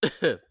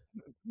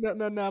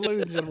Now,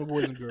 ladies and gentlemen,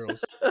 boys and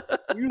girls,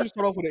 we usually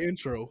start off with an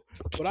intro,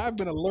 but I've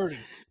been alerted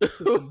to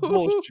some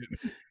bullshit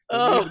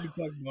that needs to be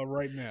talked about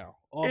right now.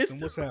 Austin,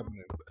 what's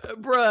happening?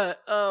 Bruh,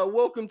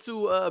 welcome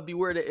to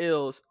Beware the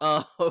Ills.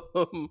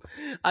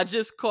 I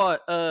just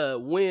caught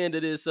wind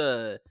of this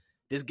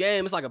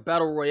game. It's like a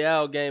battle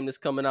royale game that's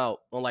coming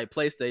out on like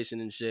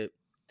PlayStation and shit.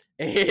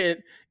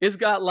 And it's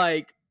got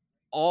like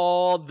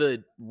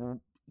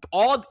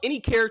any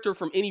character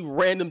from any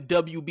random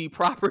WB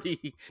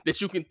property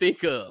that you can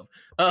think of.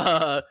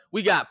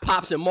 We got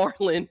Pops and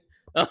Marlin.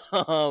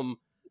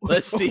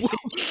 Let's see.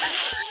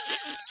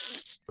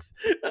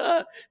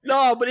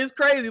 No, but it's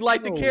crazy.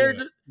 Like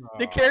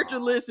the character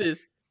list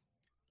is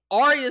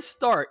Arya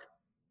Stark,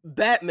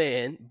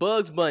 Batman,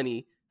 Bugs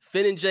Bunny,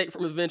 Finn and Jake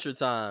from Adventure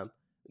Time,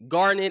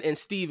 Garnet and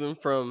Steven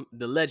from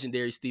the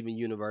legendary Steven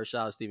Universe.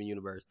 Shout out Steven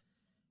Universe.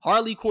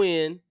 Harley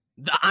Quinn,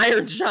 the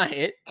Iron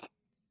Giant,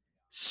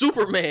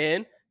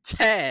 Superman,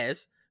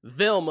 Taz,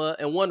 Velma,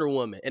 and Wonder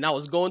Woman. And I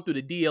was going through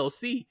the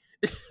DLC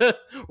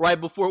right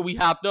before we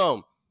hopped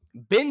on.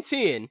 Ben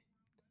 10,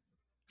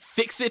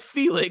 Fix-It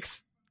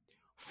Felix,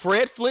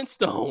 Fred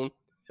Flintstone.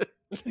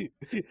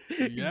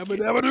 Yabba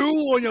dabba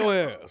doo on your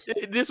ass.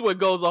 This one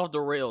goes off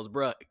the rails,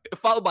 bro.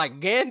 Followed by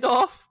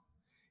Gandalf,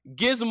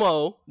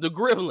 Gizmo, the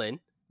Gremlin,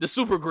 the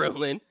Super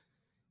Gremlin,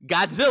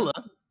 Godzilla,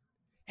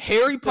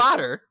 Harry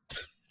Potter,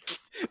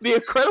 the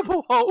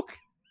Incredible Hulk,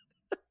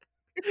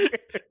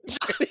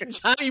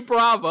 Johnny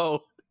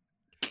Bravo,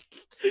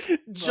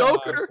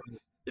 Joker,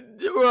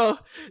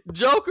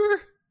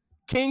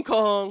 King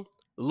Kong,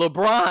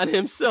 LeBron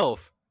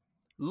himself,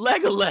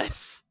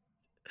 Legolas.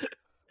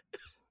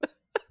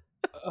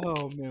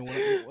 Oh man,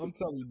 I'm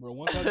telling you, bro.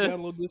 Once I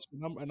download this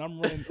and I'm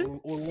running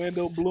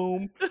Orlando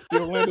Bloom,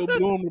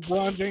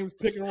 LeBron James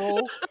pick and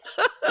roll.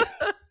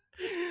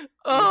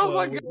 Oh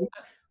my god!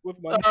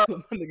 With my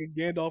nigga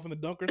Gandalf in the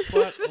dunker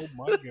spot. Oh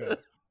my god,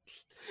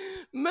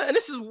 man,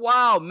 this is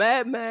wild.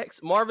 Mad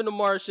Max, Marvin the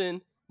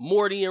Martian,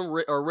 Morty and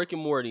Rick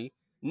and Morty,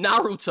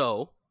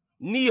 Naruto,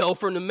 Neo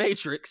from the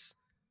Matrix,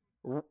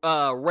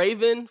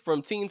 Raven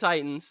from Teen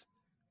Titans,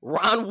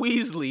 Ron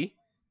Weasley,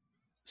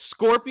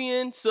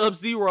 Scorpion,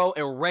 Sub-Zero,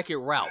 and Wreck-It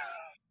Ralph.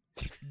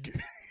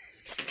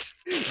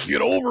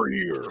 Get over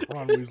here,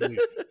 Ron Weasley.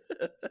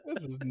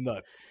 This is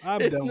nuts.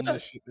 I'm done with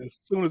this shit as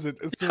soon as it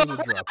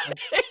drops.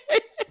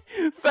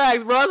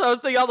 Facts, bro. I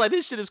was like,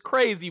 this shit is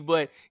crazy,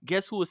 but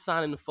guess who is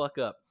signing the fuck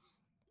up?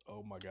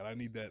 Oh my god, I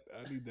need that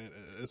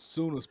as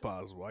soon as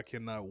possible. I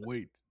cannot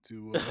wait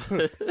to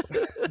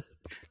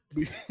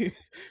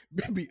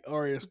be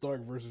Arya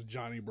Stark versus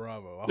Johnny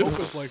Bravo. I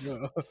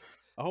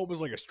hope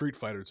it's like a Street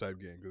Fighter type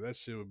game, because that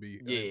shit would be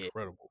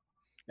incredible.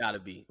 Gotta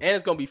be, and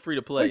it's gonna be free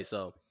to play,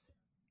 so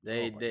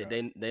they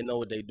know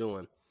what they're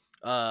doing.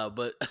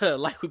 But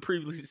like we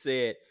previously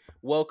said,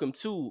 welcome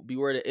to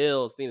Beware the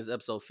Ills. I think it's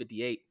episode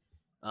 58.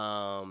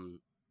 I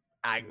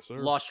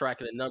lost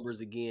track of the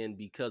numbers again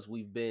because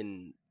we've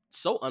been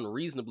so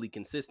unreasonably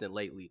consistent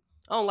lately.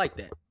 I don't like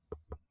that.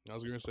 I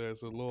was gonna say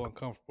it's a little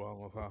uncomfortable. I don't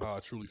know how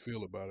I truly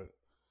feel about it.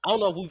 I don't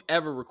know if we've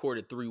ever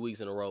recorded 3 weeks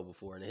in a row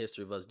before in the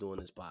history of us doing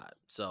this pod.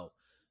 So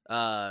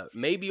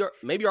maybe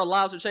our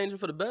lives are changing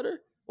for the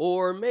better,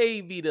 or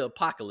maybe the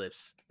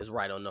apocalypse is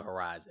right on the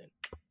horizon.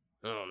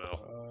 I don't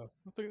know.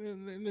 I think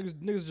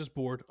niggas just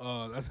bored.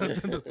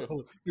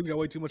 Niggas got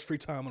way too much free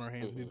time on our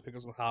hands. We need to pick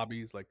up some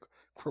hobbies like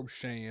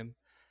crocheting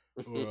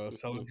or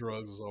selling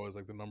drugs is always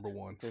like the number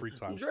one free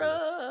time.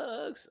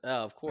 Drugs,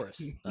 of course,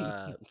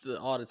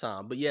 all the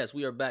time. But yes,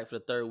 we are back for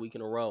the 3rd week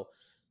in a row.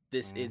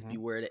 This is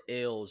Beware the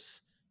Ills.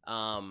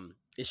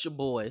 It's your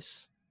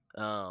boys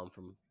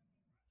from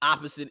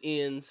opposite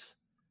ends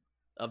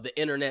of the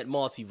internet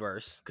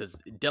multiverse, because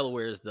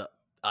Delaware is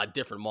a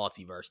different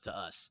multiverse to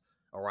us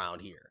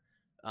around here.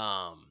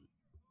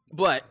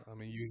 But I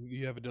mean,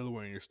 you have a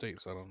Delaware in your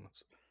state, so I don't know.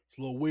 It's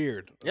a little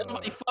weird. Yeah,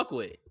 nobody fuck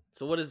with it.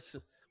 So what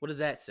does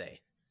that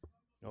say?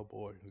 Oh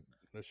boy,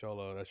 that's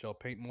y'all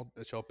paint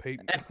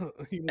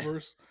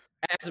universe.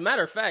 As a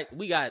matter of fact,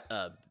 we got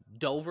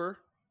Dover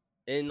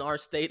in our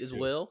state as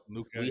well.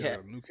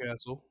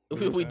 Newcastle.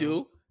 We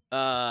do.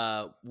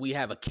 We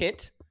have a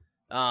Kent.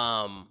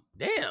 Damn.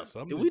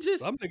 Some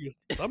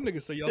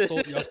niggas say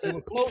y'all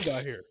stealing flows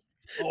out here.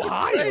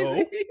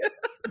 Ohio.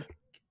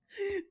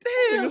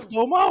 Damn. Niggas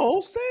stole my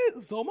whole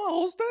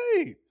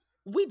state.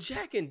 We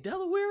jacking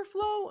Delaware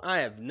flow? I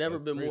have never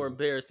been more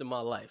embarrassed in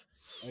my life.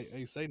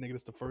 Hey, say nigga,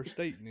 it's the first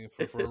state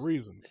for a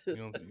reason. You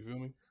feel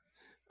me?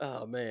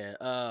 Oh man.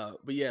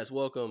 But yes,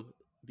 welcome.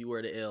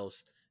 Beware the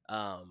Ills.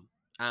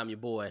 I'm your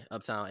boy,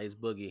 Uptown Ace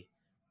Boogie.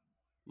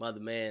 Mother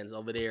man's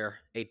over there,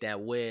 Ain't That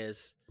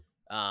Wes.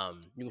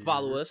 You can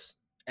follow us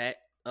at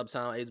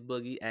Uptown Ace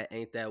Boogie, at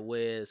Ain't That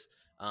Wes.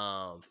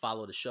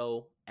 Follow the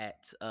show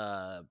at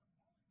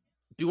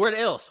Beware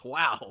the Ills.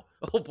 Wow.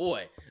 Oh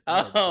boy.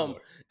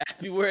 At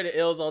Beware the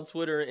Ills on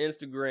Twitter and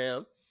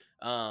Instagram.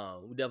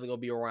 We're definitely gonna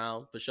be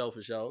around for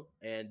show.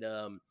 And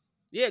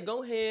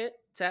go ahead,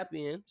 tap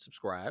in,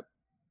 subscribe,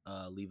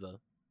 leave a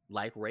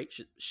like, rate,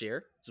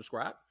 share,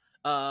 subscribe.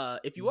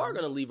 If you are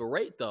gonna leave a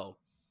rate though,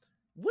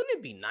 Wouldn't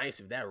it be nice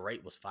if that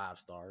rate was 5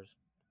 stars?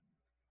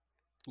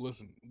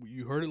 Listen,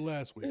 you heard it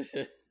last week.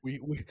 We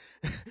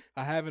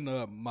I haven't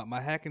my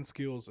hacking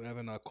skills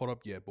haven't caught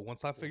up yet, but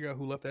once I figure out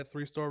who left that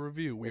 3-star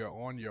review, we are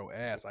on your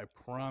ass. I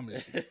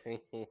promise you.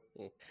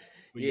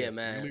 But Yeah,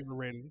 yes, if you man. leave a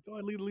rating, go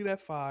ahead, leave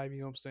that 5. You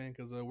know what I'm saying?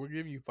 Because we're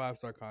giving you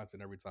 5-star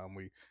content every time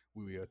we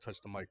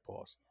touch the mic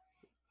pause.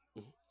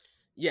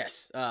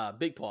 Yes,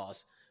 big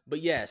pause.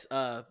 But yes,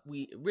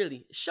 we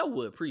really show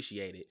would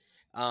appreciate it.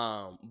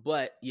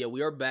 But yeah,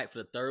 we are back for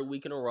the third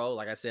week in a row.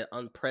 Like I said,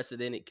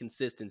 unprecedented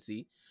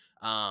consistency.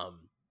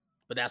 Um,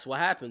 but that's what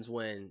happens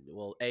when,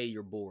 well, A,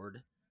 you're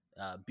bored.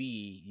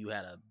 B, you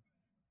had a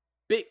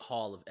big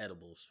haul of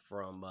edibles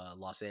from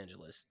Los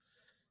Angeles.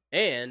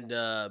 And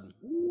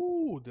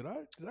Ooh, did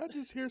I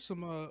just hear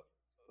some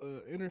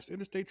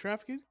interstate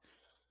trafficking?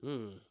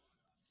 mm,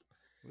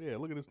 Yeah,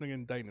 look at this nigga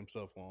indicting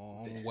himself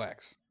on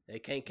wax. they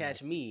can't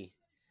catch Nasty. me.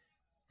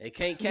 They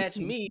can't catch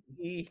me.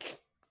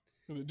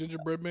 The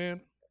gingerbread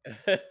man.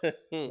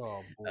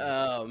 Oh boy.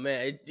 Oh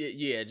man,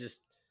 yeah, just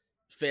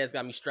feds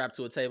got me strapped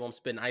to a table. I'm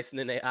spitting icing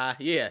in their eye.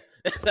 Yeah,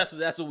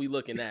 that's what we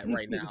looking at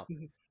right now.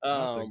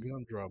 Not the Um,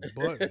 gumdrop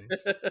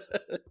buttons.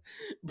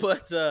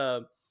 but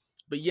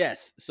but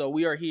yes, so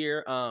we are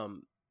here.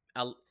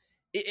 I,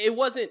 it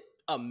wasn't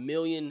a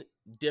million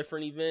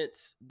different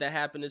events that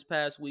happened this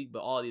past week,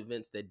 but all the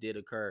events that did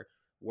occur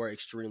were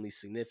extremely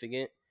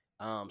significant.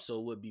 So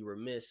it would be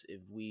remiss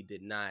if we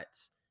did not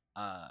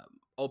uh,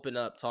 open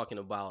up talking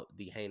about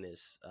the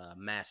heinous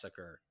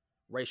massacre,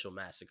 racial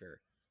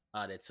massacre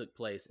that took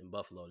place in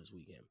Buffalo this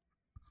weekend.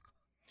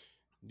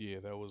 Yeah,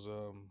 that was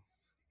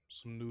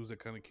some news that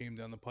kind of came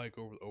down the pike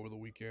over the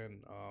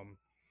weekend.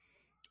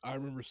 I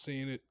remember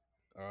seeing it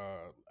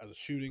as a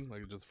shooting.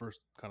 Like just the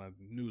first kind of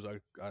news I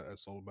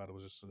saw about it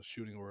was just a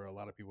shooting where a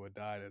lot of people had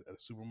died at a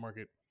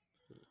supermarket.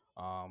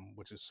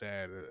 Which is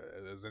sad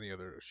as any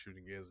other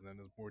shooting is. And then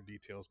as more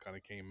details kind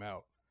of came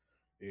out,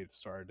 it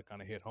started to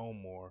kind of hit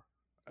home more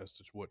as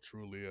to what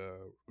truly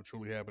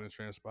happened and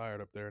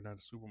transpired up there in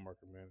that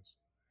supermarket, man.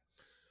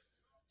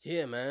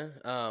 Yeah, man.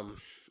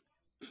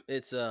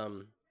 It's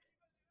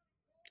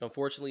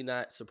unfortunately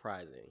not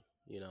surprising.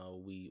 You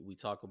know, we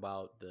talk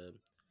about the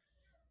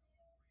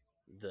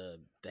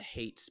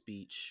hate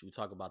speech, we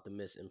talk about the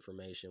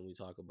misinformation, we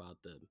talk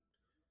about the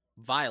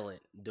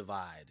violent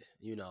divide,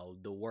 you know,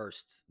 the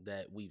worst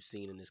that we've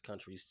seen in this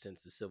country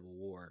since the Civil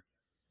War.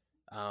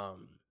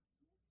 Um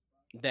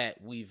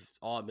that we've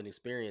all been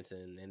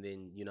experiencing. And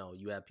then, you know,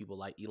 you have people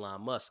like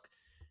Elon Musk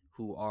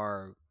who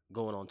are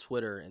going on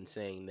Twitter and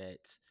saying that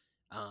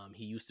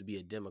he used to be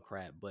a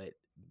Democrat, but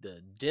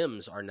the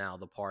Dems are now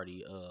the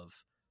party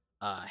of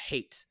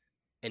hate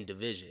and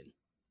division.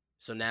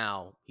 So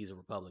now he's a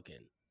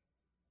Republican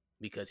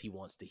because he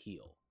wants to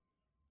heal.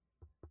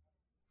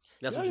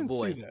 That's Yeah, I what your didn't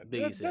see boy that.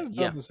 Biggie said. That's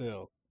Yeah, dumb as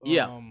hell.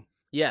 yeah,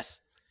 yes.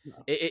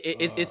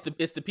 Uh,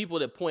 It's the people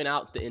that point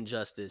out the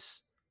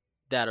injustice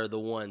that are the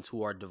ones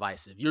who are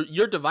divisive.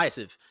 You're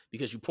divisive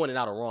because you pointed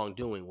out a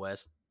wrongdoing,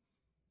 Wes.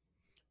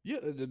 yeah,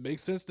 it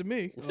makes sense to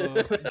me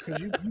because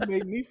you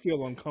made me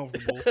feel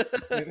uncomfortable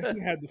and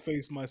had to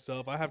face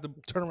myself. I have to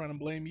turn around and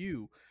blame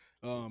you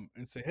and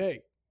say,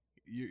 hey,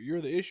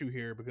 you're the issue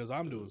here because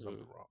I'm doing Hmm.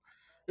 something wrong.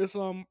 It's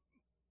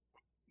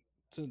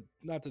to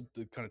not to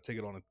kind of take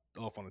it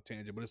off on a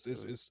tangent, but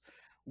it's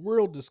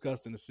real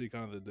disgusting to see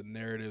kind of the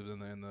narratives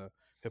and the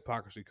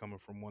hypocrisy coming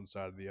from one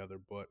side or the other.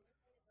 But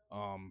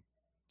um,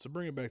 to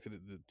bring it back to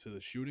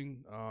the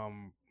shooting,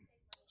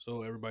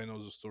 so everybody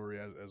knows the story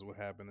as what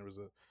happened. There was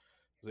an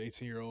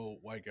 18-year-old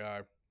white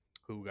guy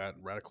who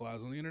got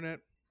radicalized on the internet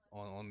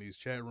on these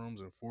chat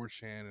rooms and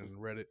 4chan and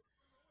Reddit.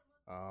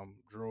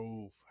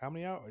 Drove how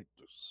many hours? Like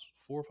just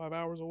 4 or 5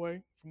 hours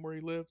away from where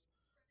he lived.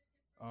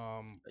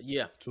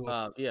 Yeah. To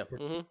a Yeah.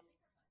 Hmm.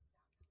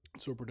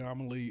 to a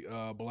predominantly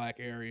black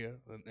area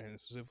and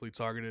specifically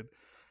targeted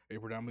a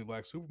predominantly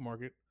black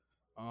supermarket,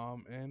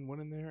 and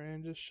went in there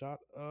and just shot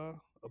a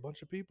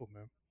bunch of people,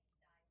 man.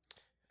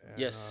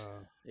 And Yes.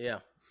 Yeah.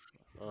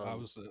 I Um.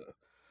 was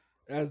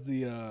as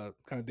the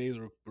kind of days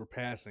were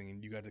passing,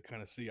 and you got to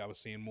kind of see, I was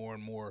seeing more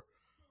and more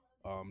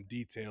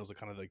details of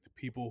kind of like the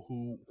people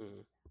who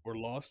Mhm. were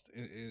lost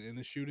in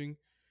the shooting,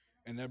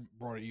 and that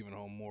brought it even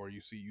home more.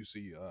 You see,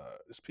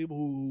 there's people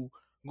who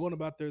going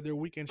about their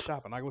weekend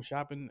shopping. I go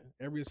shopping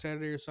every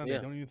Saturday or Sunday.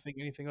 Yeah. Don't even think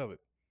anything of it.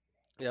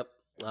 Yep.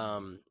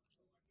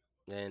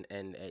 And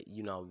And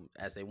you know,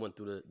 as they went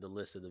through the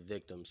list of the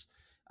victims,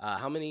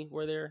 how many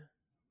were there?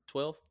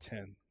 12?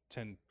 10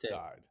 10.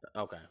 died.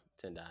 Okay,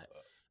 10 died.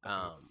 I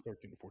think Um,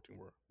 13 or 14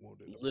 were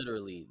wounded.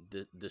 literally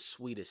the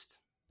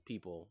sweetest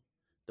people,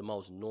 the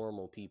most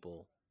normal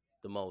people,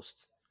 the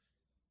most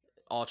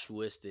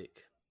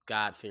altruistic,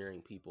 God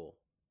fearing people.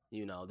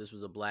 You know, this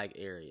was a black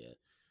area.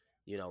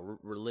 You know,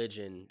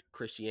 religion,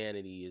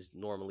 Christianity is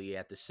normally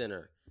at the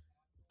center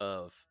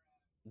of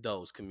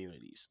those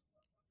communities,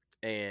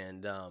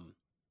 and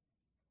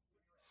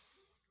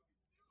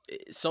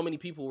so many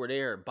people were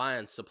there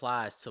buying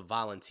supplies to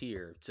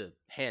volunteer to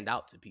hand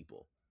out to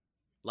people.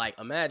 Like,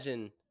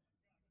 imagine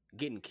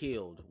getting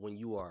killed when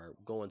you are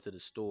going to the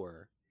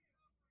store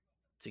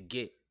to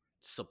get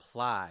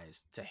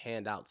supplies to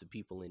hand out to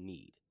people in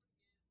need.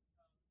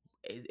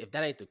 If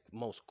that ain't the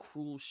most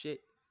cruel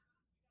shit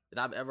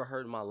that I've ever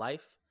heard in my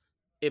life,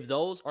 if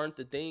those aren't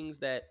the things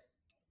that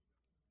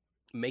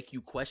make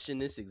you question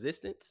this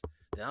existence,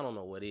 then I don't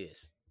know what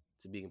is,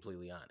 to be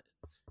completely honest.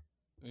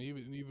 And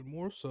even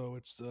more so,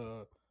 it's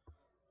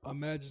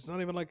imagine it's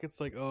not even like it's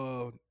like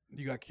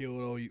you got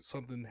killed,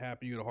 something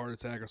happened, you had a heart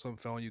attack or something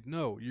fell on you.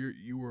 No,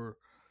 you were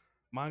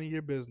minding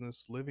your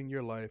business, living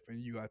your life,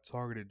 and you got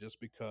targeted just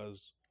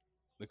because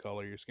the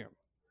color of your skin.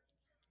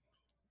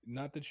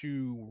 Not that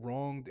you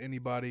wronged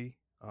anybody,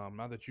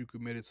 not that you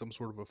committed some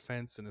sort of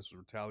offense and it's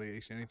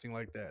retaliation, anything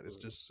like that. It's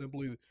Mm. just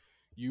simply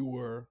you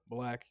were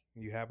black,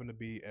 and you happened to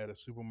be at a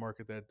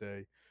supermarket that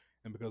day,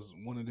 and because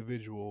one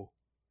individual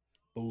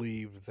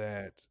believed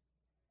that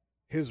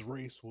his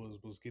race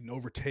was getting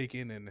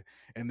overtaken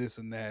and this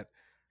and that,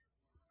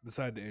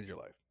 decided to end your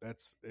life.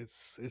 That's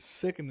it's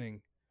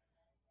sickening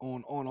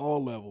on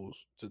all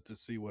levels to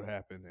see what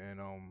happened,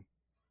 and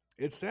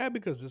it's sad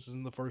because this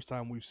isn't the first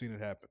time we've seen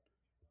it happen,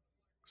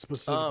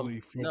 specifically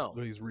for No.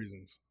 these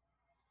reasons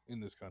in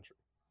this country.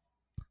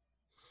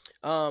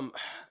 Um,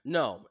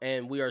 no,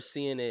 and we are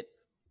seeing it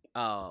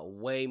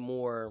way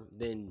more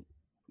than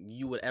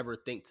you would ever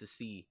think to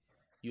see,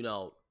 you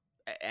know,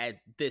 at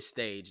this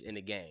stage in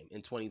the game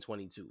in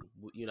 2022.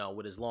 You know,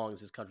 with as long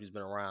as this country's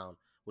been around,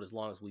 with as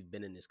long as we've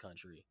been in this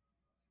country.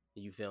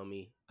 You feel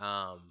me?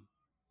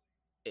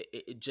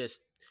 It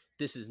just,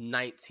 this is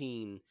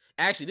 19.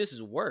 Actually, this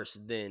is worse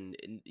than,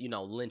 you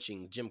know,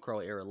 lynchings, Jim Crow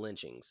era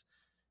lynchings,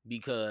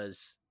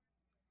 because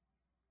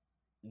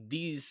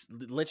these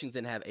lynchings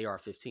didn't have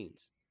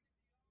AR-15s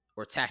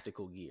or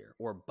tactical gear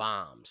or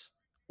bombs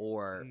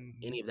or Hmm.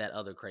 any of that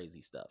other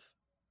crazy stuff.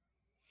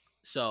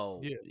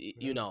 So, Yeah,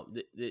 you yeah, know,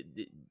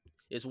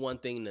 it's one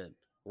thing to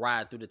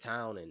ride through the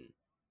town and,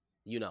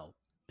 you know,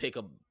 pick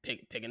a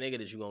nigga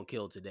that you're gonna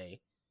kill today.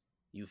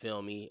 You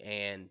feel me?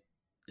 And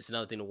it's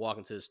another thing to walk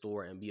into the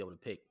store and be able to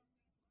pick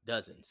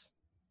dozens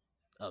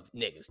of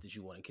niggas that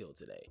you want to kill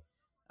today.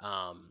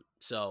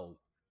 So,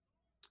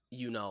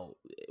 you know,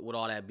 with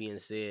all that being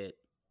said,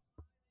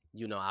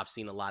 you know, I've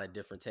seen a lot of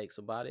different takes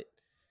about it.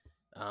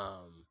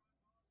 Um,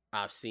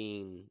 I've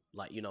seen,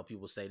 like, you know,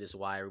 people say this is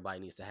why everybody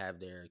needs to have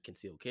their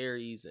concealed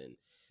carries, and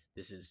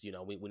this is, you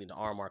know, we need to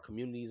arm our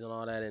communities and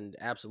all that, and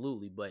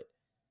absolutely. But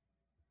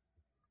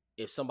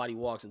if somebody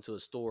walks into a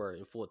store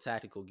in full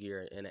tactical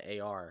gear and an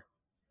AR,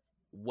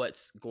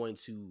 what's going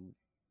to,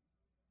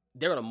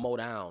 they're gonna mow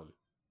down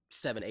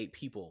 7, 8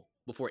 people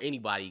before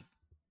anybody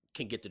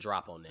can get the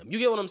drop on them. You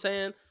get what I'm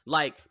saying?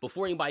 Like,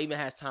 before anybody even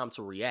has time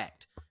to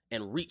react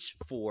and reach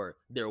for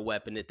their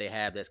weapon that they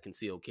have that's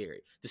concealed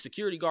carry. The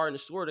security guard in the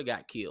store that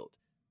got killed,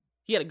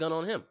 he had a gun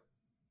on him.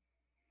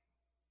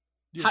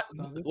 yeah. How,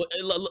 No, this,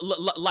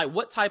 like,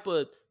 what type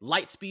of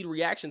light speed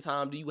reaction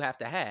time do you have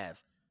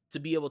to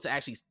be able to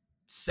actually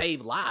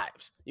save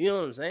lives? You know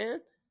what I'm saying?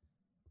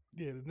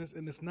 yeah,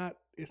 and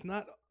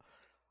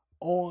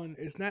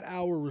it's not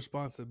our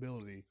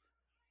responsibility.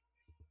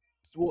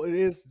 Well, it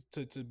is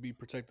to be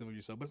protective of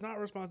yourself, but it's not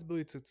our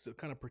responsibility to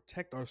kind of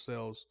protect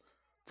ourselves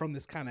from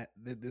this kind of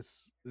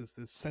this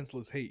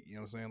senseless hate. You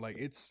know what I'm saying? Like,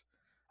 it's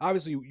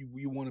obviously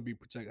you want to be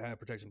have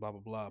protection, blah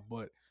blah blah,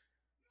 but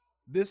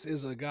this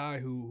is a guy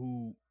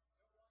who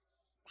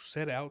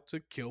set out to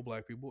kill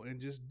black people and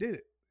just did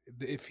it.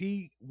 If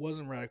he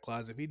wasn't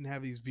radicalized, if he didn't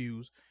have these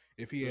views,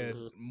 if he had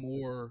Mm-hmm.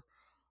 more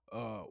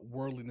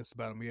worldliness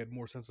about him, he had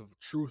more sense of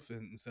truth,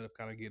 instead of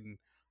kind of getting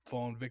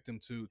fallen victim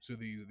to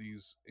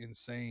these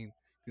insane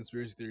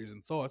conspiracy theories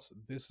and thoughts,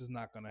 this is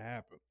not going to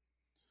happen.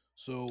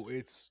 So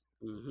it's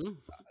Mm-hmm.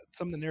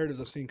 some of the narratives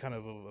I've seen kind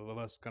of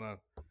us kind of,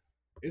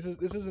 this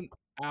isn't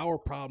our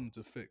problem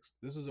to fix.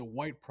 This is a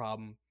white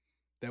problem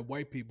that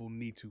white people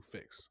need to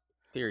fix.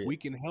 Period. We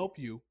can help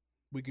you.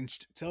 We can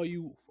tell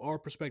you our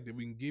perspective.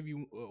 We can give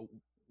you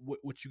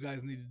what you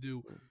guys need to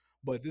do,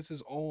 but this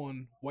is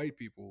on white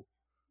people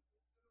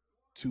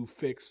to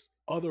fix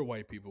other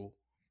white people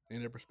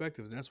and their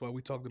perspectives. And that's why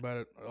we talked about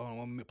it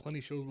on plenty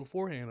of shows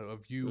beforehand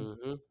of you,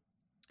 Mm-hmm.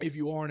 if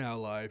you are an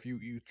ally, if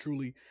you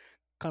truly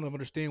kind of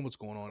understand what's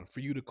going on, for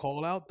you to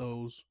call out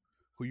those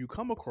who you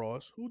come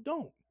across who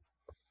don't.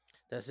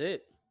 That's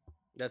it.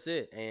 That's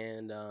it.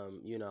 And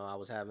you know, I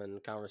was having a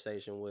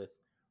conversation with,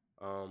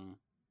 um,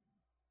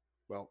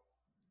 well,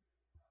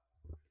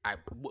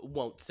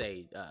 won't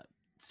say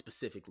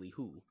specifically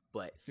who,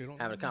 but They don't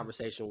having a know.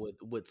 conversation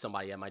with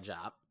somebody at my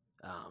job.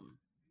 Um,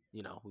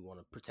 you know, we want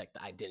to protect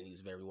the identities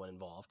of everyone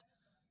involved,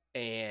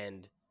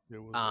 and It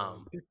was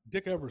um,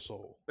 Dick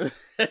Ebersole.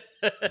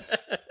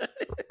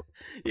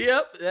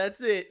 yep,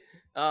 that's it.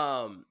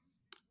 Um,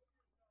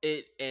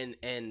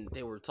 and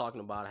they were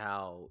talking about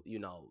how, you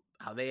know,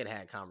 how they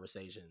had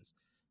conversations,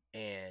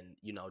 and,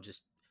 you know,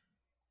 just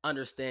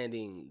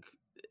understanding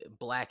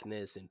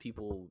blackness and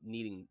people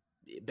needing,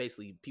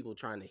 basically people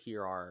trying to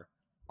hear our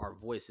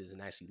voices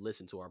and actually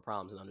listen to our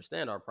problems and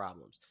understand our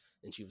problems.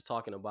 And she was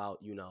talking about,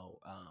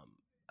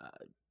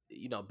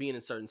 uh, being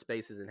in certain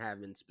spaces and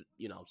having,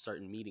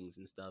 certain meetings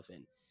and stuff,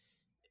 and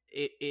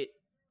it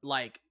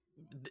like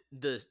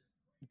the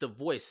the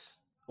voice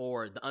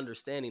or the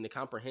understanding, the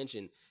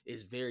comprehension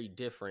is very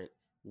different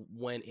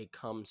when it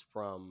comes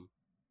from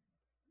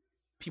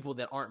people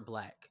that aren't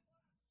black.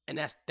 And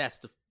that's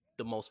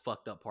the most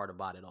fucked up part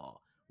about it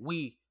all.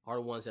 We are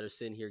the ones that are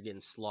sitting here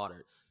getting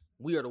slaughtered.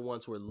 We are the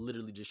ones who are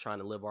literally just trying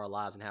to live our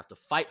lives and have to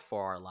fight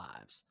for our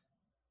lives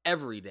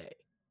every day,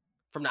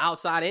 from the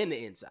outside and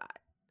the inside.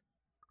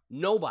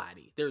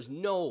 Nobody, there's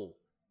no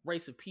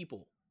race of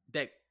people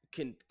that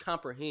can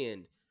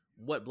comprehend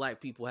what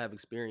black people have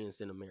experienced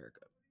in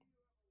America.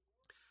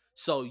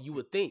 So you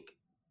would think,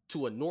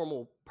 to a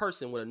normal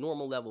person with a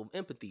normal level of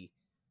empathy,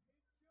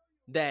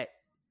 that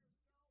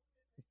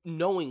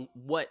knowing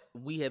what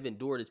we have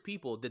endured as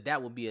people,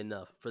 that would be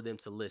enough for them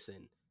to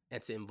listen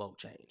and to invoke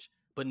change.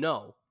 But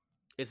no,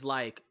 it's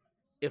like,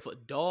 if a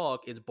dog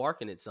is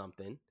barking at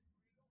something,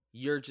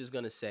 you're just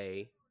going to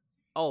say,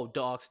 oh,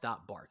 dog,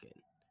 stop barking.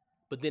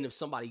 But then if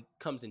somebody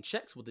comes and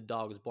checks what the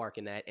dog is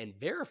barking at and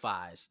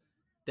verifies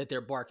that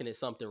they're barking at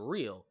something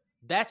real,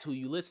 that's who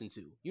you listen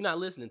to. You're not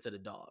listening to the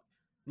dog.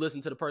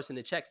 Listen to the person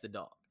that checks the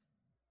dog.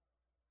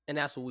 And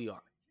that's what we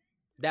are.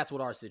 That's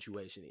what our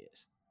situation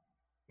is.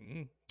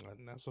 And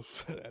that's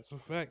that's a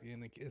fact,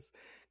 and it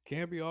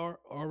can't be our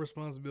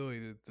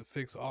responsibility to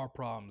fix our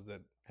problems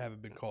that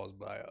haven't been caused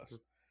by us.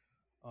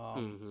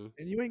 Mm-hmm.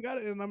 And you ain't got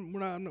it. And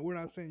we're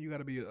not saying you got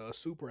to be a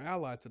super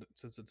ally to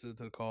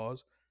the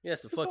cause.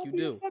 Yes, the Just fuck don't you be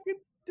a do. fucking.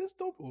 Just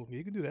don't. Well,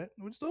 you can do that.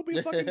 Just don't be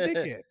a fucking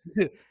dickhead.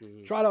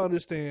 Mm-hmm. Try to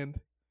understand,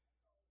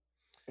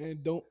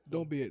 and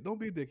don't be a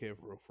dickhead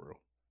for real, for real.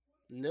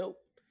 Nope.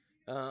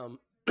 Um,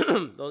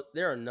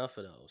 there are enough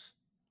of those,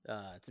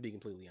 to be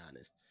completely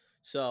honest.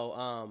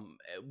 So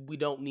we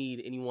don't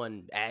need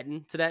anyone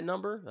adding to that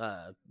number.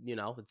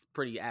 It's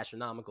pretty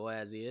astronomical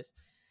as is.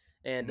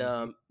 And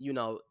Mm-hmm.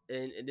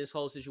 in this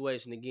whole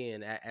situation,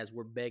 again, as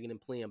we're begging and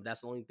pleading, but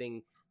that's the only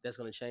thing that's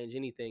going to change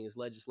anything is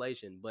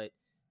legislation. But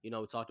we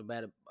talked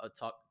about it.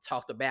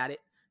 Talked about it.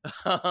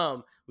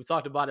 We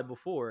talked about it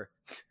before.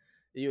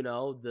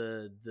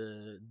 The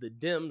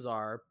Dems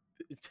are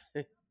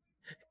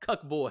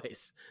cuck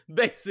boys,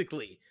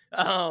 basically.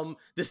 The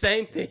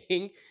same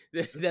thing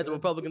that the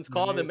Republicans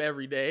call them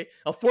every day.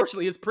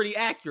 Unfortunately, it's pretty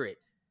accurate.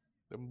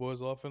 Them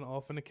boys off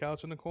in the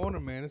couch in the corner,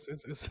 man.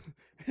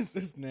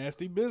 It's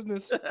nasty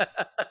business.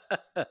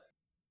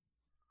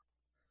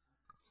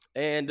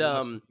 And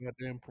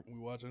We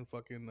watching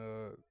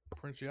fucking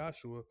Prince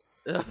Joshua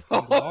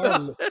come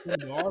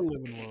to our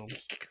living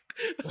rooms.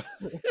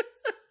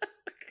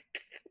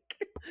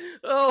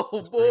 Oh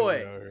It's crazy boy.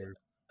 out here.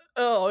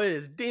 Oh, it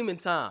is demon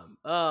time.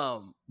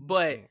 But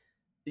Mm.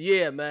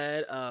 yeah,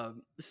 man.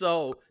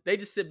 So they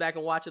just sit back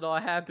and watch it all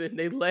happen.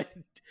 They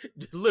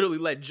literally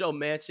let Joe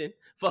Manchin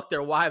fuck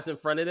their wives in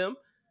front of them.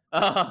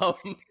 Um,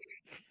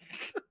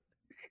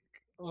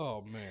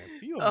 Oh man,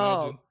 can you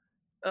imagine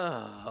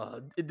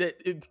oh,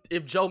 that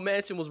if Joe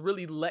Manchin was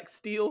really Lex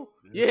Steele,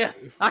 yeah,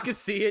 if I can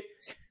see it.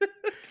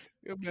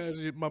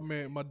 imagine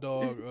my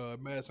dog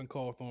Madison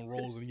Cawthorn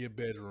rolls in your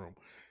bedroom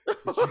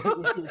with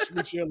your,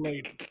 with your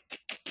lady.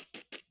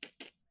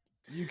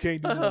 You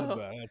can't do nothing Oh,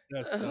 about it.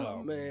 That's oh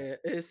oh man. man,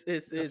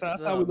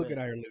 That's how oh we looking man.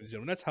 out here, ladies and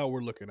gentlemen. That's how we're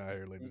looking out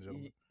here, ladies and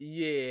gentlemen.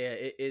 Yeah,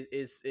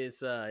 it's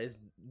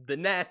the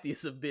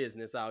nastiest of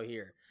business out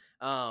here.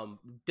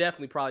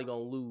 Definitely probably gonna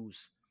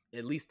lose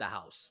at least the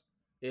House,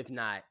 if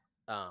not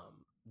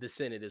the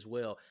Senate as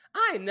well.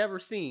 I ain't never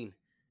seen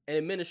an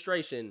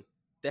administration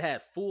that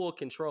had full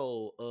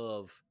control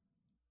of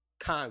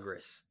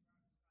Congress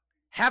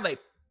have a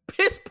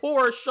piss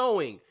poor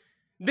showing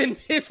than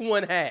this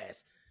one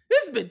has.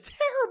 This has been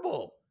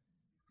terrible.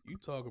 You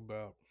talk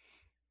about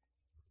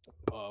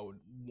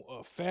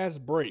a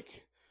fast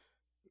break.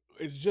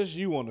 It's just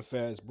you on the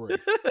fast break.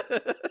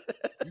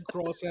 You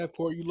cross half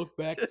court, you look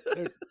back,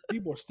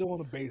 people are still on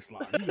the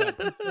baseline.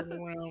 You turn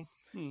around,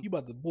 Hmm. you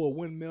about to blow a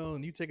windmill,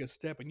 and you take a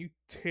step and you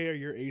tear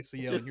your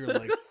ACL and your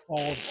leg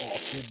falls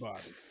off your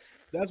body.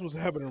 That's what's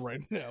happening right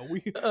now.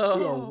 We are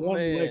Oh one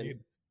man. legged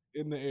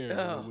in the air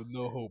Oh, with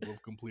no hope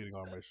of completing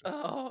our mission.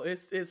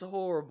 it's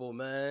horrible,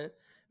 man.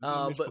 And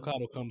then Mitch But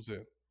Picado comes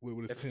in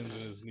with his Tims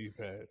and his knee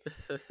pads.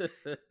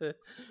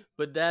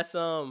 but that's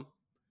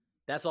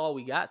all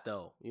we got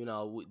though.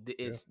 Yeah,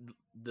 It's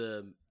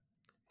the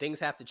things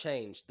have to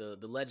change. The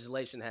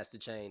legislation has to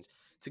change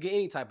to get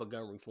any type of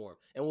gun reform.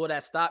 And will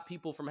that stop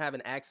people from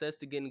having access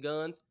to getting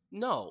guns?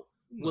 No.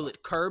 Will no.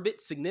 it curb it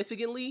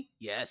significantly?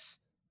 Yes.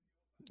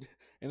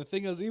 And the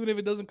thing is, even if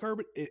it doesn't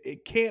curb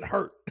it can't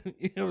hurt.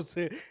 You know what I'm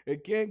saying?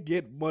 It can't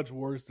get much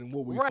worse than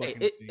what we Right.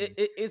 fucking seen.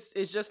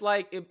 It's just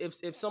like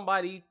if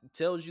somebody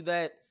tells you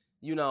that,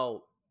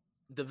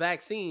 the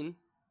vaccine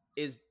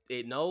it's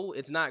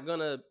not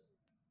gonna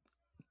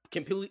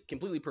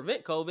completely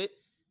prevent COVID,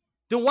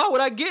 then why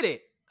would I get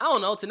it? I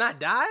don't know, to not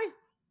die?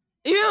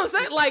 You know what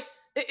I'm saying? Like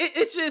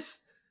it's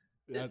just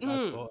I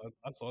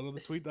saw another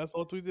tweet. I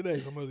saw a tweet today.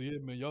 Somebody was, yeah,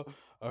 man, y'all.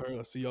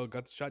 I see y'all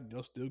got the shot.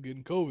 Y'all still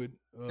getting COVID.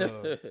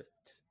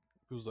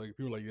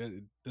 People like, yeah,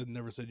 it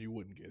never said you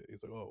wouldn't get it.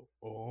 It's like,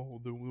 well,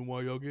 then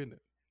why y'all getting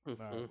it?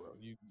 Nah, bro,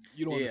 you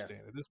don't yeah.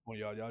 understand. At this point,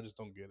 y'all just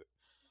don't get it.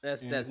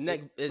 And That's it's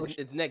neck first,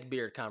 it's neck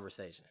beard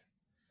conversation.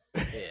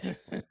 Yeah.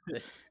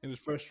 And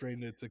it's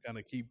frustrating to kind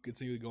of keep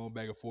continually going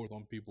back and forth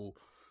on people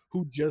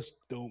who just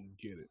don't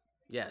get it.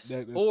 Yes.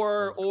 That's kind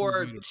of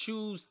Or being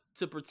choose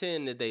to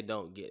pretend that they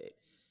don't get it.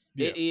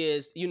 yeah. It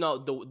is,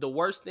 the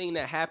worst thing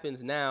that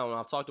happens now, and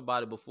I've talked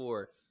about it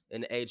before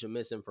in the age of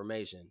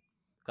misinformation.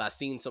 Cause I've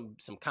seen some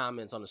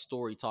comments on the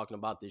story talking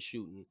about this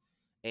shooting,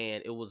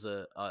 and it was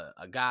a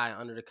guy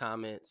under the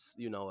comments,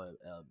 an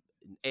Oh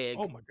egg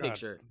my god,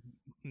 picture.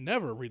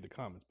 never read the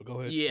comments, but go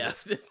ahead. Yeah.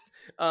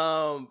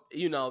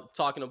 Yeah.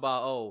 Talking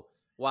about, oh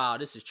wow,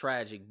 this is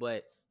tragic,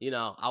 but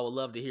I would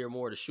love to hear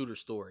more of the shooter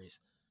stories.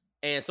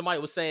 And somebody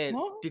was saying,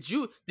 Huh? did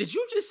you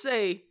just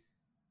say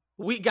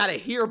we gotta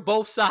hear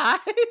both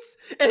sides?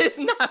 And it's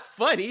not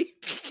funny.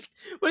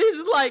 But he's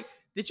just like,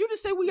 did you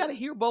just say we gotta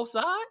hear both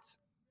sides?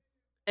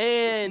 This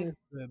And man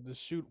said the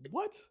shoot.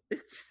 What?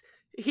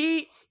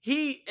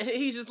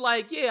 he's just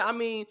like, yeah, I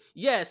mean,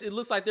 yes, it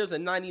looks like there's a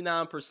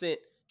 99%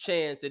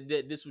 chance that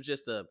this was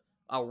just a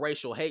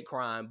racial hate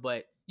crime,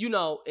 but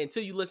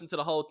until you listen to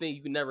the whole thing,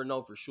 you can never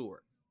know for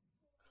sure.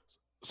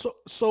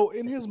 So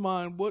in his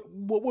mind, what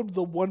would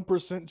the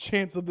 1%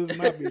 chance of this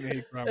not being a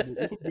hate crime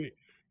would be?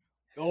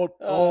 uh,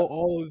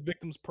 All the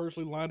victims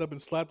personally lined up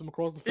and slapped him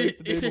across the face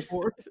the day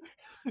before.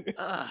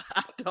 I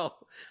don't.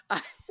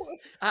 I, What?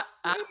 I,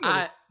 The internet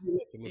I, is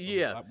listen.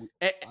 yeah, and, We've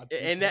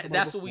and talked about it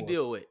that's what we before.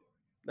 deal with.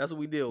 That's what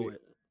we deal The with.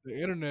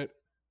 the internet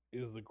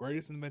is the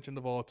greatest invention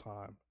of all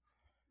time,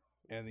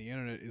 and the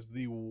internet is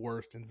the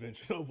worst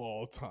invention of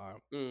all time.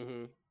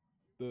 Mm-hmm.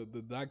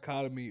 The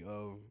dichotomy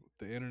of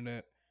the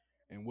internet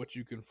and what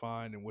you can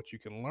find and what you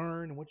can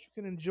learn and what you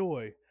can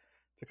enjoy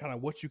to kind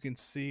of what you can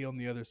see on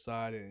the other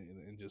side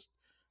and just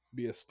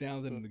be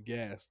astounded and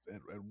aghast at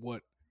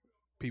what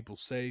people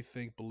say,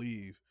 think,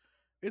 believe.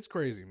 It's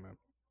crazy, man.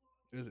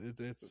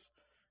 It's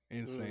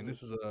insane.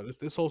 Mm-hmm.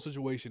 This whole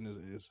situation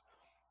is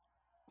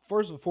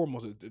first and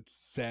foremost it's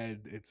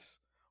sad, it's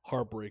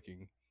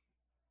heartbreaking,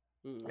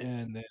 Mm-hmm.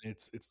 and then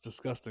it's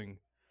disgusting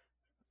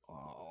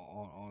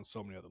on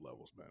so many other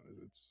levels, man.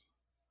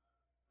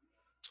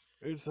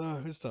 It's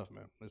tough,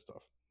 man. It's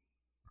tough.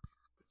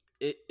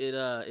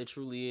 It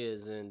truly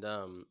is, and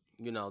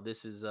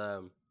this is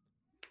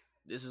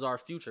our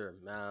future.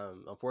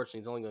 Unfortunately,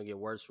 it's only going to get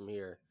worse from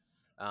here.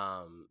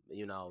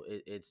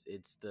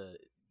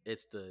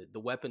 It's the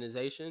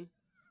weaponization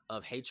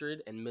of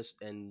hatred and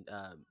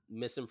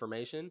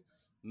misinformation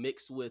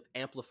mixed with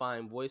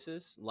amplifying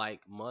voices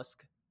like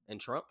Musk and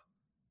Trump,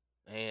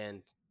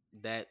 and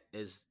that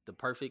is the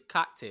perfect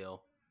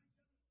cocktail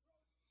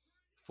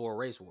for a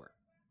race war.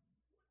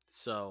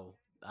 So,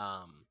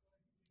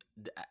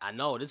 I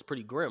know this is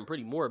pretty grim,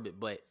 pretty morbid,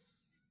 but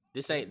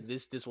this Yeah, ain't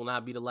this will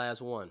not be the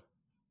last one.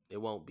 It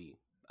won't be.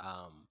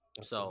 that's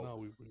it. So No,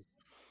 we've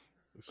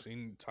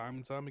seen time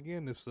and time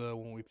again this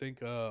when we think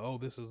oh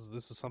this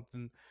is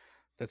something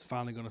that's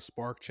finally going to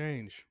spark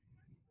change.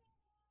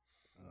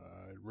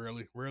 It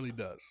rarely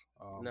does.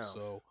 no.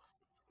 So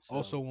So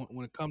also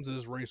when it comes to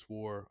this race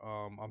war,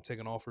 I'm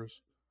taking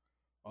offers.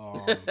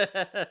 Um,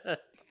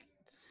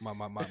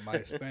 my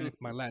Hispanic,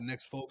 my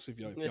Latinx folks, if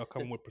y'all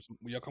come with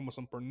y'all come with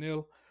some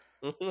pernil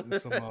and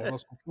some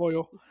arroz con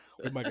pollo,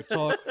 we might could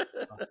talk.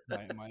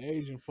 My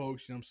Asian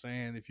folks, you know what I'm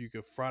saying? If you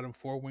could fry them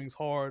four wings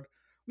hard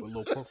with a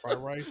little pork fried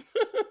rice,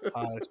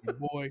 that's your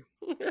boy.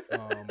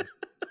 Um,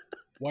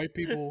 white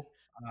people,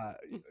 uh,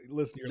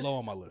 listen, you're low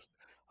on my list.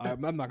 I'm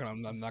not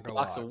gonna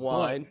Box lie, of but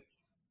wine.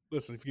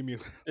 listen, if you give me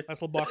a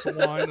nice little box of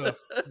wine,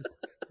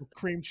 some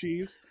cream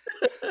cheese,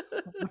 some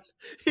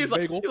he's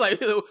like bagel, he's like,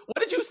 what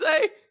did you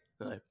say?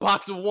 I'm like,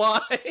 box of wine.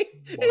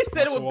 He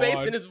said it box of with bass in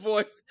wine, his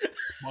voice.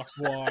 box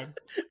of wine.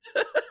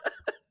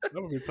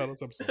 That would be the title of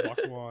this episode,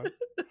 box of wine.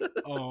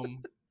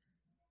 Um,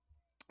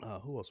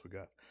 who else we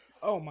got?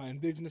 Oh, my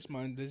indigenous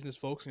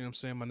folks. You know what I'm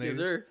saying? My Yes, natives.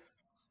 sir.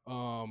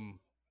 Um,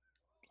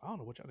 I don't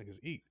know what y'all niggas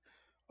eat.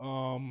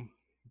 Um,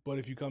 but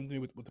if you come to me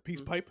with the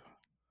peace Mhm. pipe,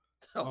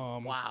 Oh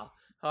um, wow.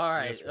 All yeah,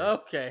 right. that's right.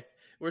 Okay.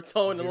 We're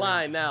towing the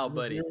line now, We're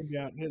buddy. zeroing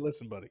down. Hey,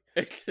 listen, buddy.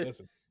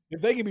 Listen.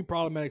 If they can be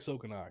problematic, so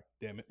can I.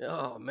 Damn it.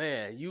 Oh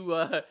man, you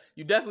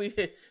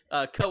definitely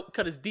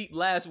cut us deep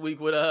last week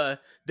with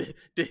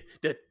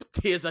the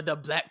tears of the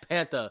Black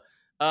Panther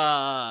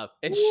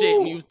and shit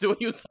when Ooh,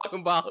 he was talking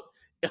about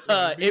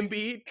yeah,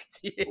 Embiid.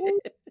 Embiid. Ooh,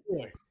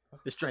 boy.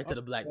 The strength of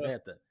the Black Uh,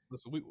 Panther.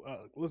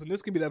 listen.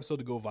 This can be the episode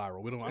to go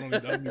viral. We don't. I don't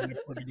need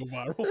that part to go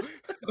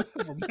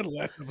viral from the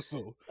last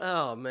episode.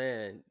 Oh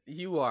man,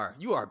 you are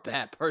a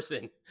bad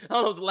person. I don't know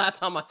if it was the last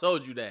time I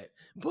told you that,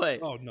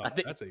 but Oh no, I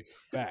think that's a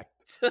fact.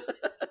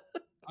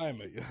 I'm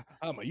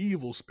a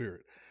evil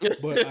spirit,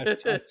 but I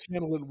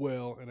channel it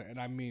well and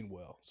I mean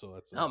well. So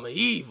that's I'm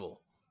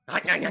evil.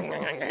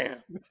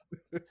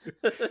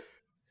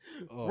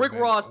 oh Rick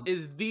man. Ross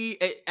is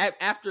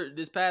after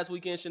this past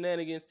weekend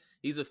shenanigans,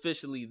 he's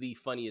officially the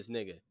funniest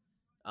nigga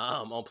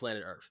on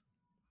planet Earth.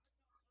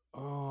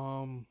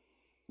 Um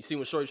You see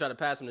when Shorty tried to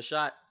pass him the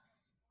shot?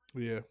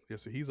 yeah,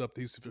 so he's up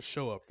he's for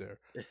show up there.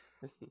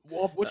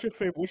 Well, what's your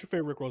favorite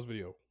Rick Ross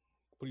video?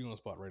 Put you on the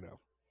spot right now.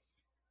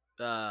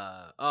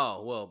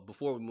 Oh well,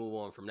 before we move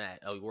on from that,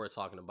 we were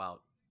talking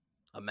about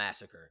a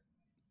massacre.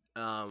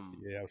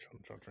 Um, Yeah, I was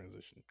trying to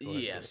transition. Go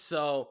ahead. Go yeah. ahead.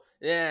 So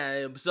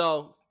yeah.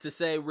 So to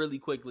say really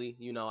quickly,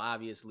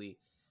 obviously,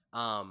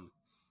 um,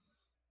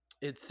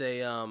 it's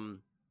a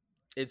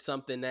it's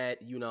something that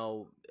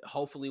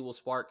hopefully will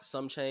spark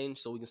some change,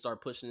 so we can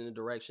start pushing in the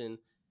direction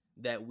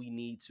that we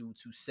need to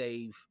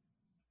save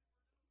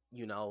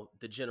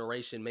the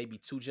generation, maybe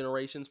 2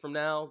 generations from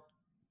now,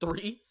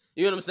 3.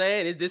 You know what I'm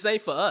saying? This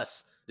ain't for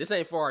us. This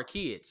ain't for our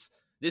kids.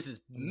 This is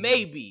Mm-hmm.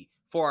 maybe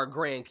for our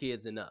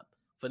grandkids and up,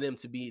 for them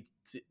to be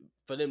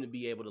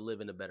able to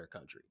live in a better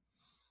country.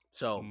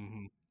 So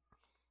Mm-hmm.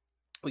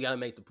 we got to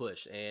make the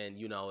push. And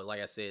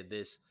like I said,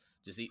 this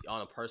just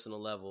on a personal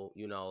level,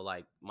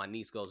 like my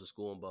niece goes to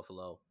school in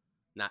Buffalo,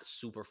 not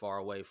super far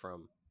away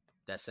from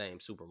that same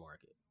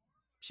supermarket.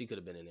 She could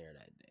have been in there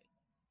that day.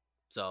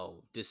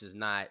 So this is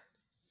not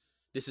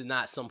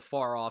some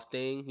far off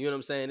thing. You know what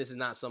I'm saying? This is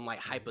not some like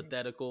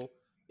hypothetical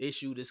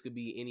issue. This could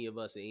be any of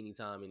us at any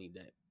time, any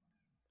day.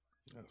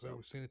 So So,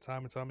 we've seen it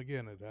time and time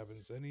again. It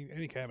happens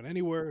any cabin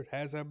anywhere. It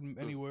has happened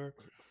anywhere.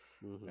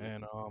 mm-hmm.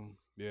 And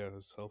yeah,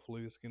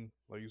 hopefully this can,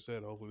 like you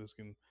said, hopefully this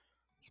can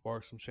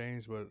spark some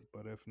change. But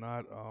if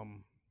not,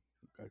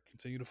 gotta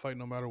continue to fight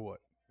no matter what.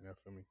 Yeah,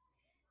 for me.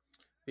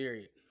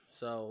 Period.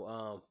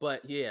 So,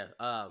 but yeah,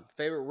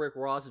 favorite Rick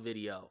Ross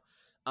video,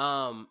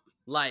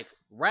 like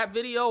rap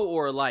video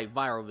or like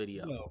viral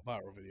video. No,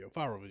 viral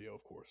video,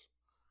 of course.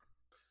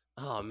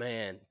 Oh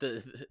man,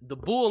 the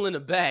bull in the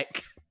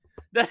back.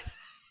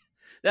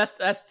 That's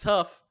that's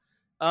tough.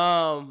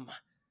 I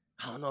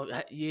don't know.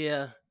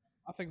 Yeah.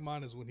 I think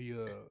mine is when he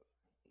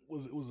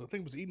was I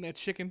think was eating that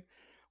chicken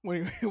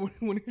when he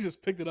when he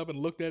just picked it up and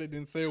looked at it,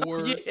 didn't say a Yeah.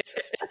 word,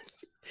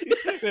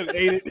 then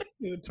ate it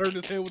and turned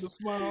his head with a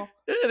smile.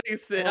 They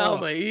said, "I'm Oh,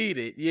 gonna eat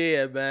it."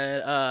 Yeah,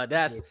 man.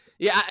 That's listen,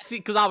 yeah. I see,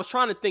 because I was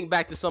trying to think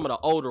back to some of the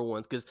older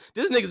ones, because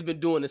this nigga's been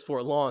doing this for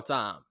a long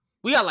time.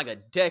 We got like a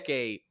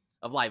decade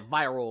of like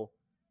viral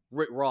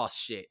Rick Ross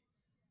shit.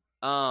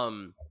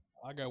 Um,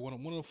 I got one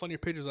of the funnier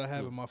pictures I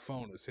have in my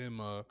phone is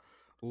him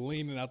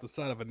leaning out the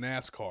side of a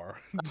NASCAR,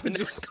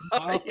 just yeah.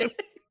 smiling.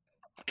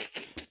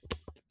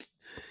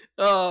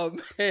 Oh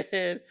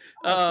man.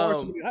 I have far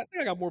too many. I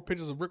think I got more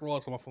pictures of Rick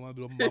Ross on my phone than I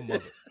do of my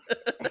mother.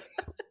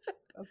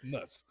 That's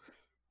nuts.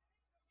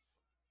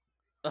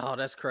 Oh,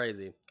 that's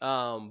crazy.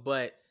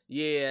 But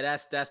yeah,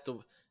 that's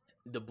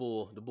the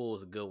bull. The bull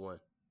is a good one.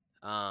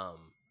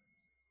 Um,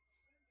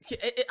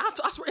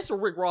 I swear it's a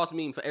Rick Ross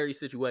meme for every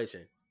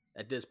situation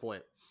at this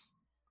point.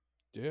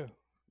 Yeah,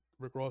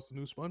 Rick Ross, the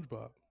new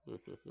SpongeBob.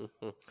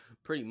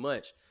 Pretty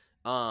much.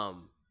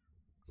 Um,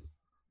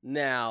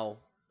 Now,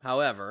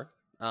 however,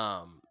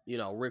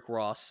 Rick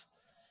Ross,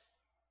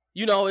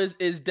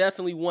 is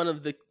definitely one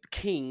of the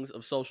kings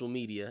of social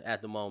media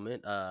at the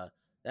moment.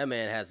 That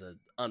man has an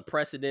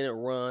unprecedented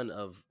run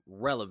of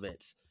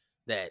relevance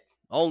that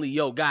only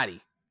Yo Gotti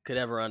could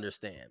ever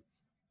understand.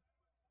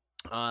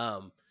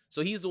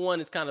 So he's the one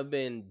that's kind of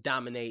been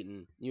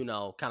dominating,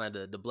 kind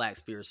of the black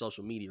sphere of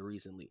social media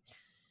recently.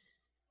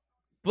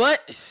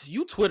 But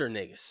you Twitter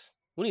niggas,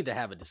 we need to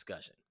have a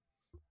discussion.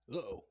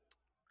 Uh-oh.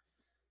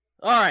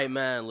 All right,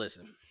 man,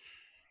 listen.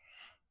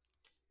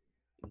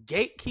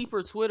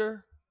 Gatekeeper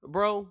Twitter,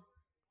 bro,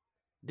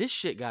 this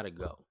shit gotta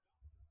go.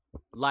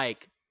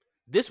 Like,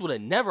 this would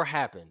have never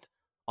happened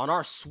on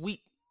our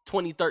sweet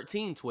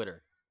 2013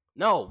 Twitter.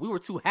 No, we were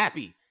too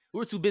happy. We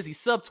were too busy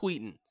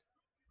subtweeting.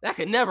 That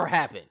could never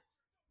happen.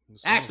 Some of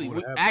it Actually, would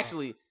we have happened.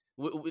 actually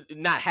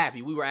not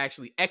happy. We were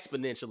actually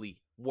exponentially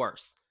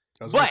worse.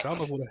 I was gonna But say, I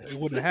don't know if it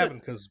wouldn't have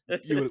happened because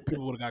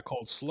people would have got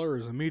called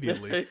slurs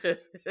immediately.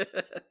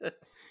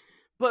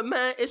 but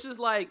man, it's just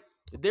like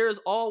there's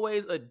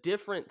always a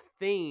different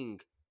thing.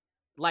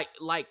 Like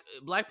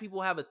black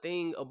people have a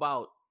thing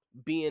about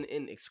being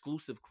in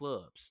exclusive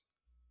clubs.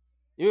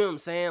 You know what I'm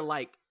saying?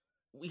 Like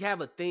we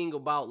have a thing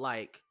about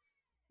like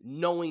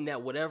knowing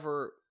that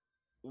whatever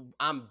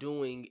I'm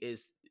doing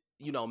is,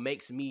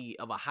 makes me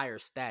of a higher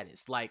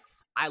status. Like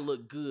I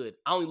look good.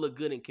 I only look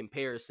good in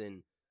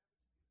comparison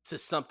to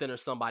something or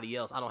somebody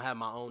else. I don't have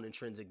my own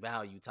intrinsic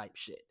value type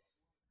shit.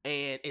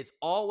 And it's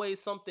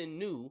always something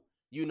new.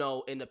 In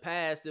the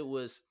past it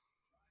was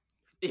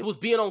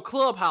being on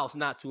Clubhouse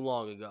not too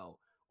long ago,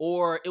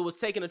 or it was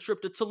taking a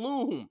trip to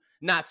Tulum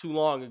not too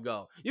long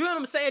ago. You know what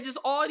I'm saying? Just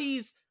all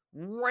these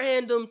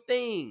random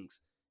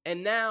things.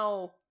 And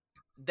now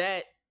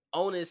that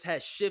onus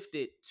has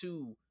shifted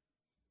to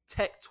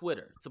tech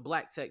Twitter, to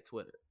black tech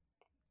Twitter.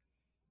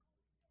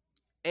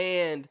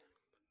 And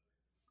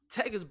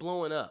tech is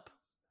blowing up.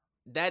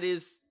 That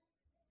is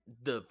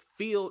the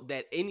field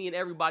that any and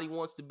everybody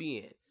wants to be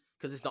in,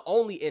 because it's the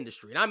only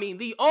industry, and I mean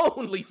the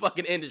only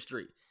fucking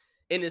industry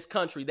in this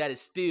country that is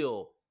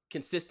still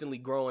consistently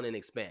growing and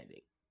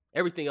expanding.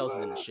 Everything else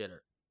is in the Well, shitter.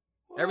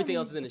 I Everything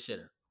else mean, is in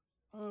the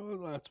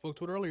shitter. I spoke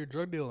to it earlier.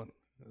 Drug dealing.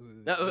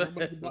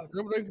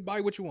 Everybody can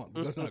buy what you want.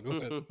 But go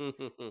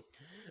ahead.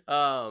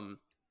 um,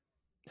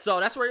 so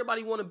that's where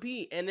everybody want to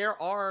be, and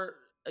there are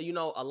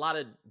a lot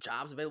of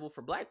jobs available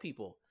for black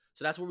people.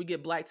 So that's where we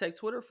get Black Tech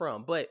Twitter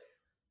from. But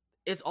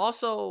it's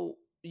also,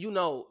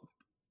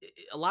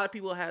 a lot of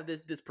people have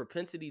this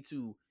propensity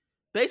to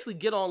Basically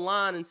get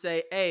online and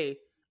say, hey,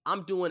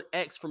 I'm doing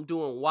X from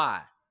doing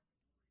Y.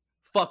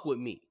 Fuck with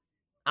me.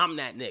 I'm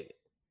that nigga.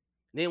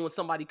 Then when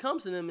somebody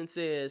comes to them and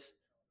says,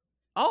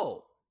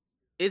 oh,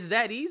 it's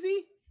that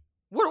easy?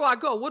 Where do I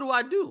go? What do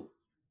I do?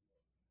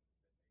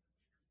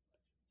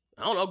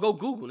 I don't know. Go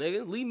Google,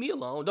 nigga. Leave me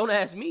alone. Don't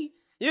ask me.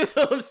 You know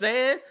what I'm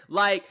saying?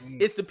 Like, Mm.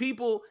 it's the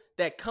people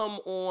that come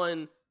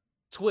on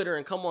Twitter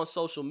and come on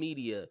social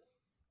media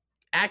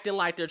acting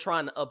like they're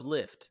trying to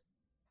uplift,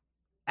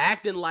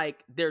 acting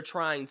like they're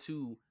trying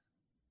to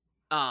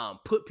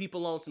put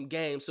people on some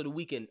games so that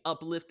we can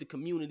uplift the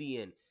community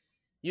and,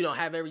 you know,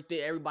 have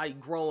everybody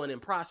growing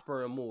and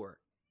prospering more.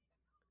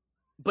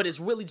 But it's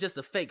really just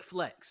a fake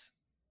flex.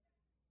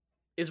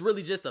 It's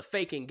really just a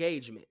fake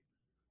engagement.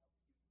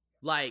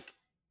 Like,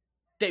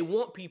 they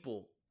want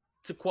people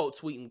to quote,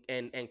 tweet,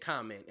 and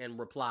comment and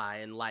reply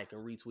and like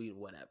and retweet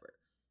and whatever.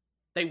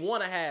 They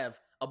want to have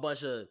a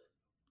bunch of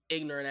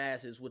ignorant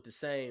asses with the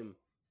same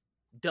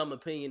dumb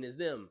opinion as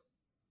them.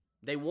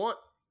 They want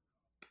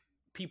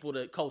people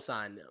to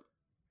co-sign them.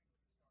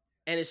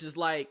 And it's just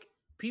like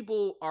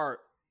people are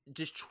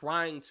just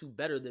trying to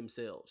better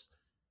themselves.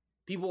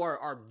 People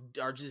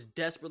are just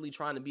desperately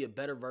trying to be a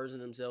better version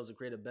of themselves and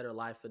create a better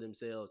life for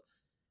themselves.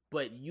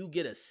 But you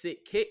get a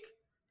sick kick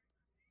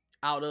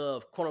out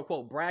of quote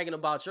unquote bragging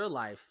about your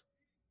life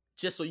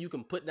just so you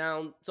can put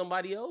down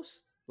somebody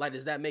else? Like,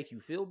 does that make you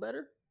feel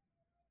better?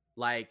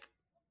 Like,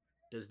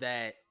 does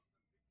that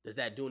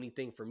do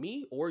anything for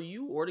me or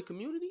you or the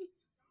community?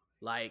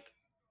 Like,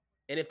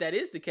 and if that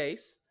is the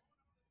case,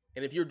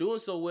 and if you're doing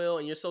so well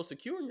and you're so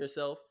secure in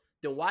yourself,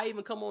 then why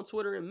even come on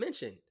Twitter and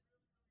mention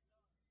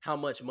how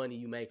much money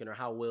you making or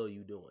how well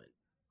you doing?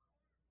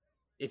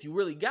 If you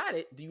really got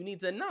it, do you need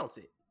to announce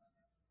it?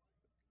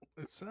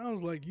 It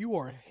sounds like you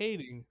are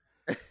hating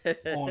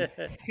on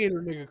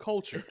hater nigga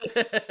culture,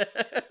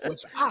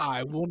 which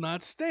I will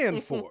not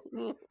stand for.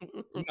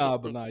 Nah,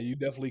 but nah, you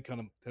definitely kind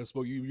of have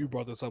spoke. You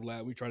brought this up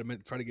last. We try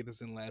to get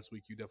this in last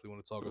week. You definitely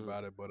want to talk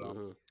about it, but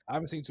Mhm. I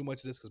haven't seen too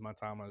much of this because my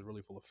timeline is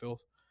really full of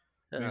filth,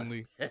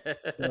 mainly. But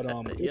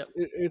Yep.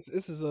 it's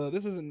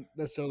this isn't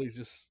necessarily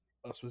just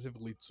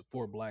specifically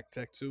for black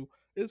tech too.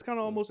 It's kind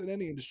of Mm. almost in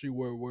any industry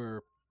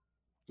where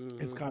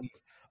it's Mhm. kind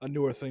of a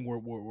newer thing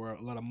where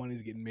a lot of money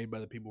is getting made by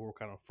the people who are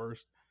kind of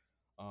first.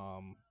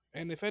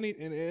 And if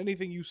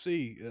anything you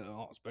see,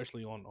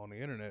 especially on the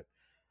internet,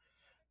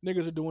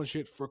 niggas are doing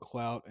shit for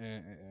clout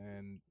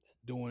and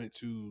doing it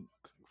to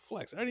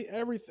flex.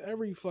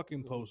 Every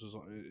fucking Mhm. post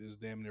is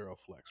damn near a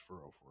flex for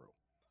real, for real.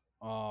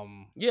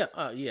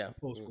 Yeah. Yeah. A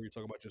post where you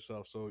talk about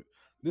yourself. So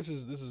this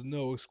is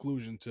no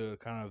exclusion to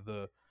kind of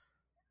the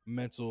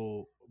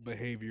mental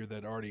behavior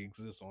that already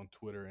exists on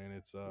Twitter, and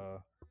it's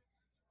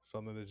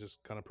something that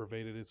just kind of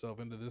pervaded itself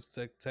into this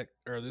tech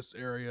or this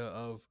area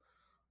of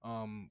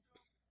um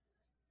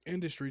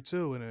industry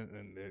too,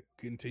 and it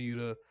continue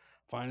to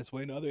find its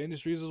way into other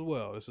industries as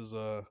well. This is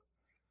a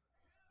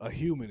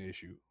human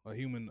issue, a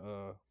human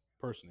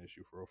person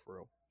issue for real, for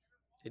real.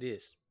 It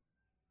is.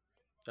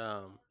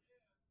 Um.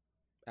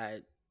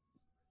 I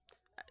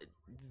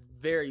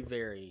Very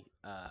very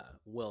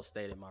well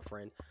stated, my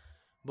friend.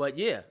 But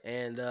yeah,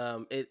 and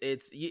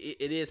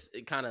it is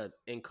kind of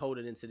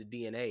encoded into the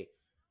DNA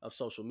of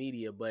social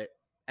media, but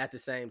at the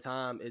same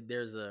time,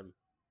 there's a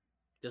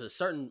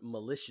certain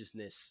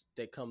maliciousness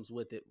that comes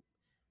with it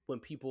when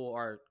people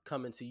are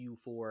coming to you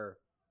for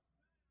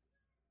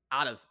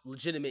out of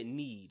legitimate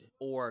need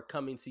or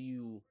coming to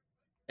you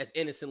as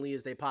innocently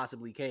as they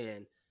possibly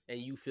can, and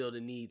you feel the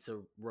need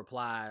to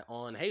reply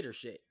on hater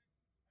shit.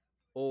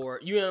 Or,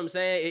 you know what I'm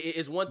saying?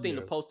 It's one thing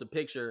to Yeah, post a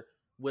picture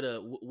with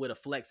a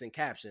flexing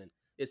caption.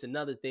 It's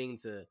another thing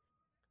to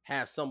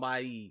have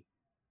somebody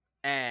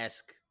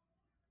ask,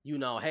 you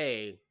know,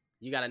 hey,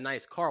 you got a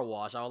nice car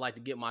wash. I would like to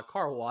get my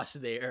car wash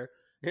there.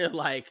 And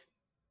like,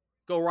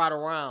 go right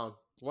around,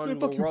 man, run,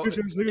 go fuck you, roll. bitch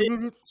ass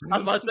nigga. I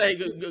was about to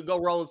say,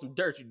 go roll in some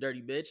dirt, you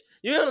dirty bitch.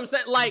 You know what I'm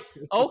saying? Like,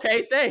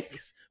 okay,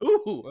 thanks.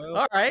 Ooh, Well,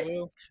 all right.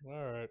 well,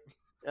 all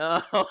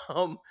right.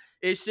 Um,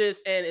 it's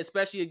just, and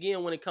especially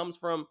again when it comes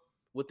from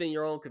within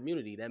your own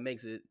community, that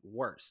makes it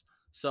worse.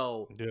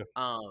 So, Yeah,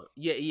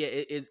 yeah,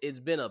 it's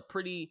been a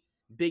pretty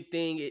big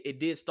thing. It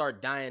did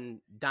start dying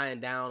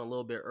down a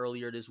little bit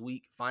earlier this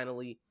week,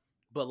 finally,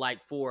 but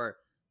like for a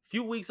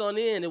few weeks on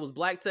end, it was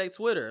Black Tech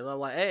Twitter, and I'm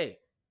like, hey,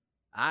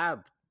 I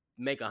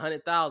make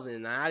 100,000,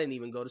 and I didn't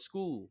even go to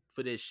school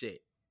for this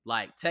shit.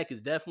 Like, tech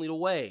is definitely the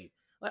way.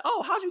 Like,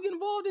 oh, how'd you get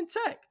involved in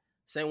tech?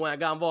 Same way I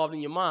got involved in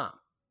your mom.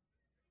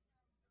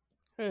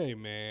 hey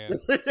man,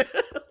 It's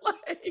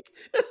like,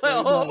 like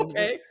no, oh,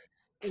 okay.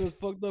 and it's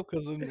fucked up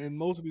because in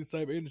most of these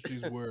type of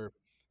industries where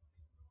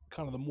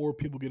kind of the more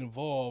people get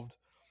involved,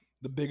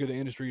 the bigger the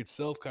industry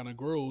itself kind of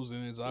grows,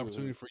 and it's an Hmm.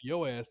 opportunity for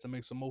your ass to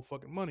make some more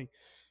fucking money.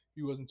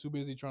 You wasn't too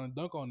busy trying to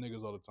dunk on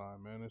niggas all the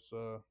time, man. It's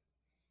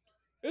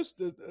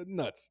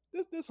nuts.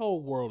 This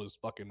whole world is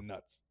fucking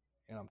nuts,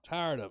 and I'm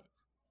tired of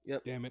it.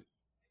 Yep. Damn it,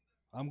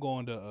 I'm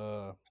going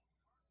to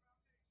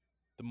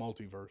the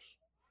multiverse.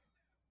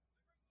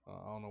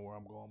 I don't know where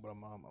I'm going, but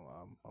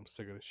I'm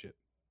sick of this shit.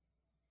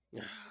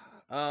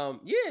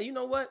 Yeah, you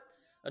know what?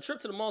 a trip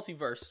to the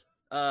multiverse.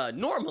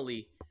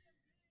 Normally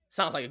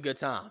sounds like a good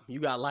time. You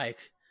got like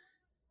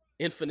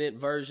infinite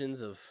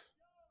versions of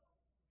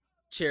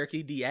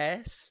Cherokee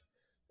Diaz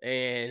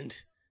and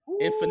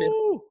infinite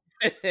Ooh,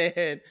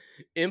 and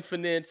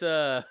infinite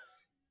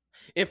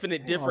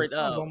infinite damn, different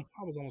I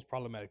was almost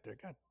problematic there.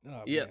 God,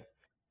 oh yeah, man,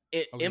 I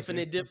was gonna say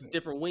infinite infinite.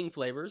 different wing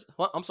flavors.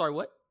 What? I'm sorry,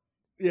 what?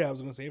 Yeah, I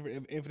was gonna say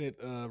infinite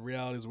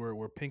realities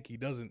where Pinky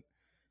doesn't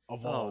Oh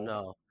evolve.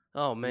 no.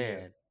 Oh Yeah,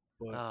 man.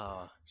 but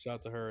Oh shout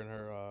out to her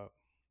and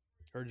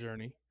her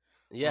journey.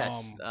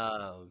 yes.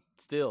 Um,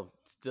 Still,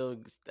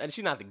 and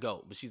she's not the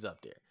goat, but she's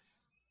up there.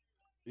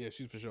 yeah,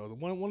 she's for sure.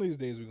 One of these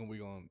days we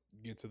gonna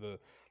get to the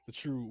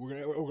true.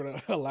 We're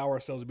gonna allow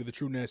ourselves to be the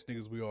true nasty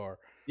niggas we are,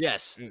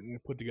 Yes.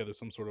 and put together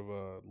some sort of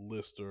a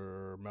list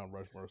or Mount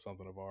Rushmore or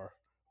something of our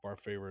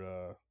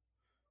favorite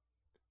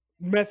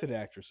method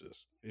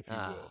actresses, if you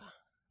will. Ah,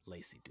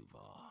 Lacey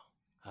Duval.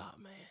 Oh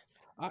man.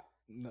 I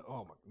no,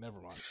 oh my, never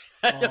mind.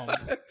 Um,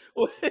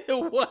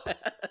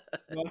 What?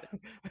 no,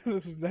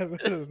 that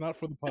is not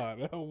for the pod.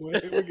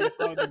 We get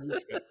out of the group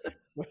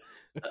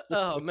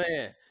Oh chat.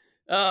 man.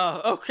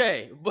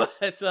 Okay, but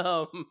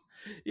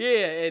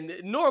yeah, and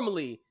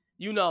normally,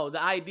 the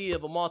idea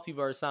of a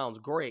multiverse sounds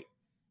great,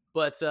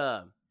 but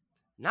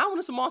not when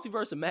it's a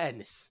multiverse of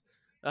madness.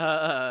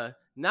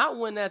 Not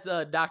when that's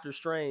Doctor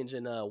Strange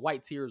and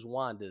White Tears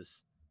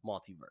Wanda's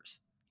multiverse.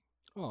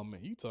 Oh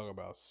man, you talk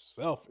about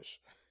selfish.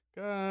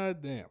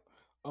 God damn.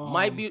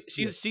 Might be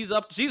Yeah. she's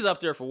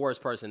up there for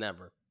worst person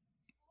ever.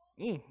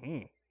 hmm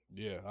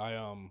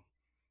Yeah.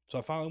 So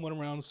I finally went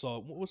around and saw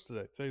it. What's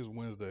today? Today's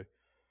Wednesday.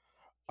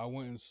 I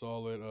went and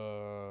saw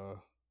it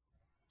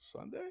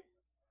Sunday?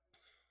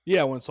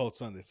 Yeah, I went and saw it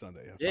Sunday.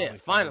 Sunday. I Yeah, finally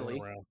went finally.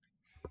 around.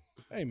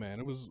 Hey man,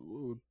 it was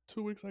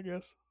 2 weeks, I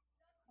guess.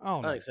 I It's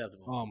don't know.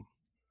 unacceptable.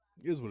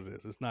 It is what it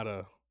is.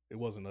 It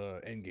wasn't a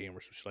end game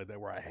or some shit like that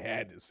where I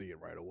had to see it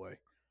right away.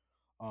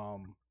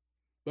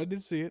 But I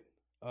did see it.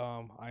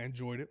 I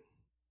enjoyed it.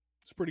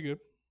 It's pretty good.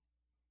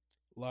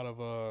 A lot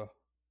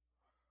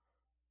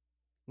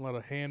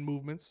of hand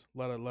movements, a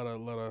lot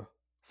of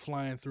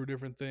flying through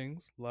different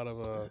things. A lot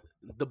of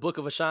The Book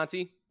of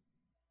Ashanti,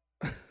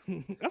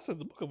 I said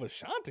the Book of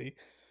Ashanti.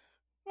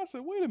 I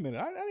said, wait a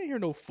minute, I didn't hear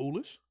no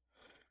foolish.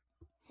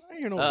 I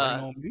didn't hear no rain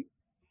uh, on me.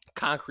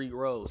 Concrete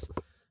Rose.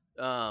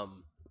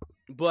 Um,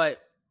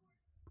 but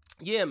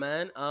yeah,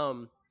 man.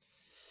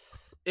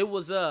 It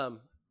was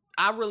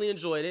I really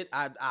enjoyed it.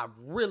 I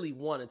really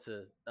wanted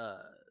to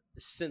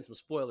send some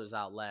spoilers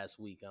out last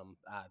week.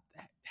 I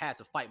had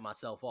to fight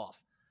myself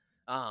off.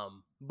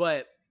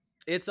 But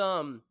it's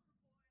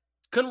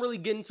couldn't really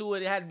get into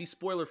it. It had to be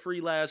spoiler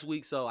free last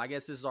week, so I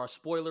guess this is our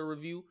spoiler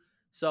review.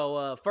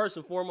 So first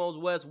and foremost,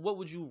 Wes, what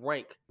would you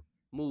rank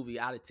movie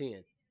out of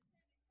 10?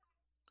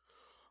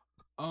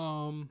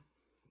 Um,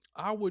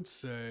 I would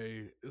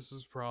say this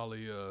is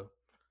probably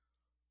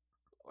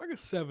like a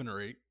 7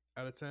 or 8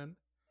 out of 10.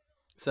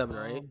 7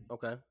 or 8. Um,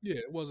 Okay. yeah,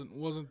 it wasn't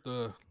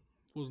the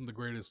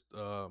greatest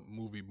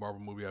Marvel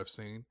movie I've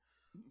seen.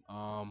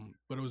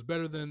 But it was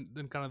better than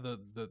kind of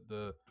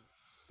the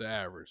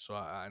average. So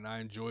I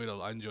enjoyed it.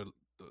 I enjoyed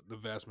the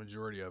vast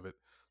majority of it.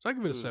 So I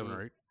give it a seven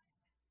Mm-hmm. or eight.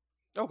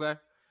 Okay.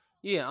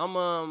 Yeah,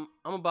 I'm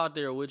about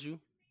there with you.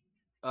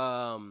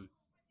 Um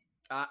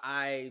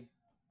I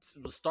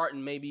was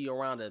starting maybe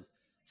around a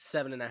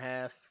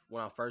 7.5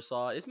 when I first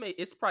saw it.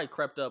 It's probably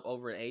crept up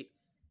over an 8,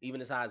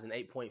 even as high as an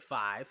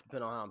 8.5,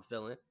 depending on how I'm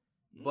feeling.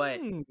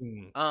 But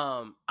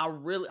Mm. I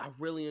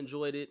really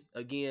enjoyed it.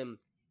 Again,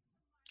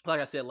 like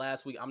I said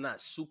last week, I'm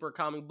not super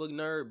comic book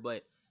nerd,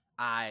 but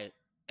I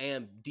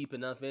am deep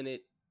enough in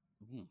it.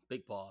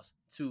 Big pause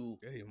to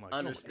Hey, I'm like, oh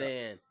my god.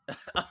 understand,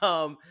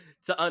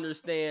 to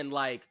understand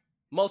like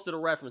most of the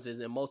references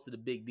and most of the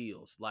big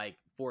deals. Like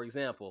for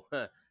example,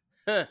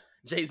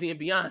 Jay Z and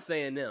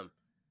Beyonce and them,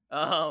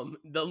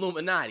 the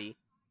Illuminati,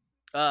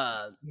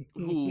 uh,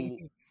 who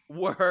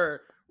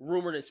were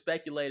rumored and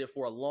speculated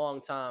for a long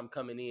time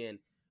coming in.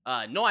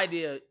 No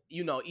idea,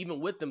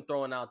 even with them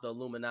throwing out the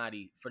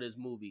Illuminati for this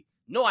movie,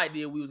 no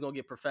idea we was gonna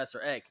get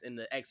Professor X in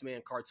the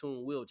X-Men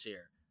cartoon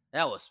wheelchair.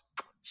 That was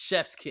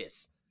chef's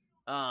kiss.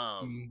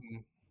 Um,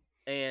 Mhm.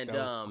 and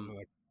That was something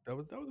like that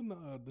was in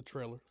the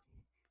trailer.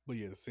 But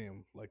yeah, to see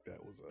him like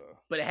that was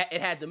but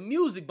it had the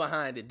music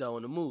behind it though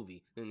in the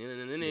movie. yeah.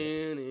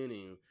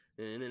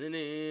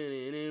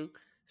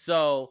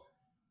 So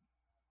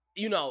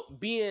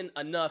being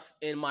enough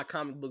in my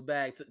comic book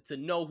bag to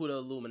know who the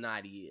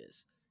Illuminati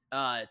is,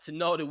 to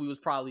know that we was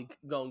probably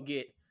gonna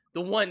get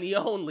the one, the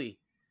only,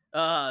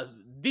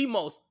 the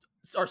most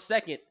or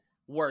second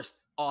worst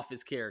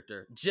Office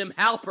character, Jim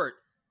Halpert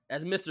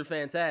as Mr.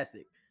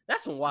 Fantastic.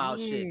 That's some wild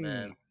shit, Mm.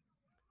 man.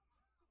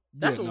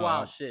 That's Yeah, some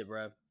wild shit,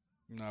 bro.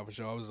 no, for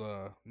sure. I was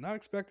not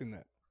expecting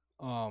that.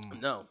 Um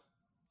No,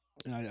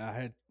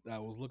 and I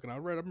was looking, I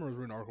remember I was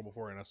reading an article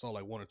before and I saw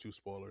like one or two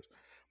spoilers.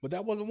 But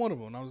that wasn't one of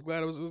them. And I was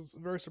glad it was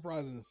very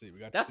surprising to see. We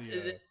got to that's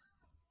see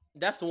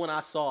that's the one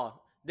I saw.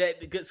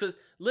 That because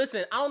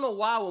listen, I don't know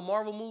why with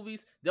Marvel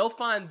movies they'll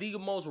find the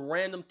most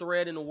random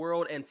thread in the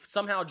world and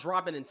somehow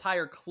drop an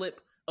entire clip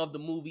of the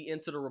movie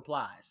into the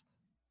replies.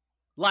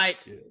 Like,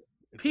 Yeah,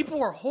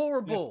 people are it's nasty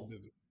horrible.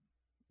 business.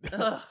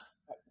 Ugh.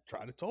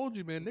 Tried to told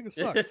you, man. Niggas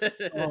suck. And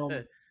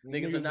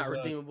Niggas are niggas not is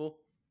redeemable.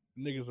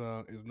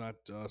 niggas is not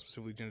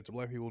specifically gendered to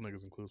black people.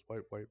 Niggas includes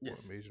white, or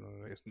Yes. Asian.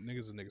 It's niggas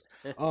is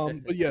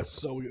niggas. But yes,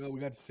 so we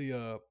got to see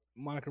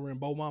Monica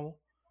Rambeau mama.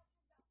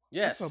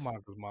 That's not Yes.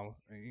 Monica's mama.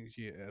 And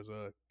she as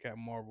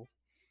Captain Marvel.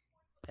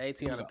 Hey, And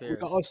Tiana we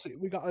got Paris. us see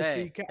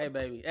Hey, hey, Captain.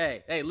 baby.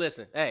 Hey,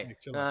 listen. Hey, Hey,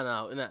 chill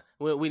out. no.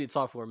 We need to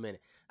talk for a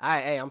minute. All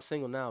right, hey, I'm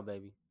single now,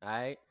 baby. All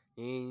right,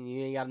 you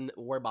ain't got to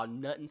worry about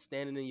nothing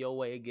standing in your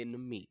way of getting to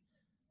me.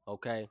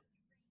 Okay,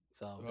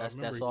 so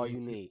Remember that's all you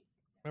need.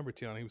 remember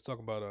Tiana. He was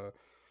talking about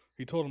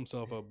he told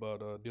himself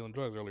about dealing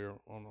drugs earlier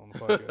on the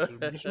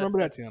podcast. Just remember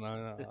that,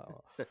 Tiana.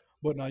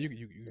 But no, you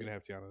can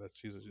have Tiana.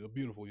 She's a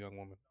beautiful young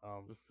woman.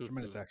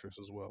 Tremendous actress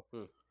as well.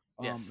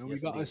 Yes, And we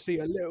yes, got to indeed. see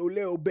a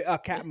little bit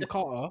of Captain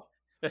Carter.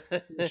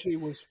 She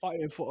was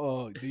fighting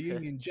for the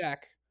Union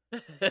Jack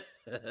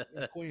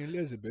and Queen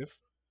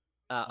Elizabeth.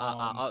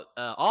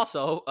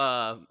 Also,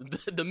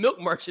 the milk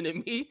merchant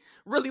in me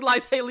really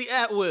likes Haley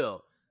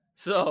Atwell.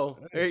 So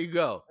Hey, there you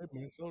go. hey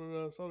man, so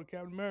did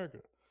Captain America.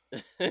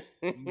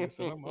 Nigga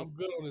said I'm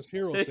good on this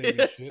hero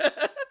saving shit.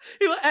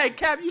 He like, hey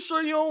Cap, you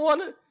sure you don't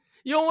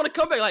wanna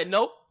come back? Like,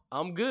 nope,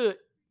 I'm good.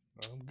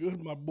 I'm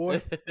good, my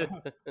boy.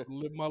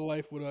 Live my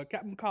life with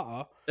Captain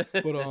Carter.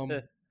 But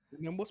and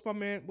then what's my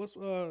man? What's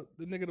the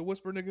nigga, the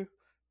whisper nigga?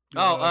 D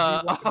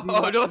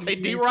Rock Don't and the say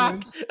D Yang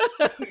Rock. twins.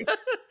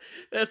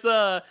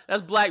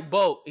 That's Black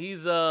Bolt.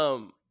 He's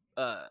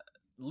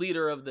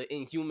leader of the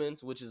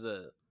Inhumans, which is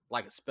a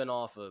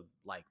spinoff of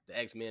like the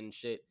X-Men and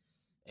shit.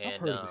 I've And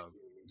heard of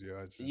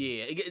it.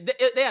 Yeah,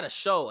 they had a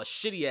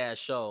shitty ass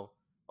show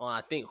on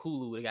I think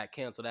Hulu. It got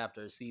canceled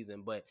after a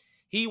season, but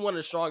he one of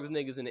the strongest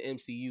niggas in the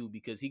MCU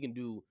because he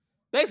can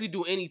basically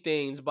do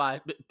anything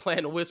by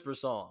playing a whisper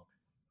song.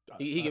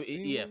 He I can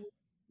seen yeah.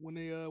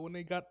 when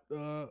they got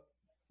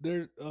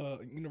their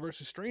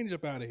Universal Strange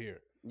up out of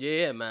here.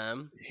 Yeah,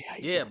 man. Yeah, how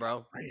you Yeah, doing,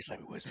 bro. Strange? Let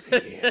me whisper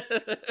in your ear.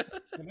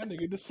 And that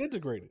nigga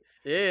disintegrated.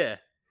 Yeah.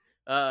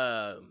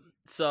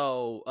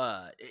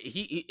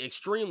 He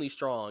extremely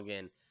strong,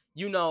 and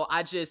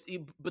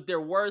but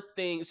there were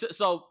things.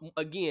 So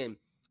again,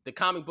 the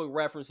comic book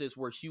references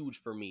were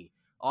huge for me.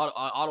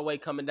 All the way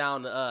coming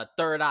down to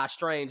Third Eye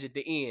Strange at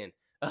the end.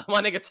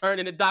 My nigga turned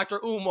into Dr.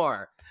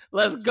 Umar.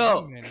 Let's So that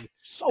go. man is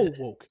so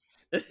woke.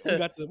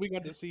 We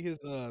got to see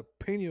his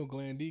pineal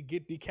gland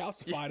get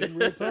decalcified in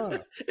real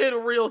time. In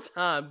real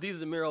time. D.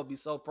 Zamir will be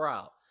so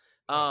proud.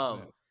 Oh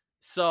man.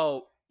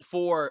 So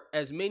for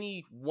as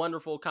many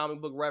wonderful comic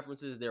book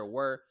references there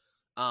were,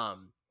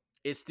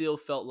 it still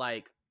felt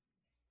like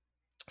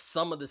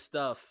some of the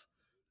stuff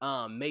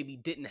maybe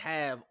didn't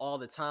have all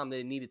the time that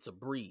it needed to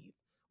breathe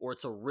or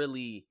to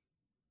really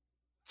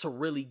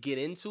get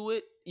into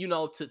it,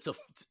 to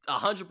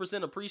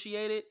 100%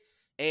 appreciate it.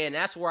 And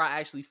that's where I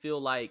actually feel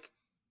like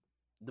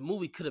the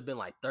movie could have been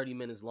like 30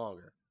 minutes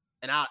longer.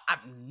 And I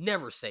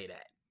never say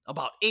that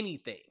about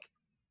anything.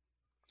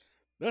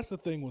 That's the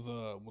thing with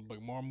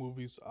like Marvel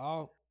movies.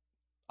 I'll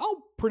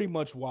pretty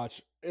much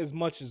watch as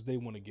much as they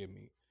want to give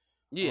me.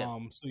 Yeah.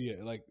 So yeah,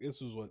 like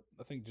this was what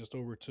I think just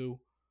over 2.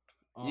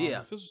 Yeah.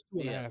 If this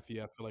was 2.5,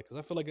 yeah, I feel like because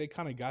I feel like they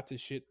kind of got to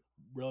shit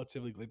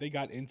relatively. Like they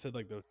got into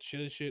like the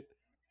shit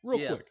real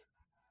Yeah. quick.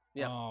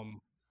 Yeah.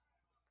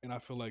 And I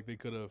feel like they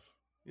could have.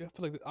 Yeah, I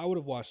feel like I would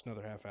have watched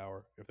another half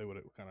hour if they would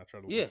have kind of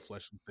tried to Yeah.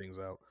 flesh some things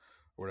out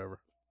or whatever.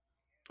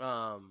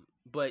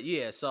 But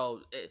yeah,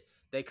 so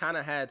they kind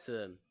of had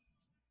to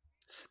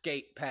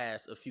skate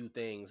past a few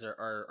things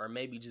or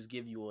maybe just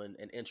give you an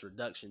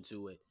introduction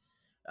to it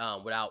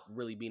without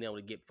really being able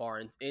to get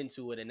far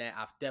into it. And that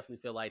I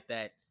definitely feel like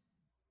that,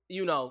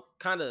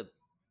 kind of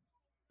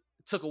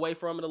took away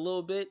from it a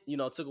little bit,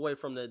 took away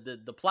from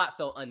the plot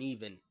felt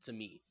uneven to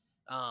me.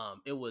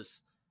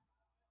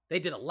 They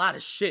did a lot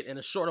of shit in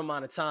a short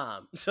amount of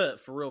time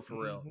for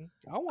real.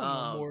 I want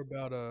to know more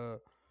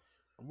about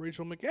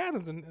Rachel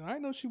McAdams, and I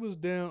know she was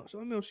down. So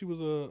I know she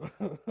was a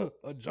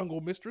a jungle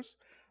mistress.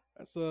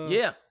 That's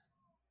yeah.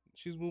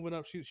 She's moving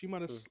up. She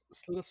might have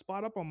slid a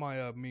spot up on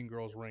my Mean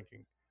Girls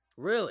ranking.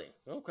 Really?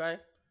 Okay.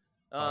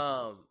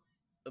 Possibly.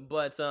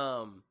 But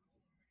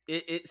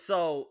it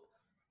so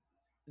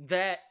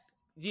that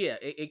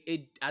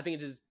it I think it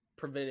just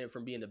prevented it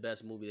from being the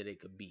best movie that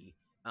it could be.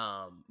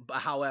 But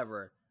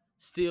however,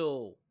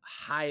 still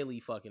highly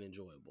fucking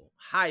enjoyable.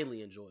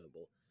 Highly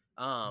enjoyable.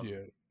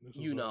 Yeah, this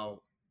was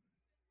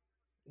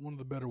one of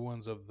the better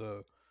ones of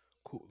the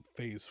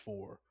Phase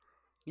 4.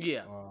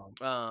 Yeah.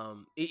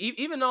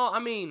 Even though I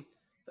mean,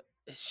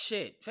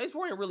 shit, Phase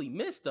 4 ain't really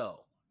missed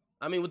though.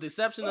 I mean, with the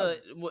exception of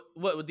what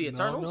with the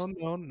Eternals.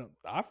 No.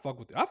 I fuck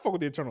with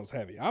the Eternals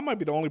heavy. I might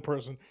be the only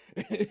person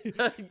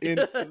in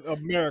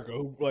America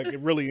who like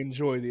really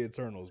enjoyed the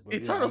Eternals. But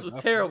Eternals was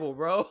terrible,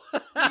 bro.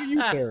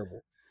 You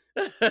terrible.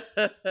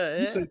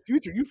 You said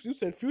Future. You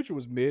said Future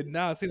was mid.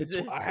 Now I see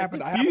I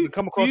happened to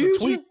come across a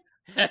tweet.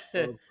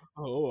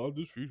 Oh,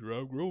 this feature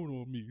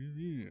outgrown on me.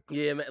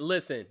 Yeah, man.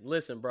 Listen,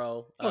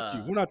 bro. Fuck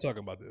you. We're not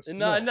talking about this.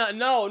 No, No. no,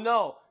 no,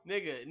 no,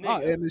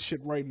 I'll nigga. end this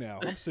shit right now.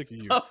 I'm sick of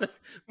you.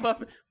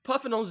 puffing,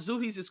 puffing on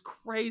Zooties is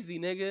crazy,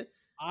 nigga.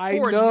 I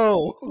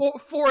know.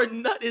 For a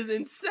nut is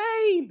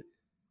insane.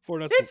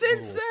 Nuts. It's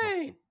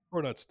insane.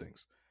 Four Nuts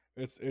stinks.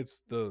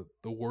 It's the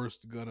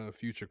worst Gunna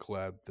Future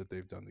collab that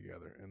they've done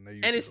together, and they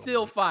And usually it's don't.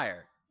 still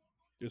fire.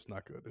 It's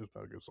not good. It's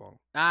not a good song.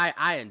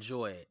 I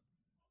enjoy it.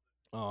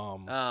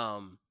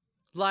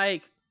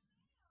 Like,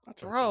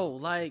 bro,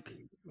 like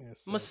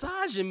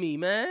massaging me,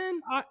 man.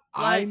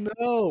 I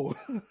know.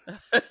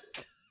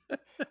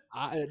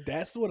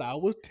 That's what I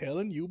was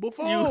telling you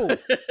before.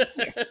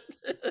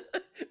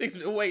 Niggas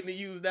been waiting to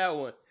use that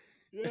one.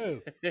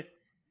 Yes.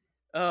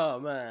 Oh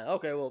man.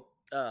 Okay. Well.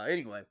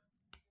 Anyway.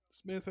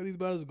 This man said he's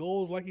about his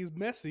goals like he's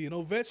Messi and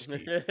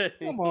Ovechkin.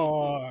 Come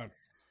on.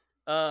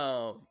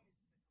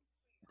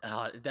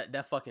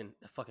 That fucking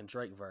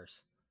Drake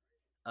verse.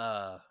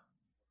 What?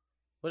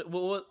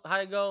 How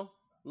it go?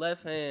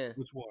 Left hand.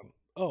 Which one?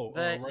 Oh,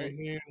 right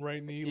hand,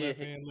 right knee, left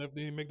hand, left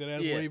knee. Make that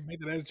ass wave.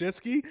 Make that ass jet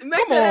ski.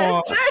 Make that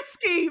ass jet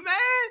ski, man.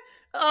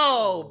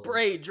 Oh,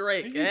 Braid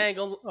Drake. I ain't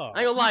gonna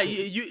lie.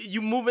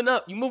 You moving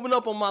up. You moving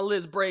up on my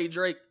list, Braid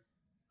Drake.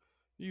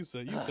 You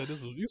said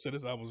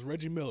this. I was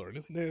Reggie Miller.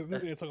 This man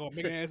talking about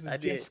making asses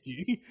jet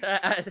ski.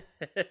 I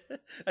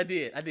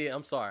did.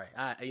 I'm sorry.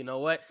 You know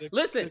what?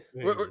 Listen,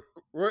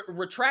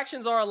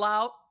 retractions are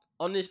allowed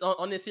on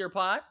this here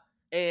pod,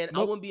 and I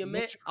wouldn't be a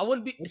man. I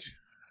wouldn't be.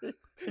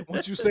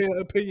 Once you say an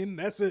opinion,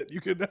 that's it. You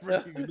can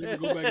never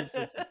go back and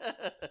fix it.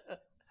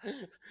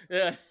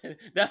 Yeah,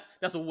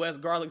 that's what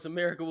West Garlic's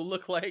America will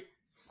look like.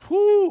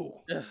 Whoo.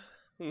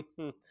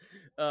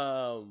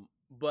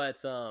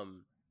 But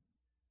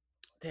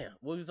damn,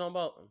 what were you talking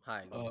about?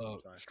 Hi.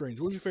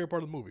 Strange. What's your favorite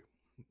part of the movie?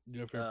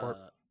 Your favorite part?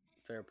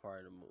 Favorite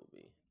part of the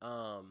movie.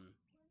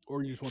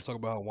 Or you just want to talk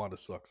about how Wanda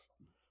sucks?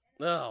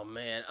 Oh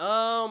man.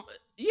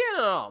 Yeah,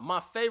 no.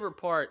 My favorite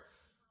part.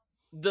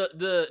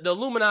 The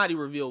Illuminati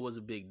reveal was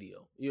a big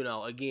deal. You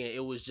know, again,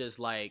 it was just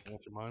like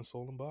what's your mind,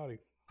 soul, and body.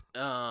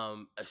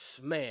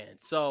 Man.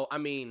 So I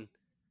mean,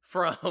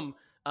 from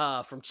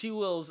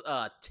Chiwell's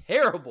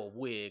terrible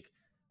wig,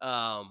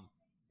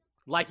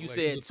 like you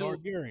said, to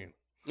Targaryen.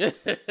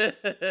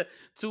 to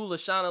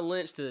Lashana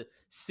Lynch, to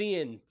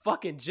seeing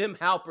fucking Jim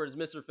Halpert as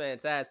Mr.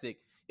 Fantastic.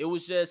 It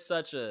was just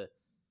it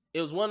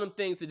was one of them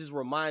things that just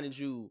reminded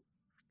you,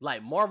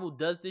 like, Marvel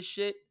does this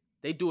shit.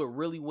 They do it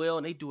really well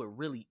and they do it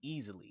really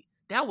easily.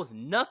 That was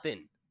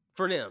nothing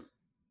for them.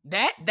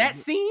 That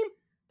scene,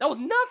 that was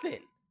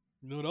nothing.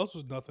 You know what else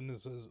was nothing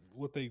is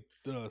what they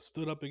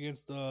stood up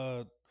against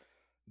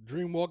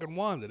Dreamwalk and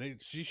Wanda.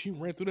 She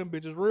ran through them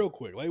bitches real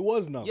quick. Like, it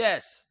was nothing.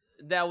 Yes,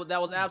 that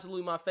was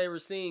absolutely my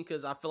favorite scene,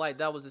 because I feel like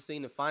that was the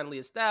scene that finally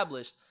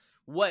established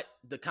what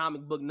the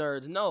comic book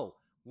nerds know.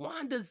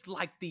 Wanda's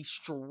like the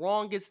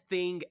strongest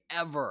thing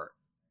ever.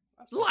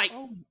 Like,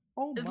 oh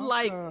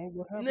my God,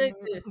 what happened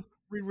to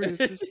Reed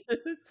Richards?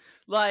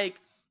 Like,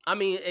 I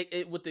mean,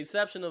 with the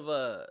exception of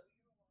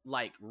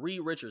like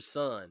Reed Richards'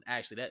 son,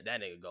 actually that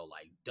nigga go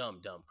like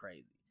dumb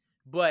crazy.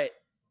 But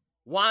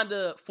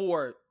Wanda,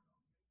 for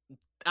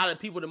out of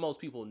people that most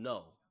people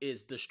know,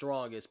 is the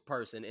strongest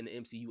person in the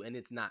MCU, and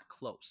it's not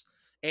close.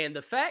 And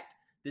the fact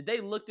that they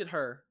looked at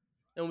her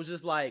and was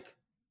just like,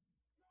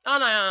 "Oh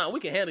no, we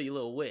can handle your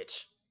little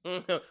witch.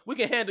 We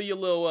can handle your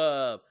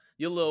little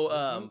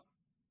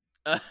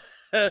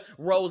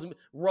Rose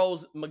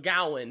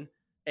McGowan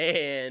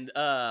and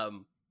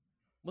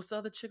what's the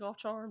other chick off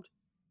Charmed?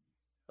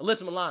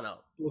 Alyssa Milano.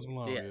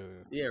 Yeah.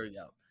 There we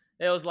go.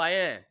 It was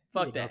like,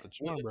 fuck that.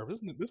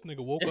 This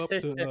nigga woke up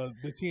to the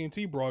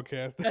TNT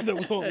broadcast that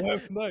was on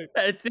last night.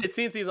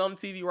 TNT is on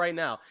TV right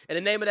now. And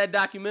the name of that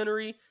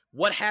documentary,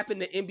 What Happened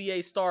to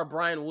NBA Star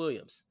Brian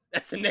Williams.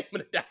 That's the name of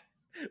the documentary.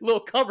 A little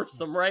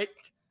cumbersome, right?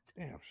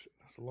 Damn, shit.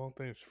 That's a long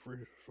thing.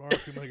 Sorry,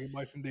 like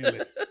Bison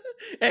Dele.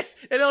 And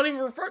they don't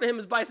even refer to him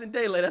as Bison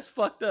Dele. That's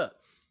fucked up.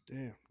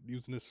 Damn,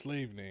 using his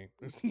slave name.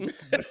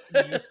 That's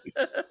nasty.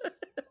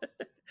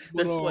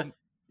 But,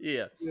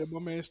 yeah, my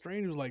man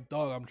Strange was like,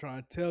 "Dog, I'm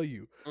trying to tell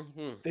you,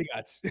 they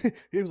got."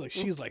 He was like,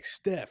 "She's like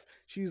Steph,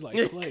 she's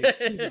like Clay,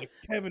 she's like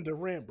Kevin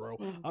Durant, bro.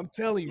 I'm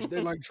telling you,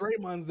 they're like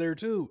Draymond's there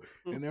too."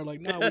 And they're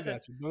like, "Nah, we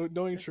got you.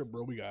 Don't even trip,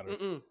 bro. We got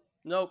her."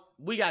 Nope,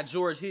 we got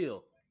George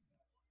Hill.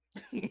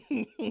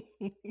 He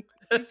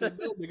said,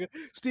 "No, nigga.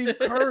 Steve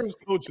Kerr is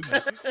coaching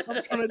them.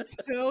 I'm trying to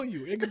tell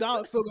you,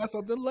 Iguodala still got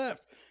something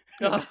left."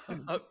 And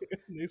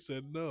they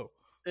said no.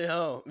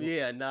 Oh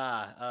yeah,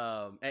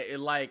 nah.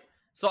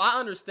 So I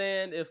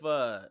understand if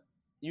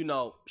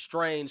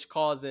Strange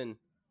causing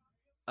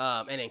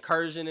an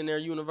incursion in their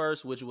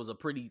universe, which was a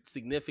pretty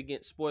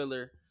significant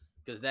spoiler,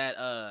 because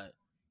that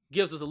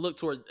gives us a look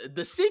toward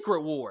the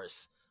Secret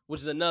Wars,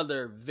 which is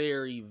another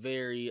very,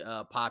 very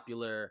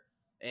popular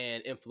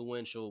and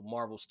influential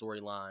Marvel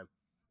storyline,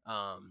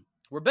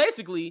 where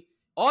basically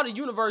all the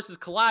universes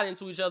collide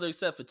into each other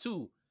except for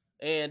two.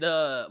 And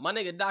my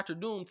nigga Dr.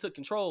 Doom took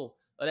control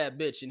of that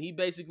bitch, and he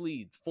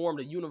basically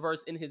formed a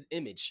universe in his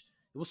image.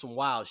 It was some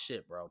wild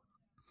shit, bro.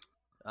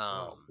 Oh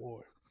Um,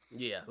 boy,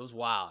 yeah, it was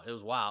wild. It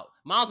was wild.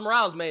 Miles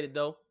Morales made it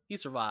though. He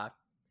survived,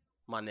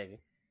 my nigga.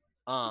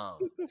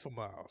 good for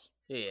Miles.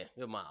 Yeah,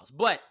 good Miles.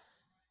 But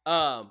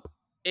um,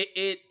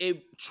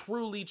 it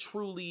truly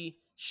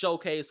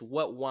showcased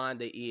what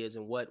Wanda is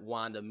and what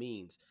Wanda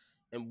means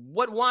and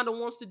what Wanda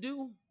wants to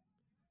do.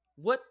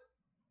 What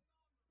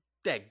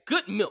that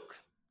good milk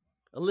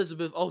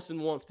Elizabeth Olsen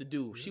wants to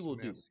do, Yeah, she this will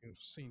do. man's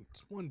seen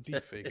one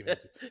deep fake in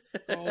his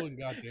all in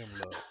goddamn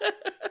love.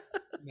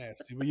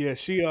 Nasty, but yeah,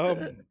 she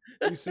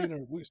we seen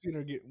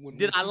her get Did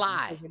when I she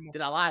lie? first came on.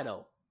 Did I lie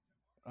though?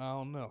 I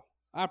don't know.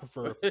 I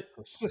prefer her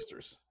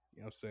sisters.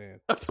 You know what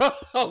I'm saying?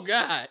 Oh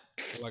God.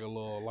 Like a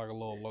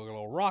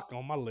little rock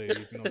on my leg,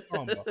 if you know what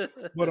I'm talking about.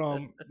 But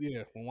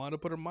yeah, when Wanda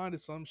put her mind to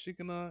something, she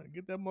can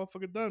get that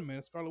motherfucker done,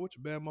 man. Scarlet Witch a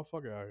bad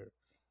motherfucker out here.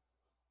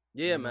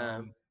 Yeah, And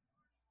man.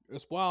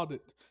 it's wild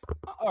that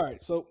all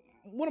right, so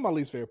one of my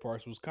least favorite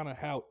parts was kind of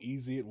how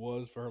easy it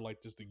was for her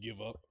like just to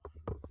give up.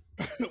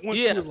 Once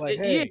she Yeah, was like,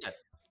 yeah. hey,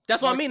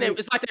 That's what I my mean. kid,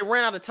 It's like they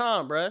ran out of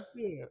time, bruh.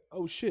 yeah,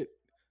 oh shit.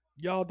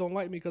 Y'all don't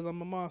like me because I'm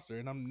a monster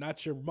and I'm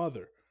not your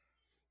mother.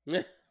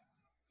 Oh.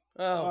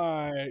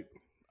 All right.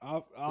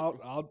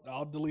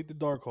 I'll delete the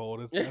dark hole.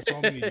 That's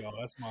on me, y'all.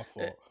 That's my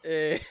fault.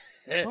 Yeah,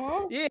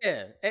 Huh?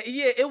 yeah.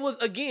 It was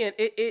again.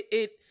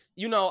 It.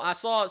 You know, I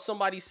saw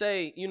somebody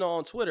say, you know,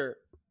 on Twitter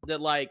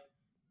that like,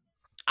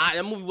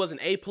 that movie was an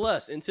A+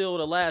 until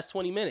the last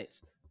 20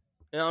 minutes,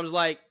 and I was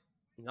like,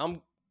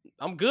 I'm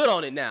good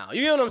on it now.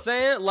 You know what I'm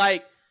saying?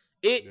 Like,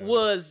 it Yeah.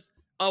 was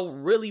a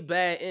really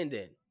bad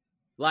ending.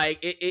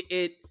 Like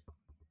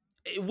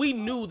we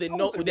knew that I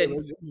would say it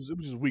was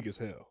just weak as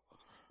hell.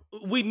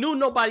 we knew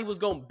nobody was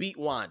gonna beat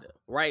Wanda,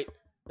 right?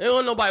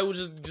 And nobody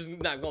was just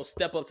not gonna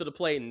step up to the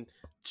plate and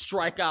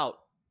strike out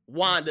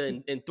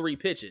Wanda in 3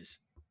 pitches.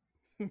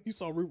 You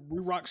saw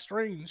Rock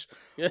Strange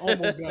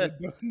almost got it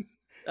done.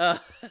 uh,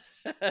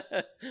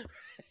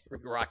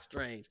 Rock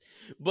Strange,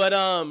 but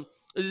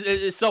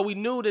so we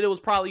knew that it was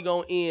probably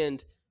gonna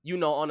end, you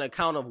know, on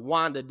account of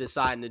Wanda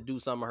deciding to do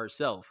something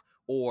herself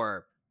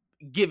or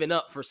giving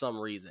up for some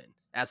reason,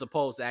 as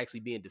opposed to actually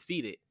being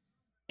defeated.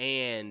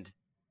 And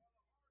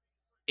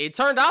it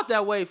turned out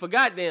that way for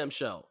goddamn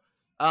show.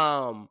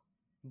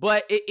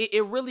 But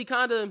it really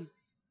kind of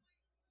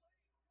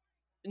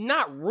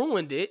not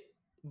ruined it,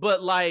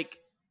 but like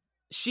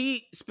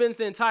she spends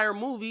the entire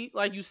movie,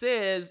 like you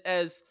said,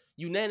 as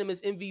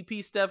unanimous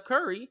MVP Steph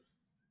Curry,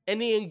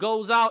 and then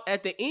goes out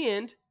at the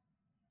end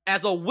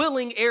as a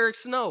willing Eric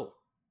Snow.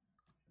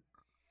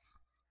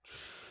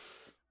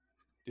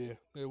 Yeah,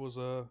 it was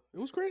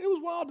great. It was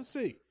wild to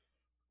see.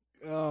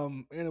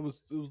 And it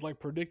was like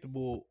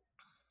predictable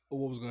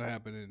what was going to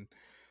happen, and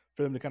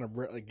for them to kind of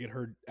like get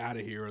her out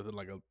of here within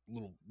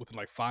within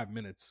like 5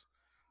 minutes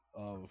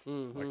of like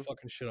Mm-hmm.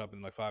 fucking shit up,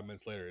 and like 5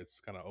 minutes later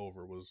it's kind of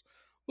over was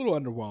a little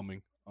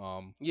underwhelming.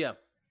 Yeah.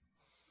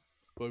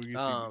 But we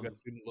got to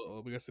see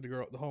the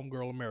girl, the home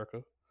girl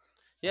America.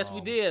 Yes,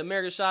 we did.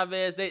 America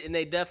Chavez.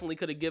 They definitely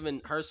could have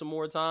given her some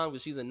more time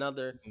because she's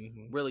another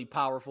really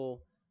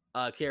powerful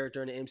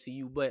character in the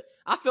MCU. But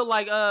I feel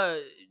like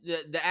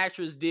the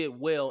actress did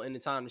well in the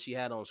time that she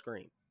had on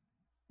screen.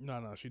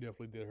 No, she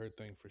definitely did her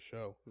thing for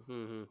sure.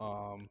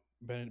 Mm-hmm.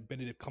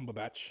 Benedict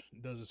Cumberbatch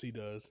does as he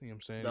does. You know what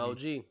I'm saying? The OG.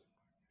 He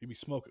be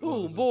smoking.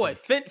 Ooh, boy.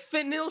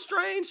 Fentanyl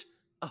Strange?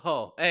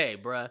 Oh, hey,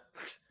 bruh.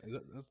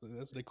 That's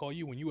what they call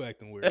you when you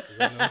acting weird.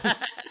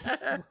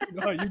 I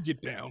know how you get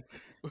down.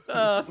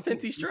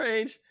 Fenty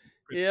Strange.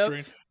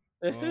 Yep.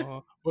 But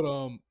I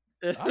don't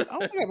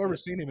think I've ever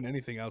seen him in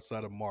anything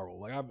outside of Marvel.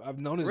 Like I've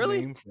known his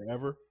Really? name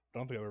forever. I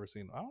don't think I've ever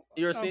seen him.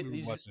 You ever seen?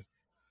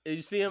 Did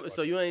you see him?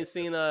 So you ain't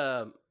seen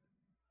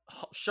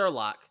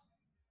Sherlock?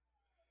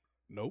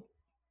 Nope.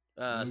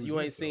 So you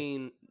ain't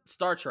seen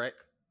Star Trek?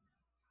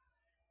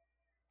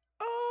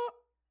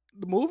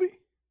 The movie?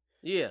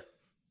 Yeah.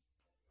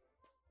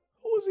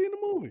 Who was he in the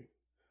movie?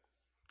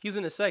 He was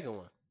in the second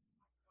one.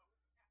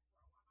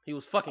 He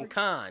was fucking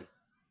Khan.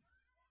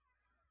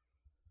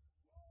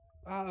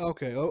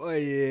 Okay. Oh,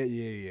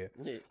 yeah.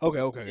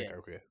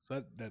 Okay.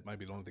 So that might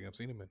be the only thing I've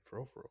seen him in for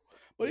real.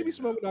 But he be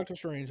smoking Doctor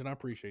Strange, and I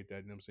appreciate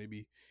that. You know what I'm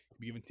saying?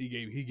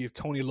 He gave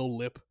Tony a little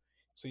lip.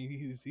 So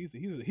he's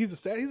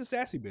a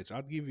sassy bitch.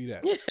 I'll give you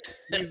that.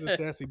 He's a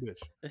sassy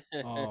bitch.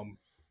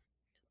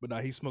 But nah,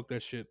 he smoked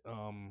that shit.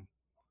 Not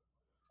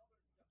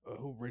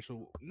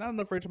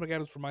enough Rachel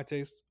McAdams for my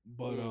taste,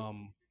 but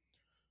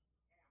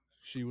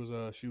she was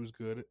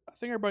good. I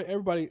think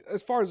everybody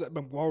as far as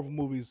Marvel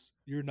movies,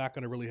 you're not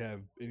gonna really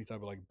have any type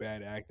of like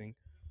bad acting.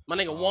 My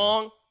nigga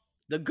Wong,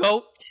 the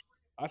GOAT.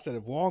 I said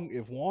if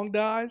Wong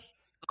dies,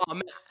 oh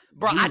man,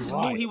 bro, I just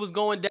knew he was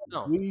going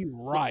down. We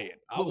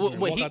riot. I was gonna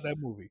walk out that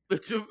movie.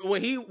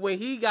 When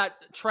he got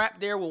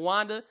trapped there with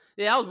Wanda,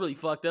 yeah, I was really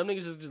fucked up.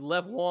 Niggas just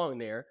left Wong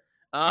there.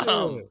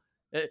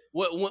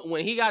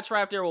 When he got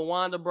trapped there with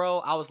Wanda, bro,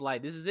 I was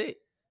like, this is it.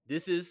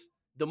 This is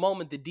the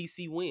moment that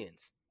DC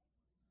wins.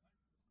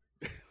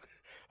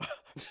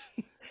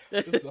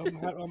 I'm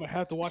gonna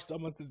have to watch.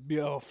 I'm gonna be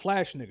a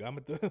Flash nigga. I'm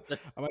gonna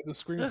have to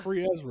scream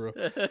free Ezra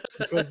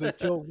because they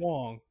killed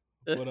Wong.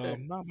 But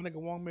nah, my nigga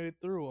Wong made it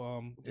through.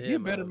 And he Yeah, a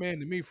better man. man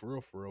than me for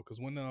real. Because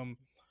when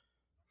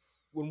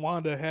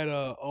Wanda had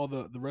all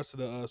the rest of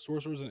the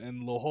sorcerers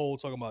and Lil Hole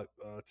talking about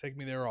take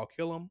me there or I'll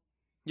kill him,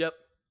 Yep.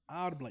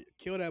 I would be like,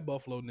 kill that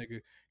buffalo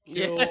nigga,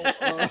 Yeah. kill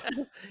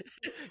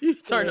You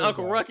kill turn to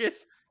Uncle everybody.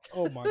 Ruckus.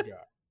 Oh my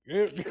god,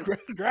 yeah,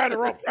 grab the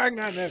rope, drag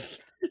that nigga.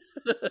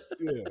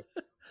 Yeah.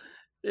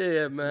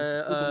 Yeah, So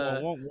man. salute to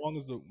Wong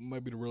is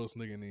might be the realest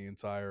nigga in the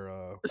entire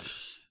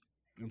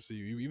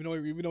MCU. Even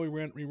though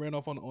he ran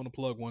off on the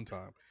plug one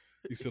time,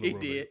 he's still a He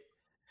real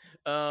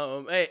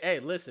nigga. did. Hey,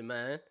 listen,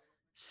 man.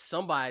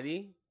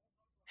 Somebody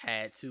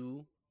had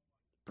to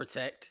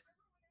protect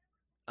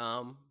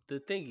the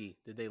thingy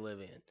that they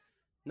live in.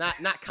 Not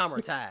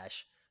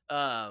Camertage.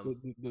 The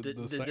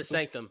The sanctum.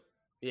 Sanctum.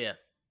 Yeah.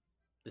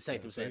 The Yeah,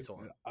 Sanctum say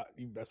Sanctorum.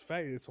 that's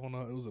fact. It's on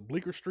it was a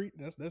Bleecker Street.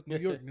 That's New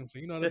York. You know what I'm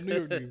saying? You know how them New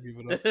York niggas give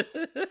it up.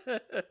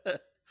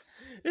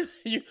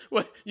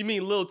 You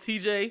mean little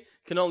TJ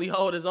can only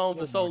hold his own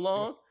for Oh so my god!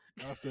 long?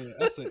 I said,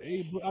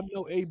 I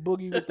know a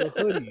boogie with the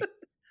hoodie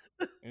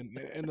and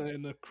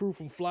the crew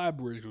from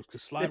Flybridge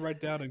could slide right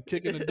down and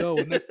kick in the dough.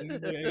 And next thing you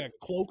know, they got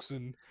cloaks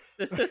and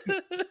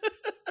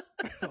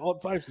all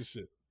types of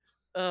shit.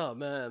 Oh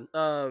man.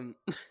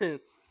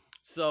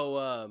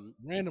 So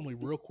Randomly,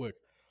 real quick,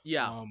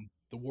 yeah.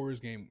 the Warriors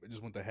game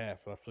just went to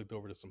half. I flicked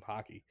over to some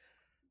hockey.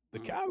 The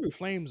Mhm. Calgary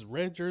Flames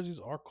red jerseys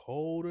are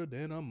colder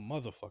than a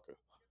motherfucker.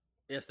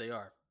 Yes, they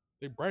are.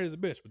 They bright as a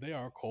bitch, but they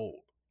are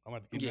cold. I'm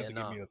about to Yeah, give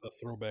no. me a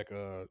throwback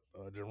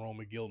Jerome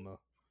McGillna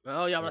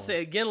Oh, yeah, I'm gonna or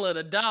say again,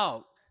 the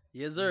dog.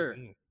 Yes, sir.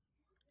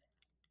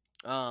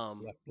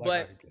 mm-mm, black But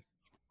hockey player.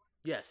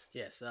 yes.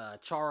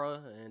 Chara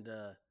and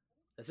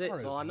that's it. Char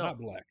That's all is I know. not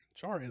black.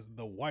 Char is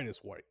the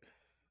whitest white.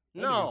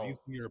 That nigga is No,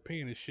 Eastern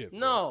European as shit, bro.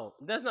 no,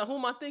 that's not who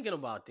am I thinking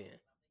about then.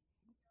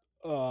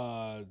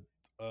 Uh,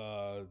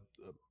 uh,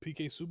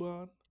 PK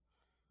Subban.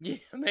 Yeah,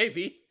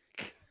 maybe.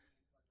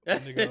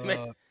 That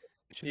nigga.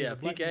 Shit, there's Yeah, a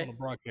black nigga on PK. the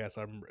broadcast.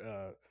 I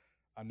remember.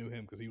 I knew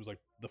him because he was like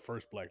the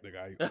first black nigga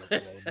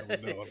I would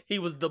never know. He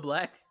was the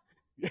black.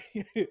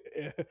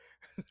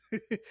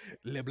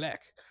 Le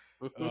Black.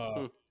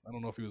 I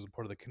don't know if he was a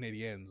part of the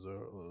Canadiens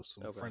or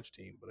some Okay. French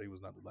team, but he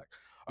was not the black.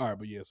 All right,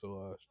 but yeah,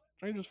 so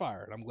Stranger's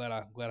Fire. I'm glad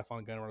I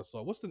finally got around to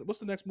saw. What's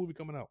the next movie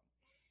coming out?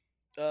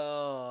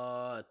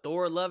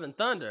 Thor: Love and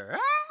Thunder.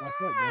 That's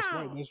right. That's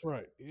right. Ah! That's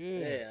right.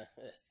 Yeah. Yeah.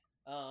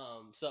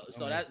 So My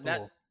so man that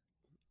Thor.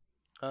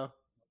 huh?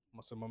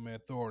 I said my man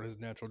Thor on his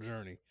natural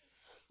journey.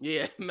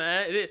 Yeah,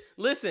 man.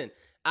 Listen,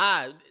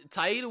 Taika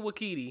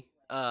Waititi,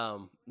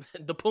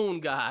 the Poon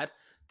God,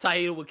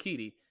 Taika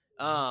Waititi.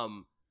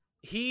 Mhm.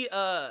 He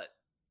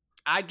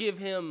I give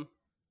him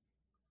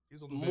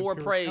He's on the more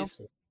Vampiric praise.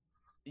 Council.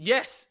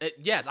 Yes,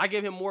 I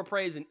give him more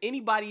praise than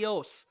anybody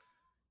else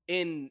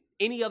in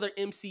any other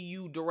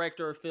MCU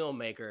director or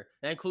filmmaker.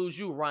 That includes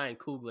you, Ryan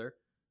Coogler.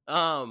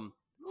 Um,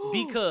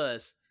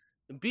 because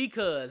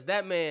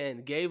that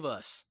man gave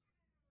us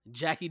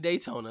Jackie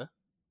Daytona,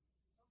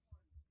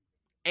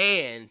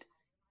 and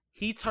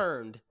he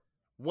turned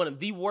one of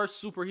the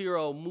worst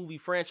superhero movie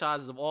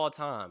franchises of all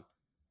time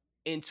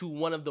into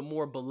one of the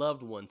more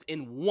beloved ones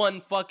in one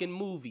fucking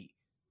movie.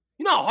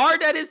 You know how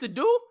hard that is to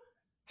do?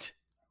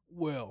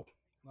 Well,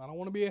 I don't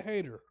want to be a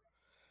hater,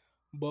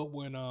 but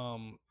when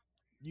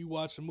you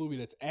watch a movie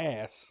that's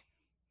ass,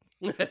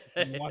 and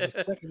you watch a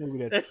second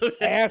movie that's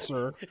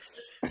asser,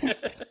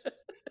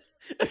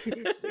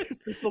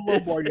 it's a low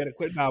bar you got to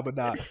clear. Nah, but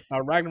nah.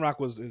 Ragnarok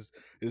was is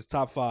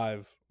top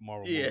 5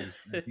 Marvel Yeah. movies.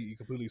 He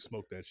completely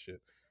smoked that shit.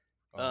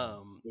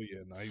 um So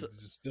yeah, nah, he's so,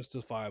 just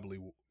justifiably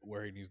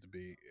where he needs to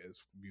be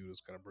as viewed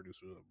as kind of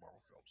producer of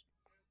Marvel films.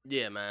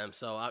 yeah, man.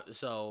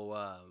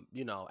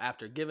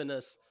 After giving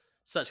us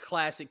such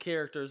classic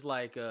characters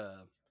like the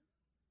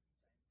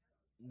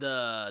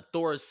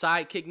Thor's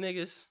sidekick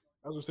niggas.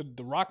 I was gonna say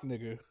the Rock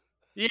nigga.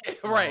 Yeah,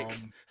 right.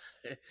 Um,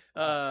 I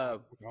uh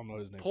don't know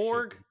his name. Shit.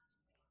 Porg.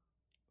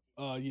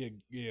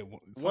 Yeah, One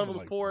of something them's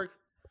like that. Porg.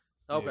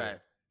 Yeah, Okay.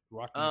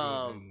 Rock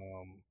nigga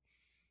Um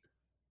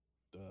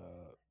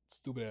and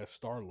stupid ass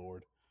Star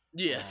Lord.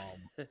 yeah.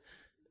 Um,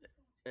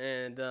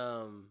 And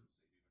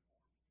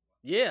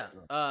yeah.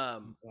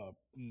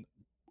 New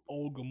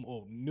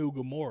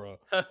Gamora.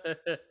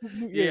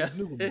 Yeah. It's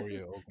New Gamora.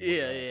 Yeah, old Gamora.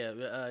 All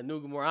right. Yeah.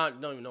 Nugamore. I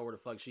don't even know where the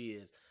fuck she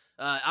is.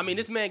 I mean, Mm.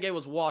 this man gave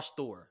us Wash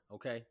Thor.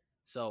 Okay,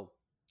 so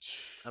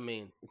I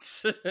mean,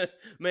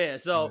 man.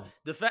 So Man,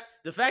 the fact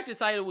that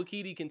Taika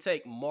Waititi can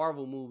take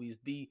Marvel movies,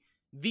 the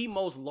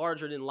most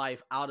larger than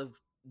life, out of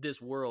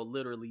this world,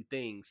 literally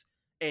things,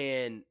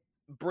 and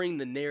bring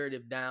the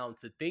narrative down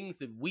to things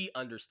that we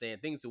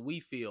understand, things that we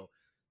feel.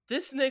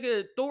 This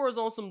nigga Thor is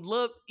on some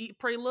love, eat,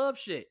 pray, love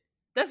shit.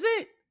 That's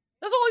it.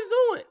 That's all he's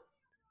doing.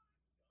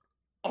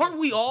 yeah, Aren't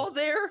we all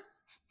there?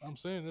 I'm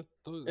saying this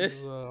is I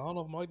don't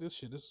know if I'm like this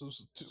shit. This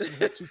is some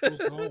hit too close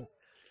to home.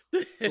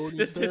 Thor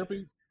needs this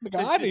therapy.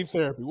 Nigga, I need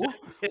therapy.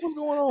 What's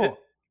going on?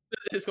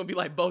 it's gonna be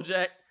like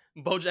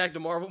BoJack the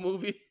Marvel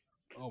movie.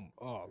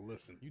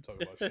 Listen, you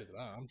talk about shit that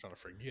I'm trying to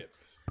forget.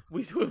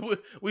 We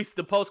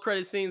the post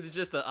credit scenes is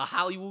just a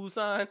Hollywood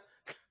sign.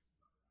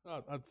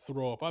 I'd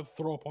throw up. I'd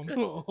throw up on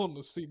on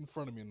the seat in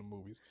front of me in the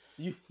movies.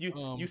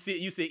 You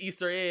see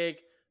Easter egg,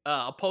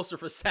 a poster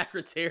for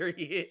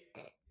Secretariat.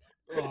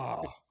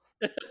 Ah,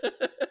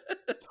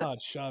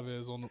 Todd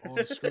Chavez on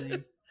the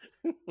screen.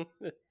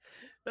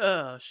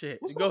 Oh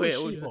shit! What's up Go with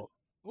ahead. She-Hulk?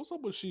 What's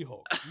up with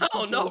She-Hulk? You I see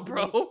don't know,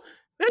 trailers today? bro.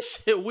 That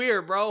shit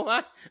weird, bro.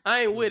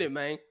 I ain't with Listen, it,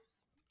 man.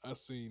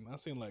 I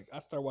seen like I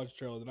started watching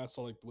trailers and I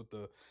saw like what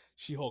the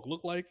She-Hulk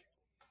looked like.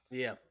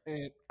 Yeah.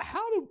 And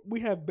how do we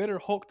have better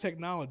Hulk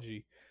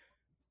technology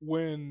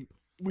when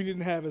we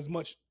didn't have as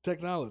much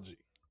technology?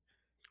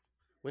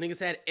 When niggas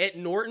had Ed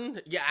Norton,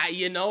 yeah, I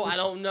Listen,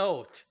 don't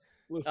know.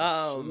 listen.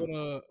 So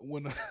Um,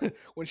 when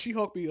when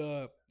She-Hulk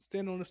be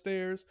standing on the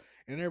stairs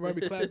and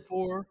everybody be clapping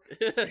for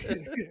her,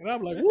 and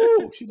I'm like,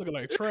 woo, she looking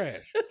like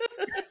trash.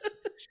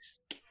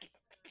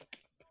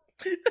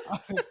 I,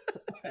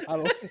 I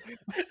don't.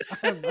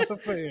 I'm not a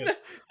fan.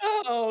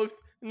 oh,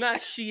 not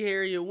She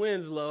Harriet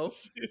Winslow.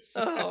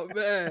 Oh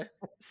man,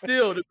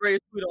 still the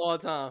greatest tweet of all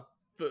time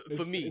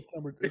for me. It's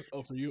number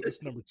oh for you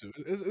it's number two.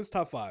 It's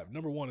top five.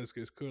 Number one is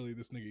clearly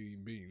this nigga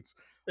eating beans.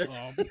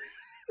 Um,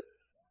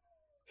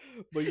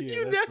 but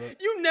yeah, that's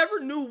You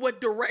never knew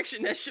what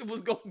direction that shit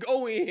was gonna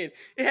go in.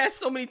 It has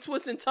so many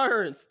twists and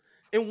turns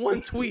in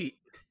one tweet.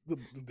 the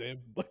damn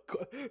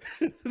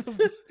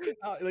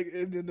like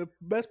and the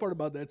best part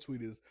about that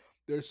tweet is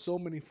there's so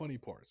many funny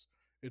parts.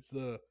 It's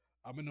the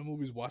I'm in the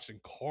movies watching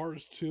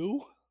Cars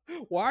 2.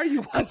 Why are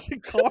you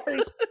watching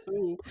Cars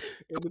 2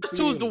 in the Cars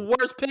 2 is the theater?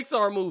 worst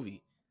Pixar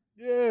movie.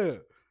 Yeah.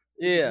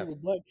 It's a Yeah. group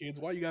of black kids.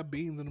 Why you got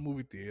beans in the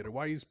movie theater?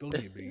 Why are you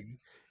spilling your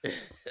beans?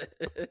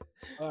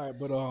 All right,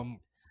 but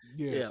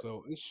yeah, Yeah.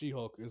 so this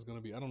She-Hulk is gonna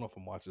be. I don't know if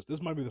I'm watching this.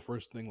 This might be the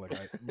first thing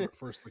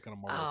first like kind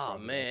of Marvel Oh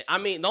project I man. see. I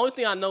mean, the only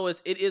thing I know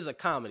is it is a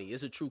comedy.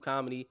 It's a true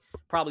comedy.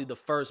 Probably the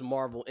first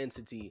Marvel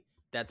entity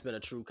that's been a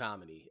true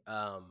comedy.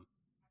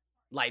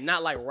 Like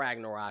not like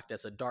Ragnarok,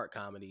 that's a dark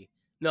comedy.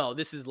 No,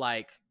 this is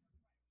like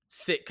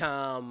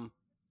sitcom,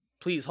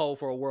 please hold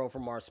for a world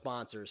from our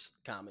sponsors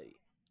comedy.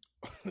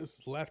 This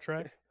is laugh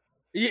track.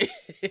 Yeah,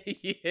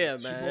 yeah,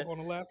 She-Hulk man. on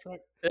the laugh track.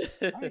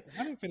 I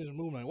didn't finish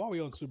Moon Knight. While we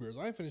on superheroes,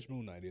 I didn't finish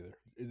Moon Knight either.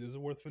 Is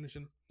it worth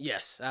finishing?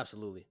 Yes,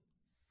 absolutely.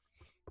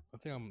 I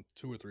think I'm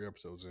 2 or 3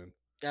 episodes in.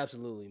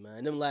 Absolutely, man.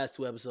 And them last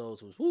 2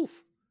 episodes was woof.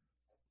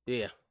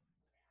 Yeah.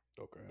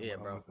 Okay, Yeah,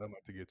 bro. I'm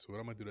about to get to it.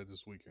 I might do that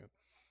this weekend.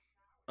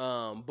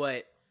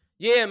 But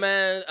yeah,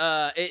 man,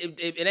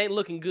 it ain't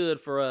looking good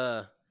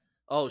for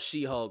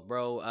She-Hulk,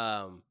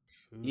 bro.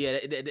 Yeah,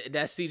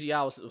 that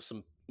CGI was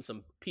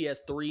some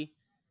PS3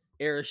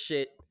 era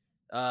shit.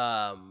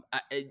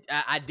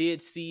 I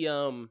did see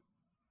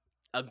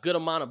a good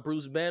amount of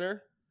Bruce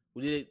Banner.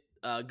 We did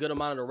a good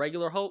amount of the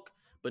regular Hulk,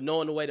 but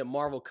knowing the way that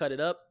Marvel cut it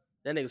up,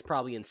 that nigga's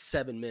probably in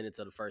 7 minutes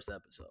of the first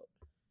episode.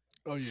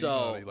 Oh yeah,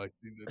 So you know, like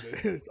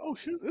oh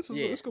shit,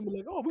 yeah. it's gonna be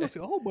like we're gonna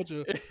see a whole bunch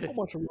of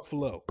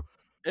Ruffalo.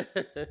 You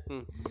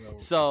know,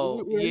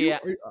 So are you? yeah.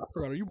 I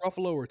forgot. Are you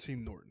Ruffalo or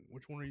Team Norton?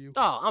 Which one are you?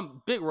 Oh,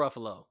 I'm Big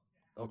Ruffalo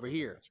over Okay,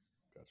 here.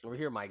 gotcha. Over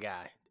here, my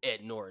guy,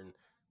 Ed Norton.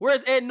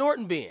 Where's Ed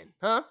Norton been?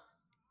 Huh?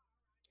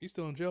 He's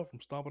still in jail from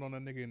stomping on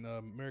that nigga in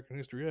American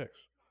History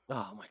X.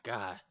 Oh my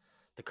god.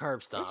 The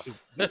curb stomp.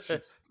 That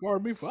shit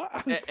scarred me for.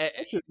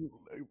 That shit,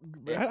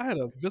 I had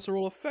a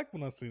visceral effect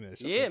when I seen that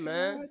shit. Yeah, Like,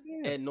 man.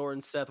 Ed Norton,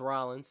 Seth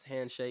Rollins,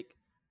 handshake.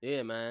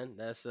 Yeah, man.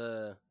 That's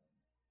Seth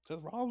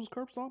Rollins was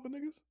curb stomping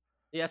niggas.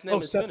 yeah, his name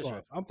is Seth finisher.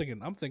 Rollins. I'm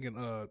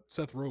thinking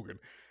Seth Rogen.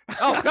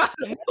 Oh god,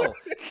 no.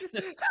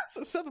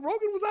 So Seth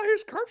Rogen was out here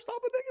curb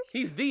stomping niggas.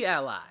 He's the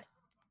ally.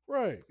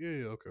 Right.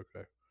 Yeah. Okay.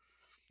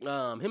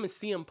 Him and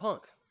CM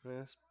Punk.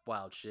 That's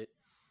wild shit.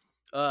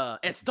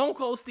 And Stone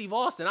Cold Steve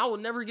Austin. I will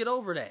never get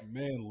over that.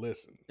 Man,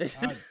 listen.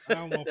 I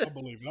don't know if I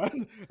believe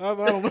it. I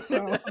don't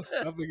know.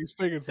 I think he's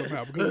faking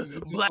somehow because it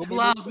just Black don't make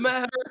no Lives sense.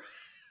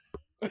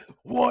 Matter.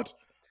 What?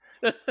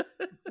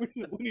 we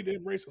need to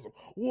end racism.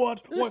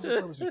 What? White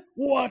supremacy.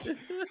 What?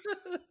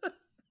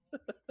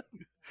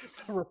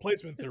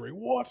 Replacement theory.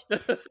 What?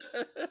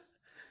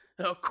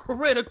 A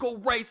critical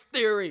race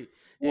theory.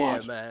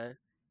 What? Yeah, man.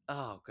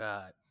 Oh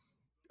god.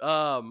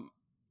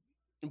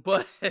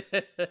 But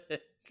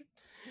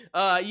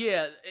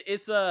yeah,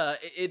 it's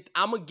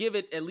I'm gonna give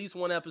it at least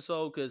one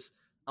episode because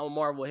I'm a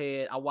Marvel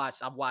head. I've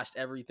watched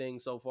everything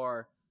so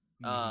far.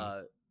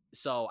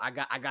 So I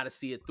got to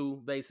see it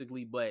through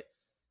basically, but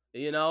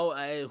you know,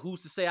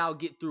 who's to say I'll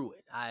get through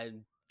it? I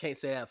can't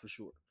say that for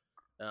sure.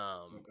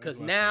 Because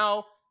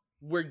now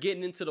we're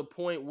getting into the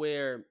point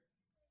where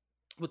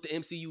with the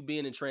MCU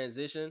being in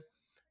transition,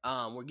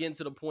 we're getting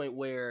to the point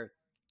where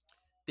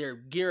they're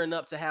gearing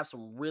up to have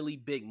some really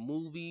big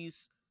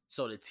movies.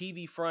 So the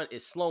TV front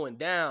is slowing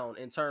down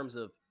in terms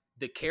of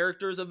the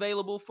characters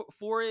available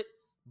for it,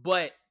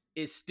 but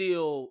it's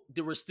still,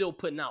 they were still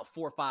putting out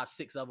 4, 5,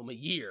 6 of them a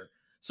year.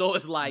 So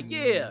it's like,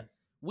 yeah,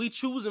 we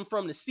choosing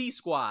from the C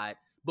squad,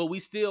 but we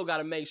still got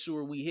to make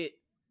sure we hit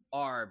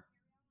our,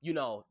 you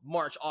know,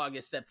 March,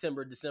 August,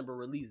 September, December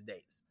release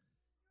dates.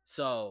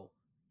 So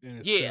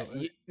and yeah,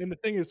 and the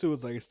thing is too,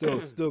 is like it's still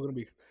gonna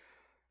be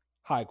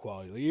high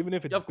quality. Like, even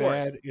if it's of course.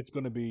 bad, it's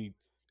gonna be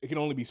it can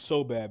only be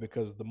so bad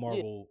because the Yeah,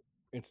 Marvel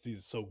entity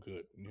is so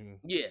good.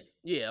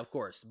 yeah, of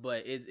course.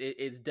 But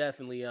it's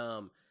definitely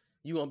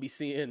you gonna be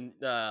seeing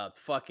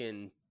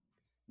fucking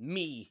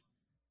me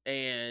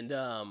and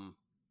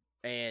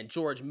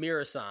George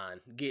Mirasan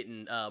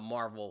getting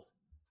Marvel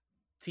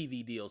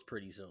TV deals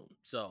pretty soon.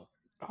 So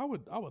I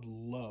would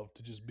love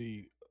to just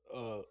be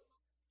uh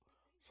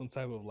some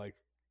type of like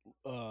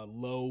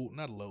low,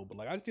 not low, but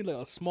like I just need like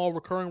a small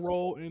recurring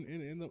role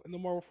in the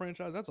Marvel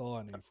franchise. That's all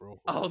I need for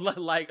real, for oh,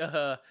 real. like Like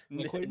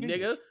Clayton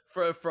nigga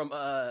English. from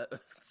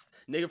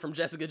nigga from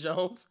Jessica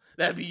Jones.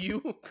 That'd be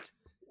you.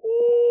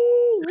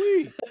 Ooh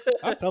wee!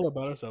 I tell her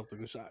about herself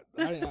because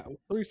I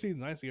 3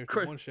 seasons. I didn't see her take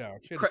crack, one shower.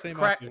 She had the crack, same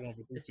crack. outfit on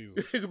for 3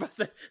 seasons. About to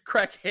say,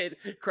 crackhead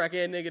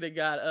nigga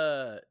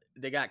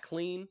that got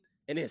clean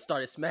and then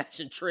started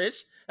smashing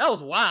Trish. That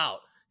was wild.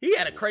 He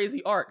had a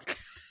crazy arc.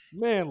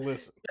 Man,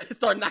 listen,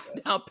 Started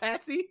knocking down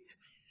Patsy.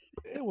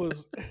 it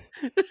was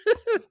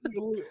this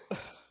nigga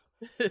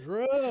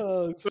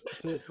drugs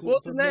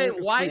What's to his name?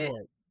 America's Wyatt.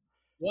 sweetheart.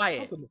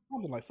 Wyatt.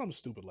 Something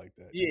stupid like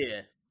that.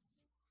 Yeah.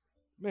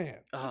 Man,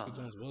 Jessica Oh,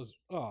 Jones was.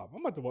 Oh,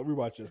 I'm about to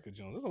rewatch Jessica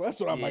Jones. That's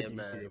what I might yeah, do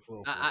this man. year for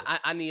real, for real.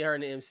 I need her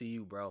in the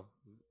MCU, bro.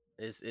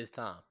 It's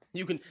time.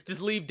 You can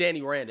just leave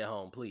Danny Rand at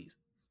home, please.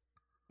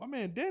 My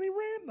man Danny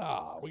Rand.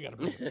 Nah, we got to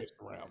bring the fist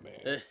around,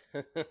 man.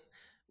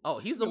 Oh,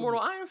 he's We the gotta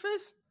Mortal Iron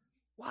Fist?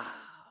 Wow.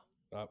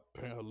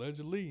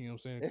 allegedly, you know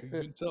what I'm saying? You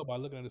can tell by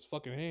looking at his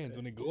fucking hands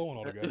when they glow on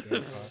all the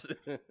goddamn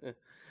time.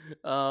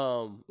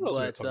 What else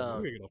we got But to talk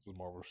about? We gotta get off this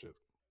Marvel shit.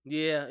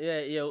 yeah.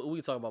 We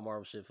can talk about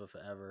Marvel shit for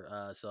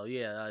forever. So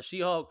yeah,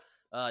 She-Hulk,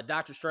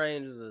 Doctor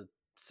Strange is a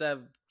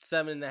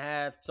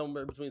 7.5,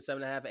 somewhere between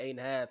 7.5 and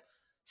 8.5.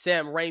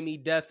 Sam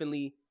Raimi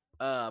definitely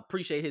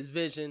appreciate his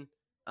vision,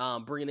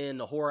 bringing in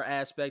the horror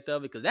aspect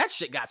of it because that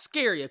shit got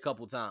scary a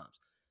couple times.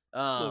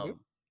 A little bit,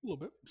 a little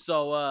bit.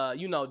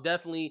 So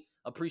definitely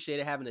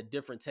appreciated having a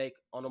different take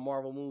on a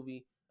Marvel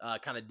movie,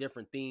 kind of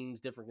different themes,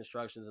 different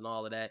constructions, and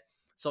all of that.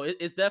 So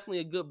it's definitely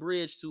a good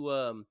bridge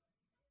to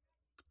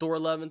Thor: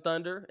 Love and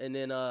Thunder, and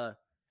then our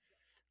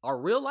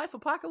real life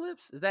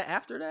apocalypse. Is that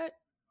after that?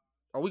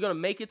 Are we gonna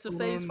make it to Oh, no,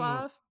 Phase no, no.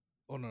 5?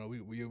 Oh no,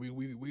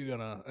 we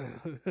gonna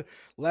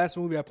last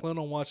movie I plan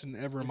on watching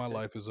ever in my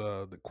life is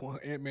the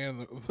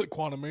Ant-Man the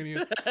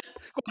Quantumania.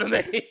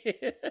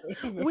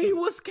 We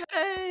was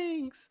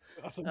kangs.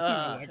 That's a movie.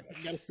 I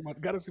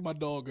gotta see my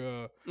dog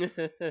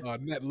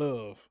Net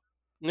Love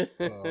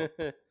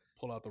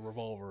pull out the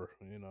revolver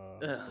in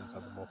some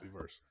type of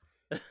multiverse.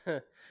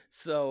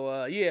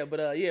 So yeah,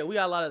 we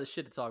got a lot of the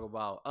shit to talk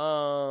about.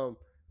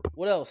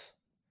 What else?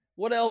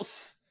 What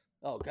else?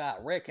 Oh god,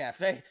 Red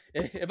Cafe.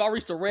 If I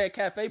reach the Red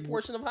Cafe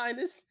portion of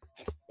Highness.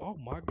 Oh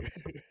my god.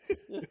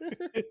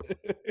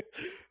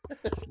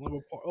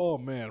 Oh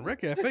man, Red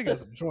Cafe got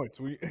some joints.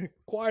 We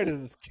quiet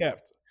as it's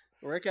kept.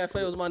 Red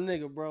Cafe was my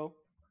nigga, bro.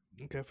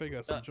 Red Cafe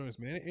got some joints,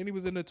 man. And he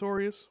was in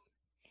Notorious.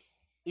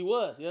 He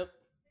was, yep.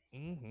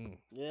 Mm-hmm.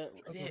 Yeah.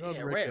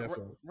 Red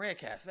Red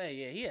Cafe.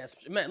 Yeah, he has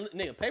man,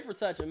 nigga, paper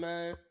touching,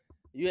 man.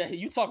 Yeah,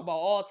 you talk about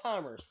all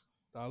timers.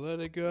 I let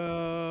it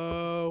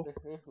go.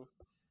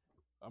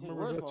 I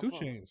remember 2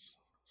 Chainz.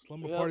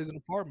 Slumber parties and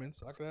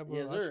apartments. I could have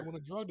yes, I should win a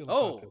drug dealer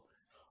contest.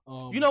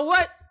 contest. You know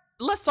what?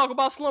 Let's talk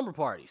about slumber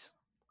parties.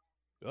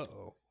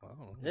 Uh-oh.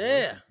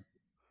 Yeah.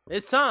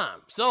 It's time.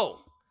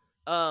 So,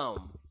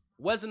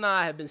 Wes and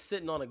I have been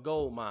sitting on a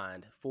gold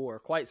mine for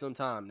quite some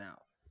time now.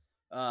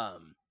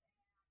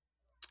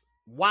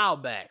 While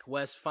back,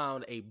 Wes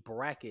found a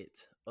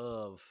bracket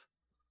of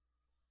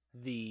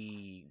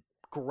the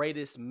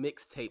greatest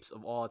mixtapes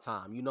of all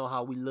time. You know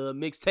how we love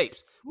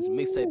mixtapes. It's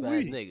mixtape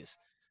ass niggas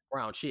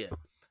around here.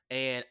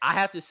 And I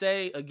have to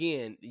say,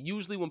 again,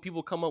 usually when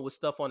people come up with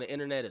stuff on the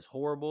internet, it's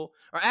horrible.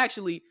 Or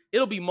actually,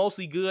 it'll be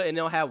mostly good, and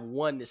they'll have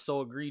one that's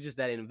so egregious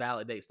that it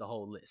invalidates the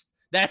whole list.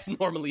 That's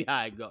normally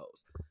how it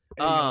goes.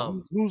 Hey,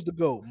 who's the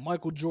GOAT?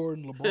 Michael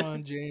Jordan,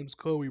 LeBron James,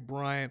 Kobe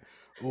Bryant,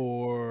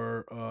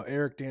 or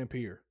Eric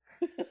Dampier?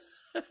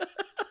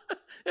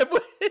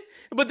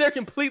 But they're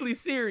completely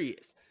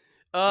serious.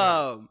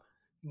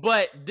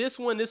 But this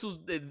was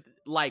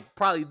like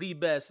probably the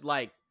best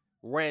like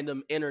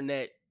random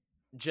internet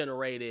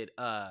generated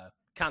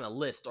kind of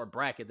list or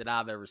bracket that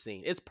I've ever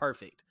seen. It's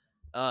perfect,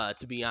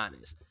 to be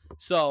honest.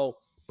 So,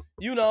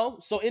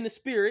 so in the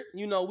spirit,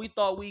 we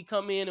thought we'd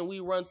come in and we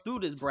run through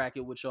this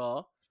bracket with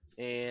y'all.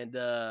 And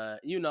the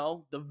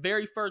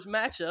very first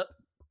matchup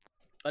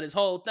of this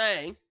whole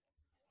thing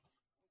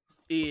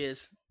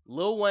is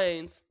Lil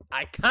Wayne's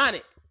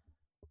iconic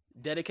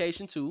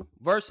Dedication 2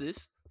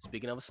 versus,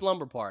 speaking of a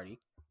slumber party,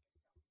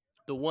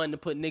 the one to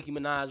put Nicki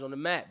Minaj on the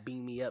map,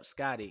 Beam Me Up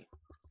Scotty.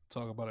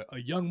 Talk about a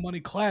Young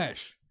Money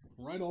clash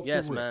right off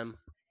yes, the rip. Man.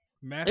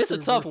 Master it's a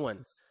tough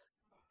one.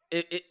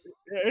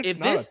 It's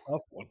not a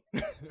tough one.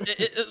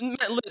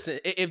 Man, listen,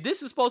 if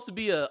this is supposed to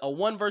be a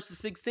 1 versus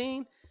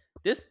 16,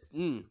 this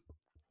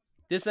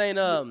ain't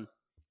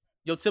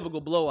your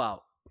typical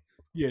blowout.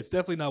 Yeah, it's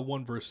definitely not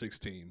 1 versus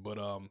 16. But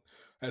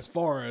as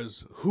far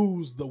as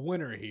who's the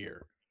winner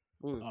here,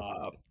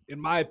 in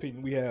my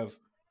opinion, we have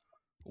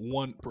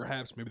one,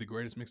 perhaps maybe the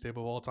greatest mixtape of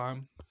all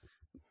time.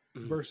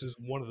 versus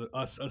one of the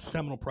a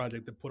seminal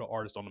project that put an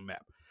artist on the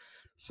map.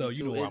 So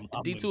you know D2 where is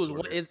I'm leaning D2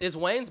 toward here. is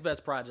Wayne's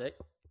best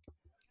project.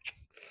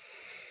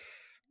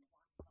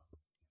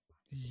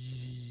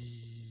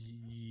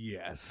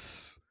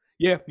 Yes.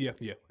 Yeah.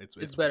 It's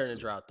It's better Wayne's. than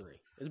Drought 3.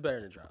 It's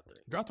better than Drought 3.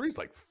 Drop three is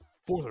like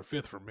fourth or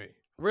fifth for me.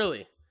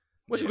 Really?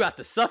 What you Yeah. got?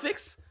 The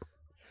suffix?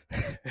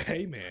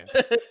 Hey man,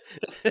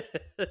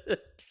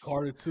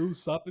 Carter 2,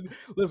 Suffix.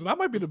 Listen, I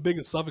might be the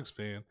biggest Suffix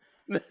fan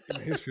in the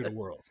history of the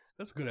world.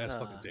 That's a good ass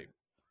fucking tape.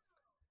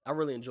 I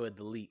really enjoyed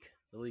the leak.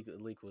 The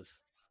leak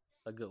was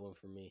a good one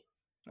for me.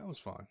 That was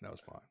fine.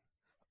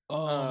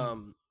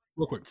 Um.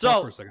 Real quick,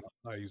 talk for So a second.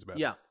 I use the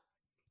yeah.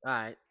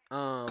 bathroom.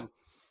 All right.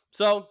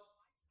 So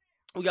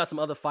we got some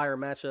other fire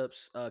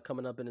matchups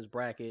coming up in this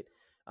bracket.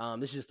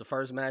 This is just the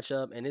first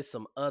matchup, and it's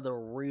some other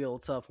real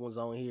tough ones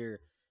on here.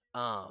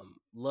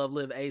 Love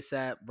Live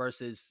ASAP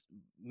versus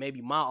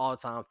maybe my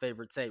all-time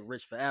favorite tape,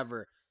 Rich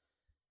Forever.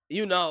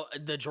 You know,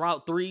 the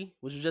Drought 3,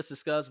 which was just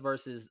discussed,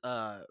 versus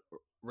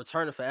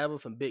Return of Forever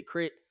from Big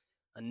Crit.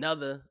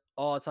 Another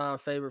all-time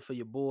favorite for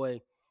your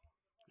boy.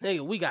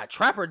 Nigga, we got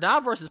Trap or Die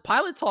versus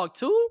Pilot Talk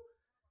 2.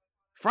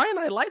 Friday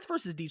Night Lights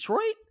versus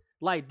Detroit.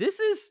 Like, this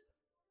is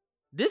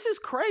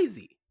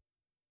crazy.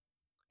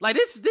 Like,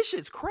 this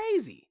shit's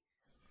crazy.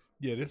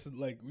 Yeah, this is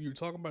like you were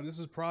talking about. This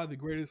is probably the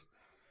greatest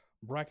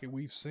bracket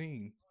we've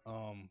seen.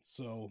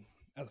 So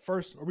at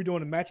first, are we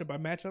doing a matchup by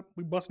matchup?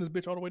 We busting this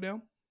bitch all the way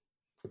down.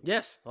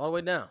 Yes, all the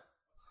way down.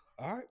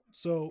 All right.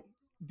 So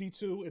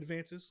D2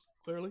 advances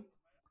clearly.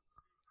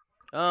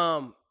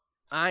 I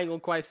ain't gonna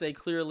quite say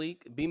clearly.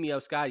 Beat Me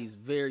Up Scotty's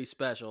very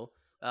special.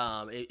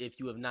 If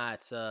you have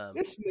not,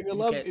 This nigga you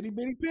loves can't. itty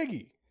bitty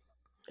piggy.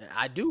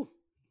 I do.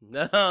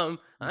 I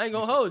ain't gonna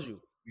Me hold you.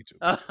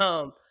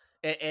 too.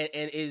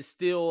 And is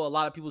still a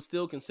lot of people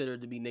still consider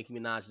it to be Nicki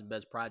Minaj's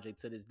best project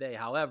to this day.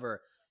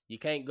 However, you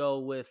can't go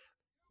with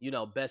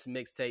best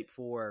mixtape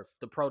for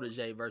the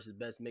Protege versus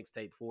best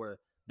mixtape for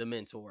the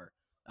Mentor.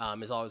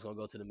 It's always gonna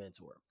go to the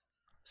Mentor.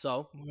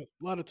 So A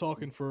lot of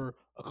talking for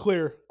a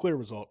clear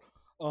result.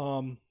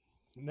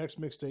 Next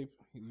mixtape,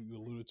 you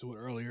alluded to it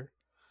earlier.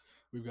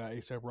 We've got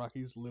ASAP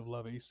Rocky's Live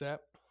Love ASAP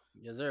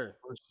yes, sir.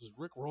 versus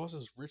Rick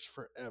Ross's Rich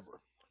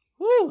Forever.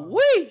 Woo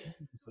wee.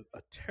 It's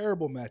a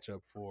terrible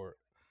matchup for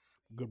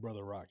good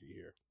brother Rocky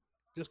here.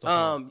 Just a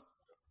horrible.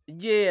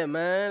 Yeah,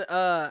 man.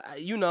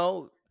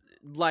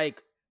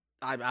 Like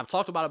I've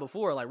talked about it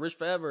before. Like Rich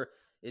Forever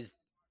is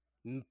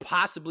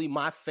possibly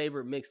my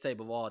favorite mixtape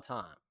of all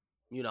time.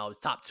 It's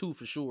top 2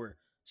 for sure.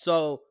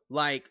 So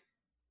like,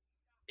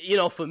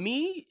 for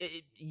me,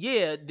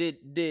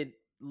 did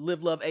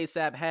Live Love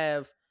ASAP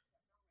have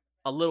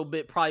a little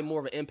bit probably more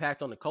of an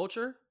impact on the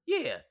culture?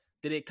 Yeah.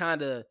 Did it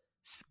kind of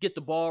get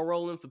the ball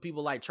rolling for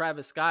people like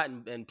Travis Scott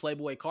and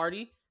Playboy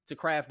Cardi to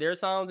craft their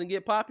sounds and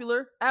get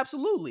popular?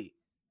 Absolutely.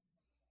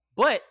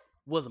 But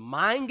was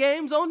Mind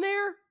Games on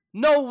there?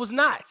 No, it was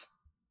not.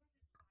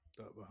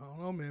 I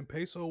don't know, man.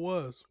 Peso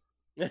was.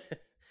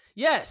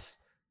 Yes,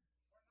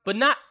 but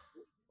not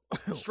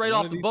straight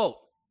off the boat.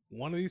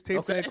 One of these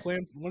tapes had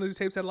clams. One of these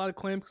tapes had a lot of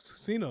Clam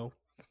Casino.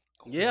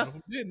 Yeah, one of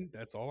them didn't.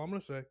 That's all I'm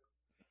gonna say.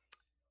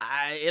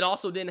 It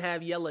also didn't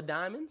have Yellow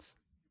Diamonds.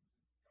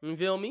 You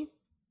feel me?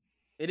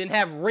 It didn't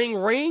have Ring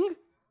Ring.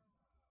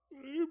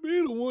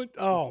 Be the one.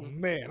 Oh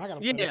man, I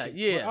gotta. Play Yeah, shit.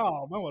 yeah.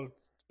 Oh, I want to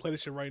play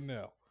this shit right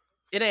now.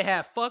 It didn't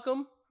have Fuck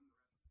 'em.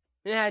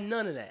 It had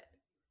none of that.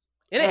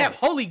 It didn't have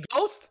Holy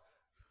Ghost.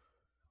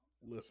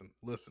 Listen.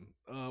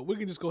 We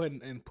can just go ahead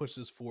and push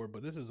this forward,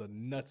 but this is a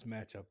nuts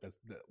matchup that's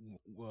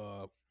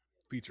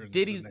featuring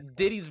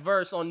Diddy's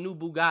verse on New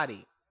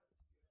Bugatti.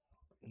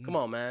 Come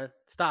on, man.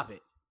 Stop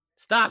it.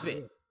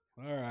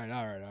 All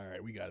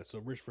right. We got it. So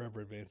Rich Forever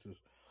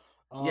advances.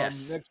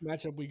 Yes. Next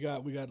matchup we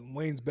got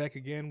Wayne's back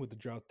again with the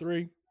Drought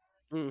 3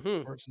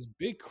 Mm-hmm. versus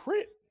Big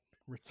Crit.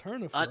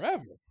 Return of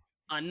Forever.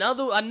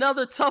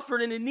 Another tougher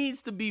than it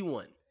needs to be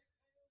one.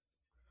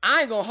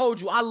 I ain't gonna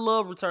hold you. I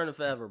love Return of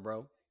Forever,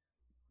 bro.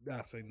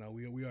 I say no.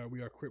 We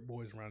are Crit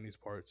boys around these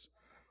parts.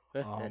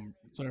 Return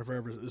of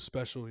Forever is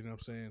special. You know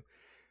what I'm saying?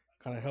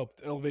 Kind of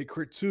helped elevate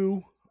Crit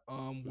 2,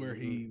 where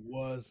he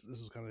was. This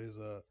was kind of his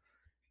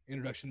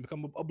introduction to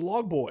become a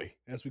blog boy,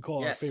 as we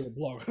call our favorite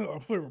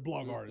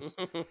blog artist.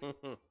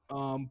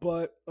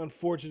 But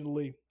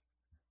unfortunately,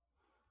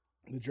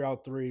 the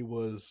Drought 3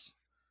 was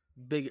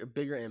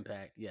bigger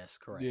impact. Yes,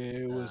 correct. Yeah,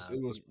 it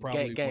was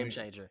probably game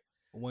changer.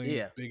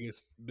 Wayne's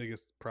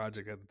biggest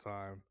project at the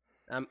time.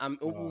 I'm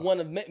one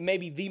of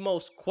maybe the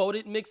most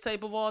quoted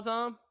mixtape of all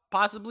time,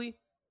 possibly.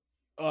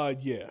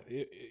 Yeah.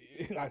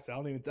 I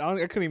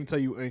couldn't even tell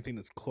you anything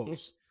that's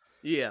close.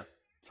 Yeah.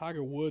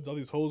 Tiger Woods, all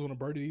these hoes want to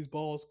birdie these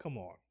balls. Come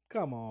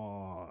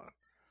on.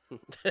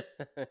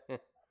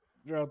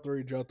 Drought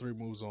 3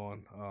 moves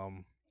on.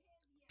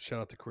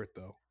 Shout out to Crit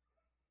though.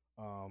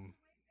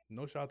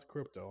 No shout out to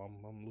crypto.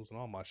 I'm losing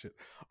all my shit.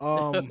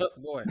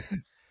 Boy.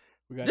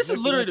 This is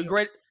literally the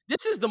great.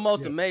 This is the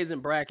most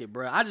amazing bracket,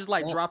 bro. I just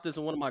dropped this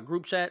in one of my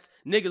group chats.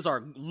 Niggas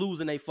are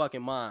losing their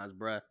fucking minds,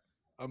 bro.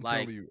 I'm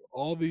telling you,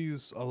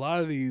 a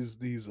lot of these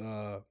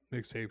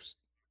mixtapes,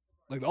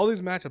 like all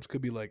these matchups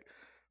could be like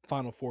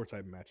Final Four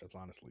type matchups.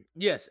 Honestly,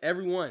 Yes,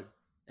 everyone,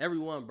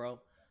 bro.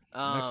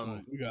 next one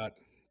Um, we got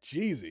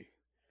Jeezy,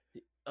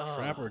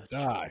 Trap uh, or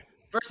Die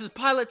versus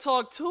Pilot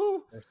Talk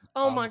 2. versus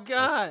Oh my Pilot Talk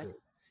god, 2.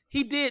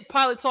 he did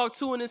Pilot Talk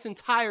 2 in its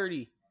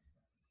entirety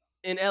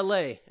in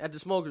L.A. at the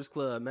Smokers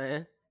Club,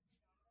 man.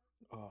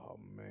 Oh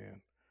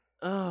man,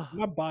 Oh,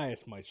 my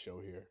bias might show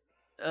here.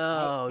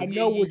 oh, I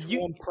know which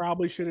one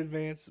probably should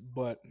advance,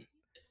 but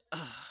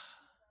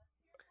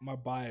my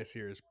bias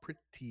here is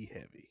pretty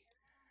heavy.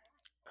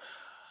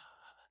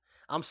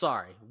 I'm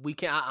sorry. We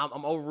can't.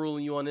 I'm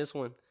overruling you on this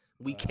one.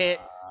 We can't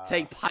Uh,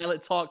 take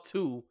Pilot Talk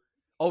 2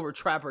 over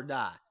Trap or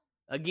Die.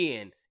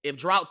 Again, if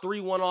Drought 3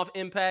 won off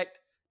Impact,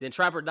 then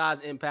Trap or Die's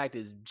impact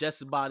is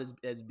just about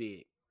as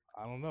big.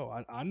 I don't know.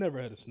 I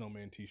never had a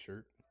snowman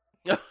T-shirt.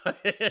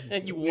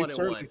 You wanted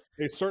one.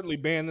 They certainly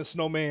banned the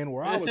snowman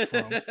where I was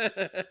from.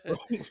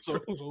 So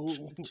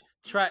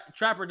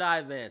Trap or Die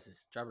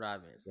advances. Trap or Die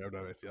advances.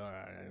 all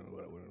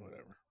right,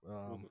 whatever.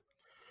 Mhm.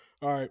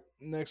 All right.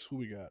 Next, who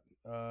we got?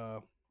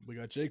 We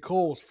got J.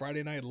 Cole's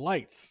Friday Night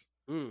Lights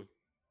Mm.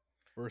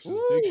 versus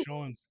Big Ooh,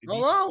 Sean's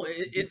hold on.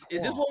 Is this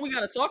Detroit. what we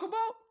got to talk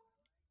about?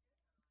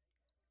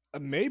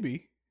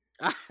 Maybe.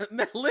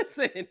 Man,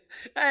 listen,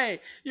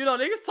 hey,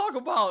 niggas talk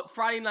about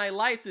Friday Night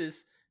Lights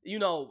is,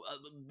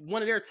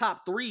 one of their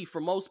top three for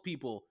most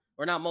people,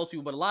 or not most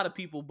people, but a lot of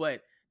people.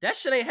 But that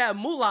shit ain't have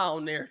Moolah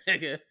on there,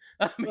 nigga.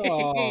 I mean,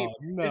 Oh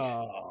it's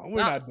no,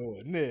 we're I, not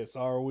doing this,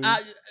 are we?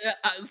 I,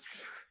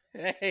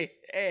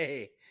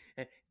 hey,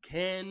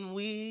 can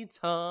we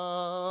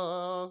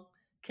talk?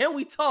 Can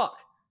we talk?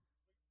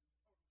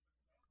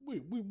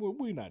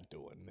 We're not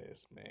doing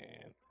this,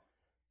 man.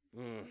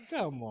 Mm.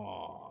 Come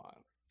on.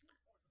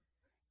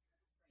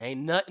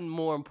 Ain't nothing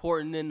more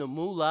important than the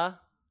Moolah.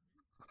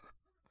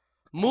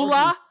 Partially,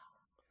 Moolah,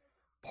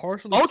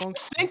 partially Ocho functional.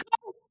 Cinco.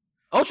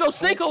 Ocho Par-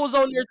 Cinco was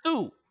on there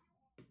too.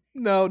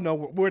 no,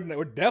 we're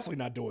definitely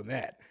not doing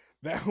that.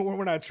 That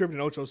we're not attributing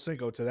Ocho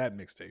Cinco to that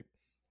mixtape.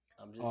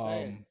 I'm just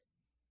saying.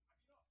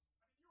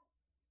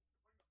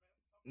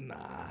 Um,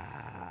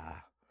 nah.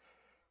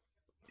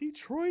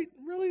 Detroit,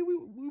 really?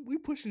 We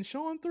pushing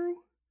Sean through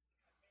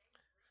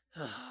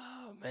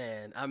Oh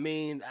man, I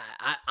mean,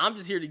 I'm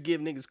just here to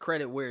give niggas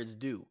credit where it's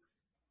due.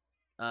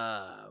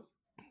 Uh,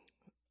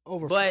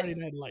 over but Friday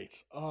Night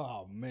Lights.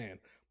 Oh man,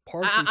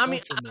 partially I mean,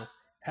 functional.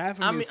 Half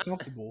of I me mean, is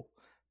comfortable.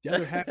 The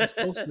other half is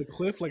close to the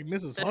cliff, like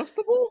Mrs.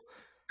 Huxtable.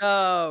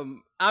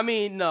 I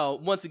mean, no.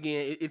 Once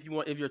again, if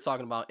you're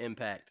talking about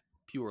impact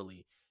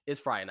purely, it's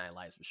Friday Night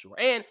Lights for sure,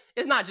 and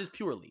it's not just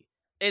purely.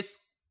 It's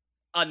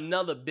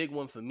another big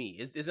one for me.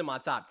 It's in my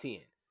top 10,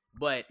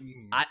 but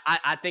Mm,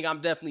 I think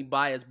I'm definitely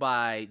biased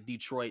by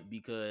Detroit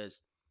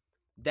because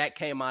that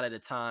came out at a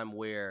time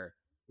where,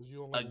 'cause you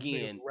don't like niggas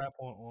again, to rap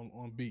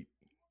on beat.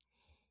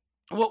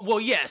 well,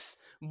 yes,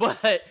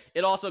 but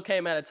it also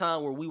came at a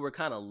time where we were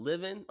kind of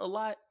living a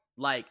lot.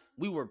 Like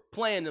we were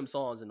playing them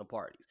songs in the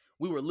parties.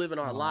 We were living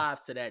our Uh-huh.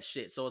 lives to that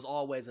shit. So it's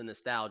always a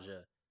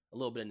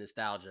little bit of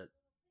nostalgia,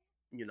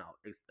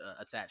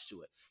 attached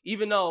to it.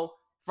 Even though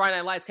Friday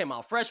Night Lights came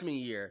out freshman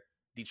year,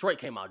 Detroit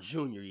came out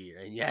junior year,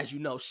 and as you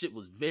know, shit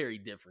was very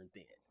different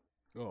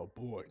Oh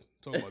boy,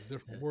 talking about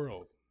different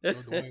world. No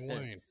Dwayne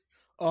then.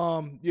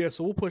 Wayne. Yeah,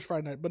 so we'll push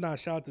Friday Night, but nah.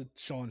 Shout out to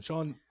Sean.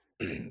 Sean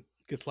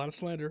gets a lot of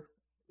slander.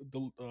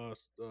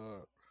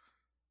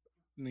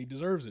 And he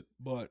deserves it,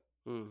 but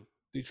Mm,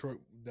 Detroit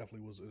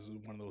definitely is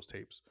one of those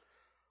tapes.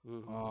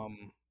 mhm.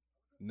 Um,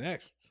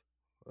 next,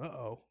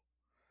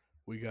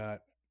 we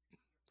got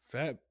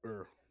Fab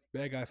or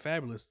Bad Guy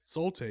Fabulous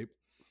Soul Tape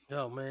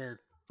Oh man.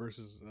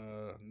 versus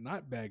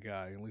not Bad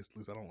Guy. At least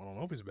I don't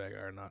know if he's a bad guy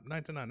or not.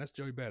 9 to 9. That's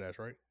Joey Badass,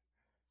 right?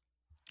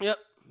 Yep,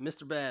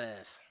 Mr.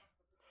 Badass.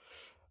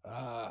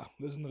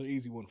 This is another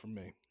easy one for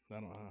me. I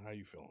don't know how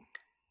you feeling.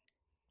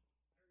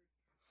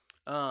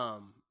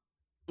 Um,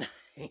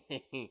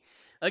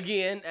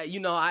 again,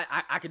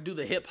 I could do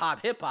the hip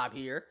hop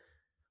here,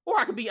 or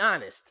I could be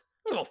honest.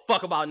 I don't give a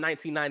fuck about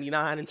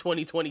 1999 and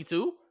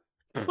 2022.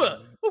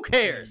 Who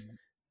cares?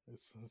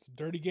 It's a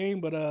dirty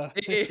game, but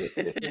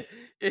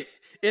It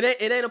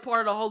ain't a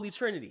part of the Holy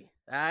Trinity.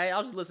 All right, I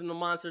was just listening to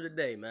Monster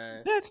today,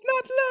 man. that's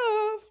not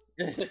love.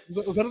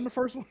 Was that on the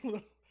first one?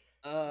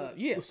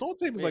 Yeah, The Soul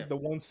Tape is yeah, like the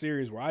one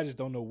series where I just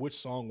don't know which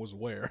song was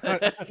where.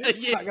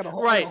 yeah. I got a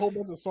Right. whole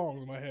bunch of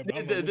songs in my head, but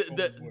I The don't know the which one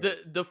was where.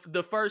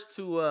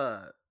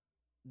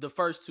 the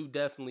first two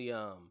definitely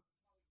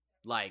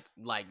like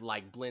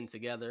blend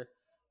together.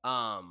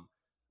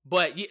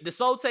 But yeah, the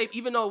Soul Tape,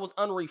 even though it was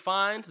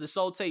unrefined, the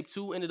Soul Tape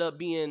 2 ended up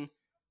being,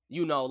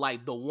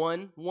 like the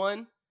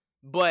one.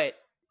 But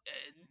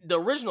the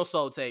original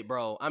Soul Tape,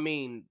 bro, I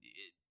mean,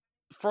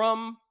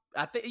 from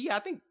I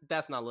think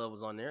That's Not Love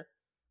was on there.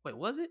 Wait,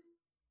 was it?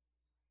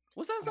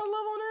 Was That's Not Love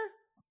on there?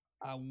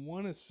 I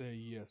want to say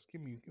yes.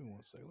 Give me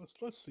 1 second.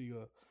 Let's see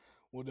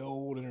what the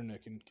old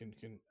internet can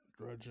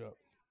drudge up.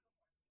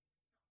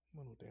 I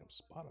don't know damn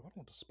Spotify. I don't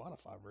want the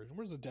Spotify version.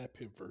 Where's the Dat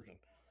Piff version?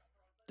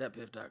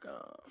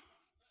 Datpiff.com.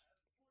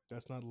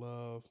 That's not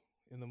love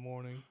in the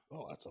morning.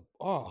 Oh,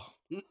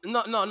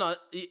 No.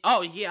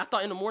 Oh yeah, I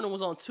thought In the Morning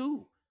was on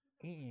 2.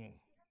 mm-mm.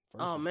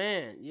 First Oh one.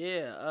 man,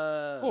 yeah.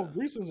 Oh,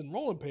 Greasers and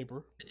rolling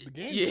paper. The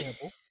gang Yeah,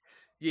 sample.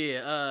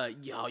 yeah.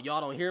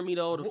 Y'all don't hear me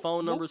though. The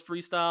phone Wolf, numbers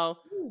freestyle.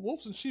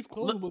 Wolves in sheep Look,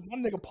 clothing with my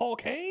nigga Paul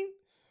Kane.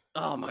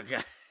 oh my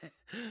god.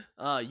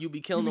 You be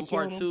You killing be them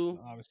part killing them, two.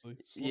 obviously.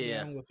 Slow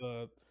Yeah. down with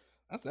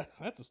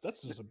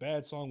that's just a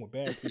bad song with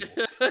bad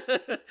people.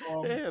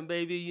 Damn,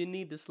 baby, you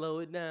need to slow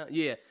it down.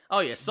 Yeah. Oh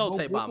yeah, Soul No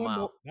Tape by a Brooklyn,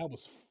 mile. no, that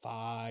was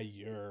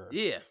fire.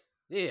 Yeah.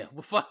 Yeah.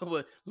 With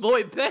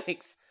Lloyd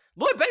Banks.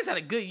 Lloyd Banks had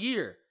a good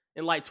year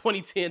in like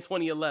 2010,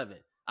 2011,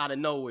 out of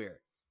nowhere.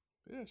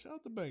 Yeah, shout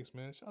out to Banks,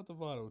 man. Shout out to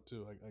Votto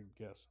too, I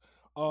guess.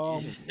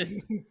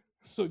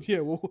 So yeah,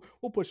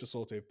 we'll push the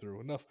soul tape through.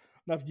 Enough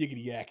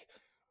yiggity yak.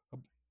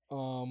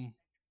 Um,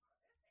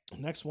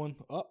 next one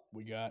up,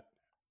 we got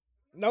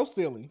No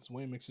Ceilings.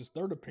 Wayne makes his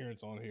third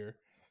appearance on here.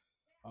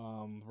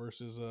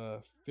 Versus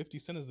 50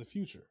 Cent is the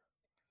future.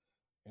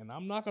 And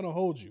I'm not gonna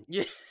hold you.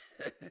 Yeah.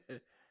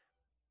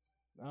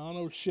 I don't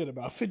know shit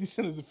about 50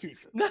 Cent is the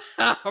future.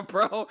 Nah,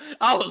 bro.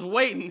 I was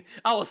waiting.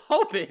 I was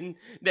hoping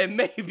that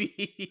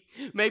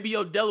maybe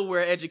your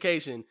Delaware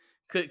education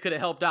could have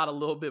helped out a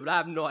little bit, but I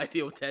have no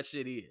idea what that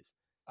shit is.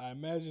 I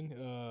imagine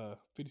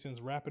 50 Cent's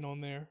rapping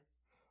on there.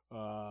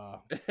 Uh,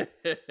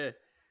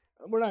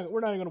 we're not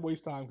even gonna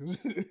waste time because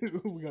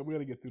we got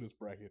to get through this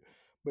bracket.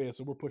 But yeah,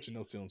 so we're pushing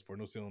No Ceilings for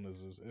No Ceiling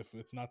is if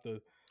it's not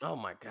the Oh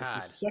my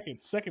it's the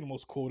god. second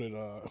most quoted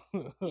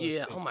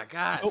Yeah. Oh tape. my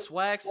god. Nope.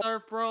 Swag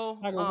surf, bro.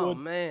 Tiger Oh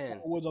Woods, man.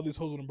 all these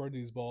hoes when burning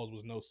these balls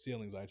was No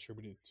Ceilings. I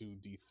attributed to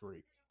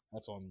D3.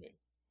 That's on me.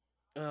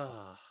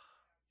 Oh,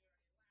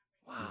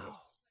 Yes.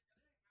 wow.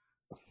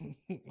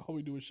 All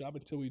we do is shop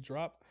until we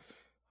drop.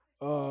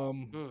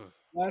 Um, Mm,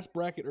 last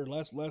bracket or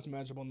last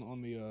matchup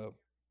on the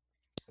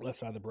left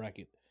side of the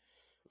bracket.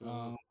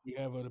 mm-hmm, We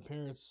have an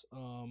appearance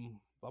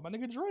by my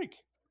nigga Drake.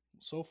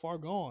 So far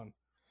gone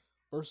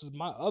versus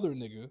my other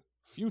nigga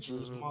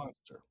Future's mm-hmm.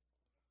 Monster.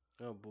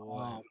 Oh boy.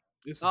 Um,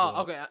 this is Oh,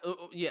 a okay.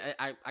 Yeah,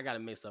 I got it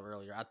mixed up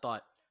earlier. I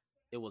thought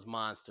it was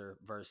Monster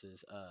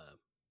versus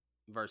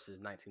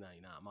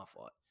 1999. My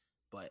fault.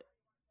 But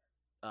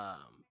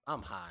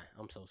I'm high.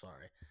 I'm so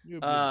sorry.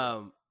 you're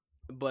good.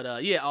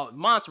 But yeah,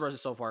 Monster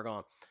versus So Far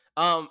Gone.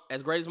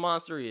 As great as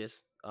Monster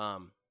is,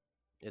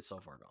 it's So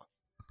Far Gone.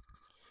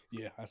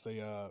 Yeah, I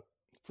say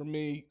for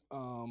me,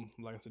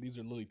 like I said, these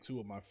are literally two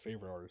of my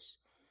favorite artists.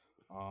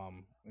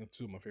 And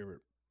two of my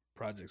favorite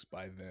projects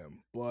by them.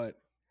 But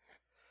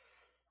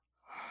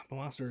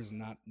Monster is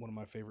not one of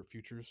my favorite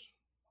futures.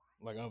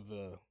 Like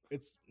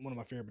it's one of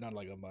my favorite, but not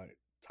like of my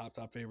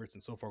top favorites.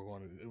 And so far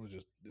gone, it was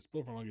just it's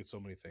split from get so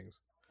many things.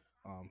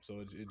 So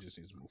it just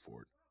needs to move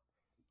forward.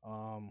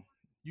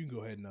 You can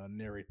go ahead and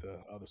narrate the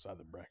other side of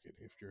the bracket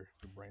if your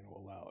brain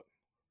will allow it.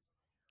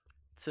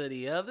 To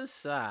the other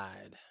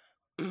side.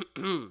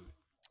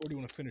 Or do you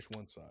want to finish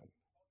one side?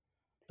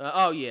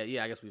 Oh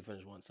yeah. I guess we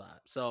finished one side.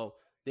 So All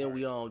then right,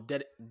 we on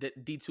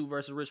D2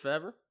 versus Rich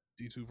Forever.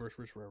 D2 versus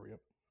Rich Forever. Yep.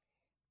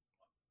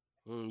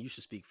 You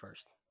should speak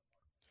first.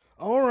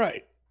 All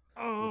right.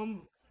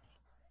 Mm.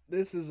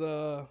 This is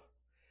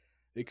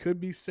it could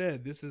be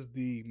said this is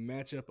the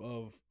matchup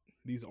of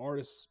these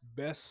artists'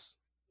 best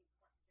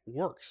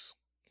works.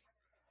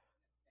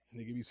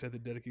 It could be said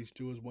that Dedication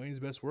 2 is Wayne's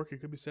best work. It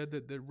could be said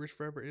that Rich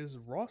Forever is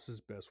Ross's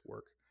best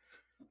work.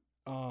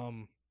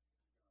 Um,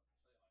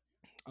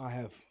 I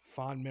have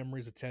fond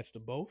memories attached to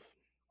both.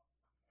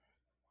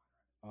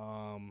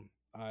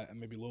 I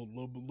may be a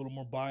little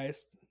more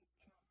biased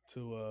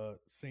to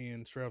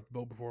seeing Straight Off the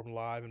Boat perform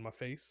live in my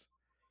face.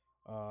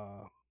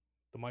 Uh,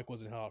 the mic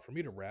wasn't held out for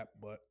me to rap,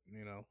 but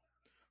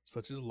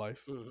such is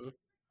life. Mm-hmm.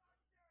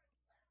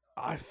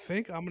 I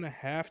think I'm gonna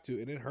have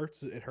to, and it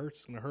hurts. It hurts.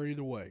 It's gonna hurt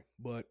either way.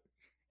 But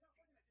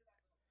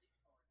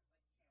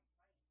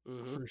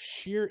Mm-hmm. for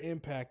sheer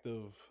impact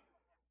of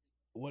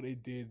what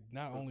it did,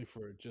 not only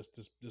for just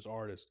this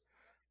artist,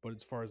 but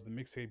as far as the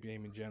mixtape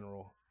game in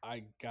general,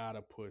 I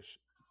gotta push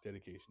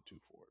Dedication 2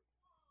 for it.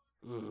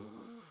 It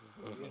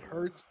Mm-hmm.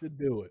 hurts to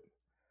do it,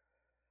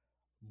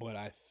 but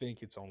I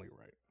think it's only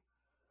right.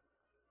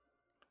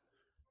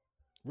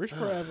 Rich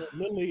Forever,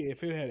 literally,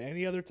 if it had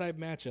any other type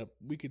matchup,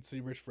 we could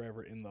see Rich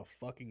Forever in the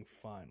fucking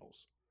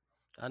finals.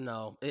 I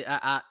know.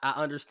 I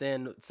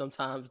understand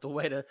sometimes the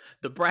way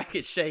the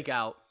brackets shake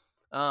out.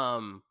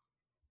 Oh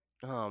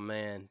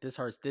man, this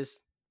hurts.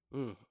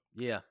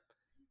 Yeah. I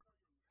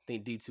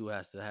think D2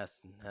 has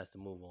to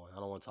move on. I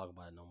don't want to talk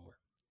about it no more.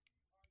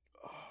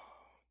 Oh,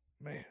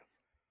 man,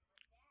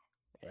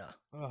 Yeah.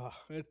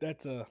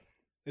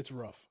 it's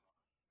rough.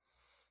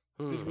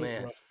 It's really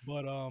Man. rough,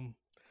 but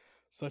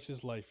such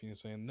is life. You know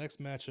what I'm saying? Next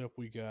matchup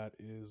we got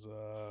is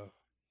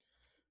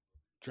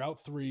Drought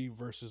 3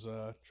 versus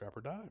Trap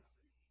or Die.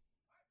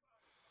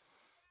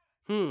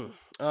 Hmm.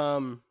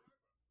 Um.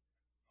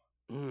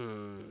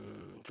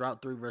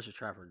 Drought 3 versus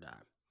Trapper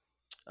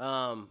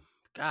Die.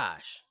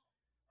 Gosh.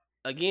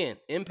 Again,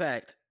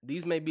 Impact.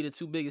 These may be the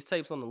two biggest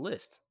tapes on the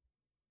list.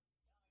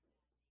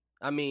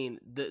 I mean,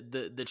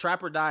 the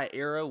Trapper Die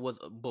era was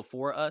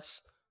before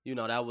us.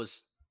 That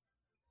was,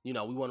 we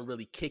want to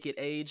really kick it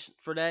age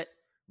for that.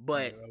 Yeah,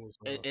 But that was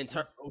in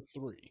that was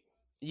 03.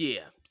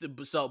 Yeah.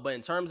 So, but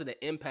in terms of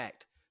the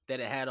impact that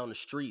it had on the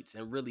streets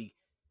and really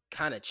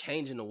kind of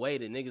changing the way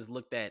that niggas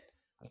looked at,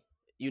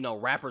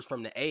 rappers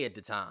from the A at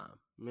the time.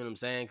 You know what I'm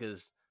saying?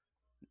 Because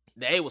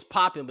the A was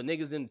popping, but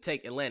niggas didn't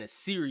take Atlanta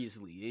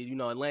seriously.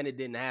 Atlanta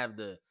didn't have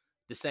the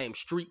same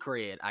street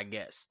cred, I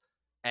guess,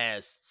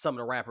 as some of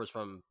the rappers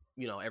from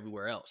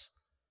everywhere else.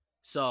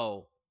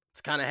 So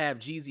to kind of have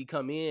Jeezy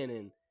come in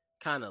and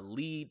kind of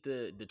lead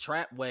the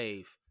trap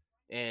wave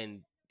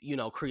and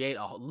create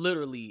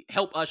literally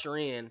help usher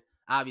in,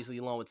 obviously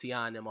along with Ti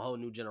and them, a whole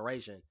new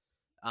generation.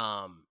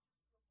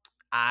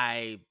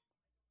 I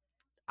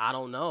I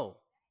don't know.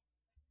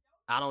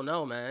 I don't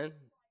know, man.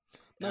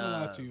 Not gonna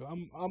lie to Uh, you,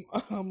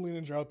 I'm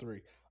leaning drought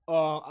three.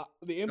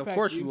 The of impact,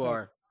 course the you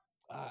impact, are.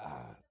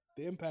 uh,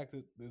 the impact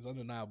is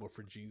undeniable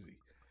for Jeezy.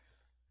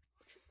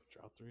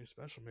 Drought three is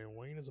special, man.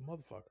 Wayne is a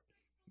motherfucker.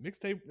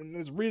 Mixtape, and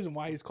there's a reason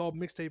why he's called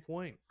Mixtape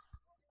Wayne.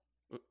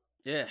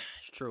 Yeah,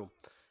 it's true.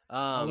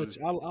 I'll let Um,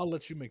 you. I'll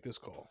let you make this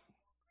call.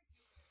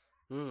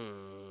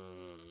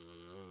 hmm.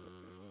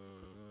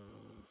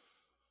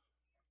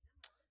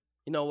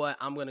 You know what?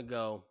 I'm gonna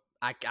go.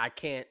 I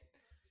can't.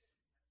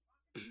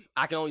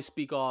 I can only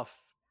speak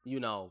off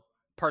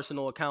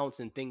personal accounts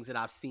and things that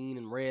I've seen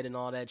and read and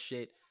all that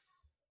shit.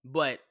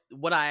 But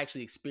what I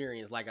actually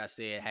experienced, like I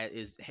said,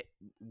 is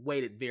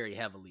weighted very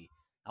heavily.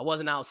 I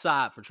wasn't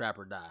outside for Trap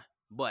or Die,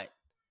 but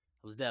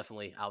I was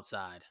definitely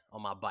outside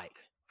on my bike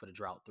for the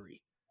Drought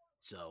 3.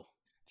 So,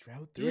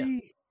 Drought yeah.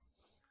 three,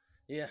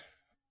 Yeah.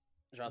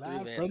 Drought 3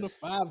 live from the advances.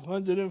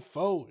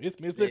 504. It's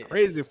Mr. Yeah.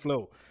 Crazy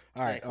Flow.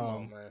 All Man, right. come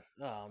on, man.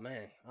 Oh,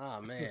 man.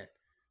 Oh, man.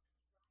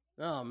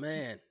 Oh,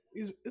 man.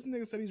 This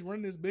nigga said he's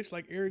running this bitch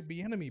like Eric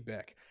Bieniemy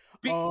back.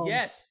 Um,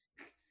 Yes.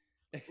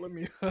 let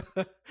me.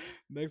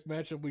 Next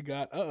matchup we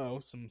got.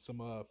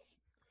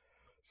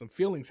 Some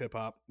feelings hip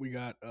hop. We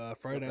got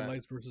Friday Night Okay.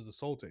 Lights versus the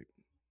Soul Tape.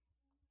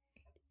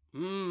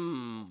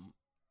 Hmm.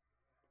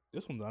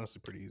 This one's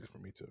honestly pretty easy for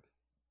me too.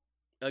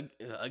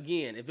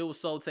 Again, if it was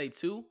Soul Tape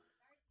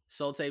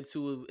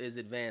 2 is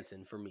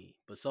advancing for me.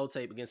 But Soul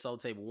Tape against Soul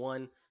Tape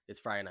 1, it's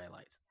Friday Night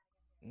Lights.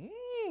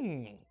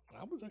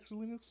 I was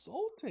actually leaning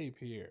Soul Tape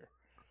here.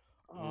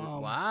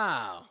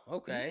 Wow.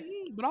 Okay.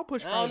 But I'll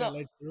push I don't Friday Night know.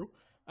 Lights through.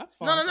 That's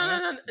No, fine. no, no,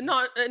 no,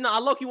 no, no. I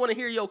low key want to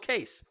hear your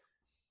case.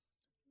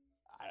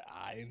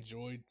 I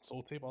enjoyed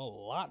Soul Tape a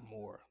lot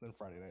more than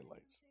Friday Night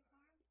Lights.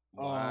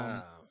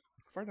 Um, Wow.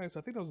 Friday Nights,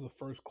 I think that was the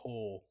first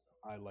Cole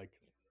I like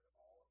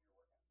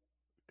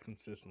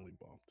consistently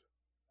bumped.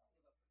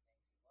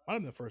 Might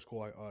have been the first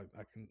Cole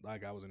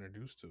I was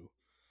introduced to.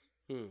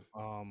 Hmm.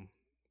 Um,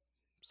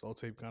 Soul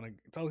Tape kind of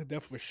it's like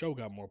Death for Show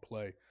got more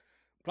play,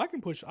 but I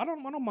can push. I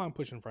don't mind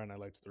pushing Friday Night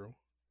Lights through.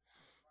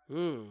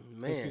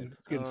 Man.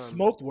 It's getting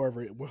smoked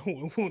wherever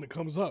when it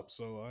comes up,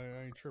 so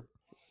I ain't tripping.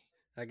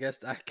 I guess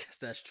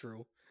that's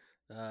true.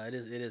 It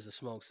is a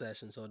smoke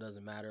session, so it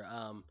doesn't matter.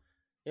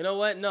 You know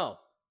what? No,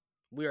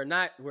 we're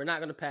not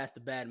going to pass the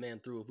bad man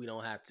through if we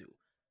don't have to.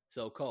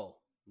 So Cole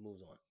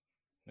moves on.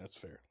 That's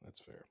fair. That's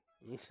fair.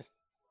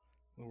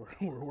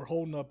 We're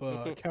holding up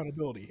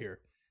accountability here.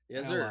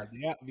 Yes, sir.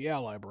 The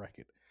ally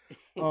bracket.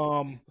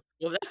 Um,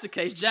 Well, if that's the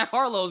case, Jack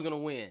Harlow's going to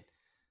win.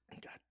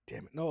 God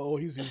damn it! No, oh,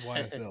 he's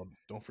YSL.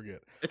 Don't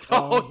forget.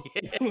 Oh Um,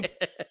 yeah.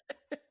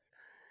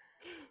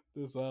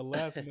 this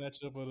last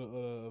matchup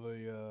of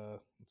the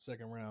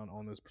second round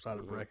on this side of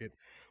the hmm bracket,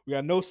 we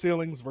got No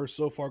Ceilings versus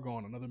So Far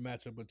Gone. Another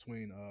matchup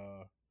between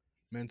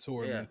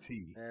mentor and Yeah,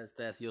 mentee.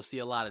 that's you'll see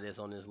a lot of this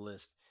on this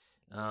list.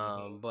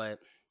 Mhm. But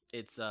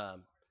it's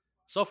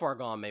So Far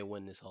Gone may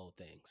win this whole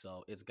thing,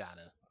 so it's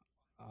gotta.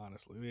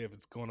 Honestly, yeah, if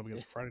it's going up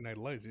against Friday Night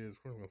Lights, yeah, it's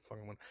gonna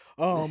fucking win.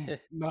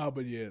 Nah,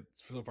 but yeah,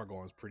 So Far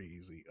Gone is pretty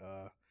easy.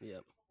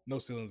 Yep. No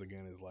Ceilings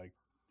again is like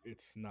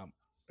it's not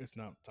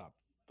top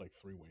like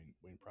three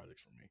Wayne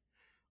projects for me.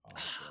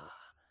 So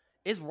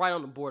It's right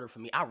on the border for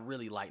me. I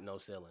really like No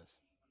Ceilings.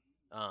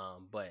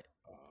 But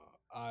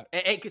I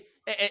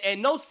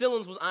and No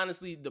Ceilings was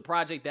honestly the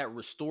project that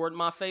restored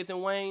my faith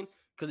in Wayne.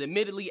 Because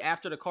admittedly,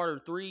 after the Carter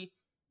 3,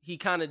 he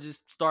kind of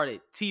just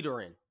started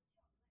teetering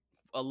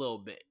a little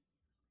bit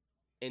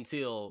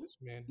until this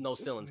man No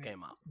this Ceilings man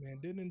came out. this man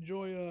didn't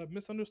enjoy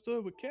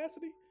Misunderstood with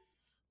Cassidy.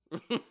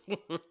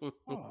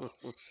 Oh,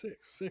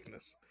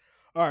 sickness.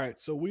 All right,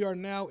 so we are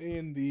now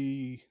in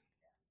the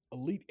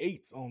Elite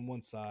Eights on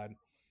one side.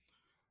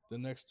 The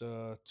next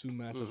two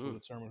matchups will hmm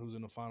determine who's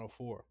in the Final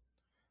Four.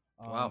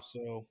 Wow.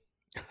 So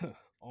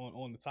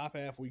on the top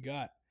half, we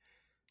got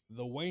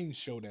the Wayne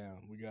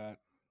Showdown. We got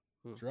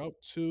Drought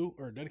 2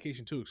 or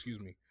Dedication 2, excuse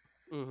me.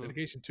 Mm-hmm.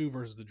 Dedication 2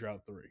 versus the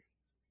Drought 3.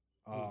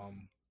 Mm.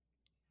 Um,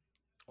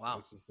 Wow.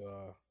 this is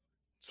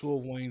two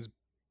of Wayne's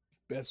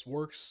best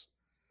works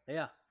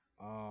Yeah.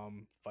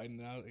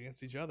 fighting out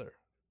against each other.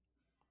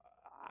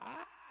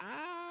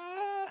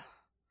 Ah,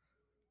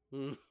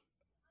 Mm.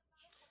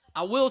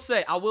 I will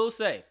say,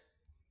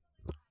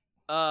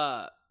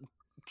 uh,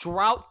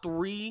 Drought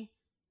 3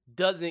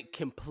 doesn't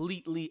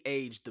completely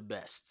age the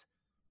best.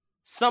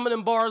 Some of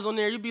them bars on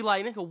there, you'd be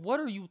like, nigga, what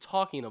are you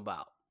talking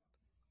about?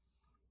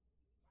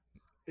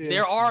 yeah,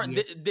 There are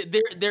yeah.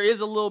 there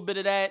is a little bit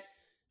of that.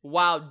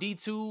 while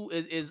D2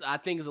 is I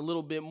think is a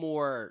little bit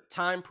more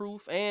time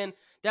proof, and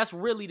that's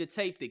really the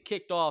tape that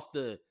kicked off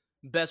the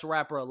best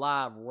rapper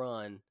alive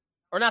run,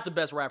 or not the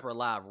best rapper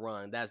alive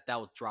run. That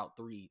was Drought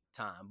 3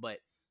 time, but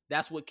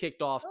that's what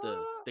kicked off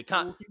Well,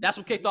 that's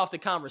what kicked off the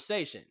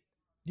conversation.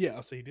 yeah,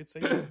 so he did say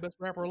he was the best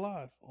rapper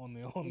alive on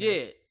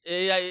that.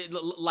 Yeah,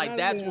 like Not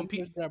that's saying when I'm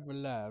people. best rapper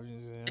alive. You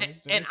know what I'm saying? I And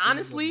ain't saying that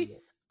honestly, either.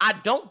 I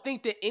don't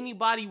think that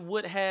anybody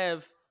would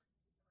have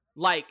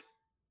like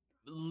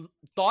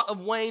thought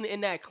of Wayne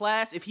in that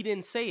class if he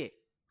didn't say it.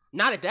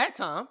 Not at that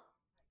time.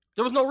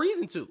 There was no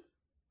reason to.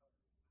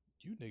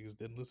 You niggas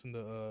didn't listen to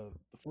the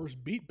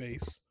first beat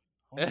bass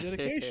on the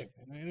dedication,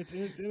 and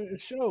it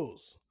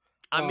shows.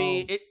 I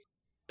mean, Um, it,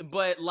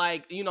 but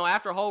like,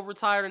 after Hove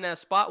retired and that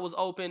spot was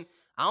open,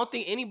 I don't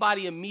think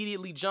anybody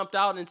immediately jumped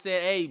out and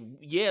said, "Hey,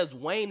 yeah, it's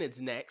Wayne. It's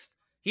next."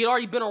 He had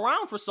already been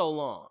around for so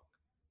long.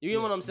 You know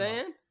yeah, what I'm no,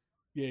 saying?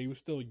 yeah, he was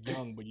still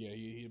young, but yeah,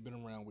 he had been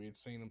around. We had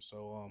seen him,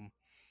 so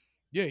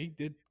yeah, he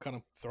did kind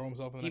of throw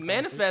himself in He that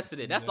conversation. manifested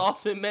it. That's the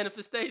ultimate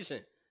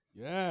manifestation.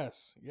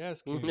 Yes,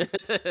 yes, King,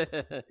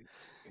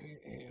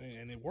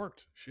 and it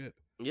worked. Shit.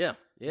 Yeah,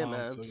 yeah,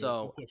 man. So yeah,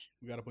 So,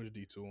 we gotta push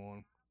D2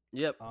 on.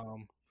 yep.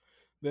 Um,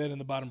 then in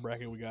the bottom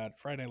bracket we got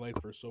Friday Night Lights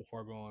versus So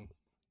Far Gone.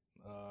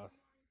 Uh,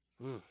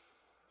 Mm,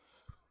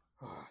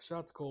 shout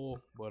out to Cole,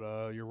 but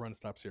your run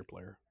stops here,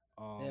 player.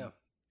 yeah. There's no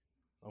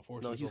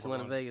Unfortunately, So Far Houston,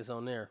 Atlanta, Gone is Vegas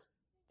on there.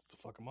 it's a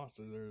fucking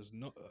monster. There's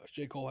no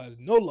J Cole has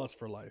no lust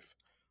for life.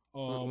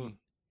 Mm-mm.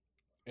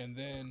 And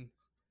then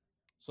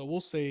so we'll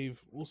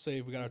save.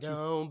 We got our two Don't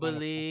final four.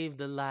 believe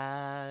the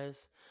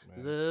lies.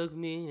 Man, Look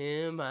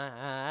me in my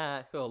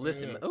eye. Oh,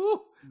 listen, yeah, man.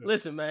 Ooh, yeah.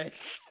 listen, man.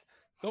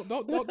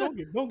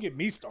 Don't get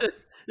me started.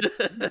 You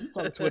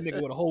talking to a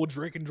nigga with a whole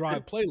drink and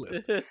drive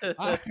playlist.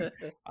 I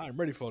I'm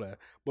ready for that.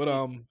 But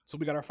so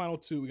we got our final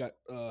two. We got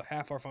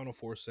half our final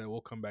four set.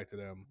 We'll come back to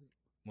them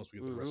once we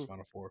get the rest of the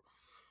final four.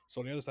 So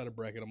on the other side of the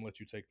bracket, I'm gonna let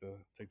you take the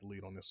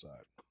lead on this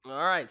side.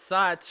 All right,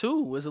 side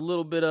two is a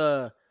little bit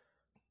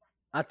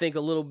I think a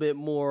little bit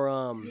more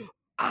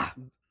Ah,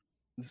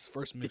 this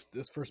first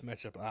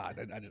matchup. I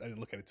didn't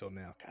look at it till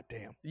now. God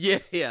damn.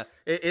 yeah.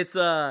 It's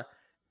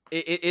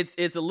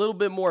a little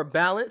bit more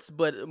balanced,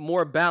 but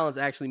more balance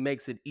actually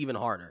makes it even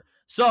harder.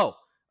 So,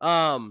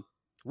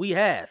 we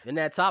have in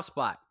that top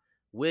spot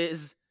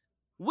Wiz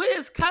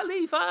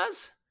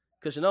Khalifa's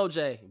Cushion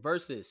OJ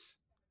versus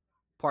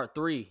part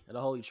 3 of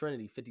the Holy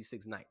Trinity,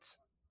 56 Nights.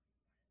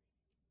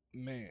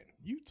 Man,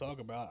 you talk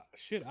about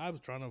shit I was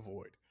trying to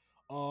avoid.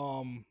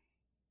 Um,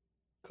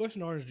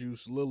 Cushion Orange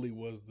Juice literally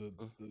was the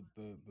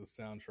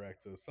soundtrack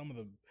to some of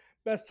the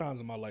best times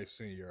of my life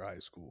senior year of high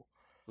school.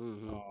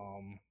 Mm-hmm.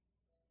 Um,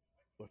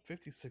 but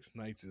 56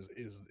 Nights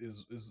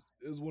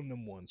is one of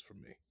them ones for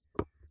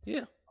me.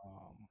 Yeah,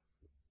 Um,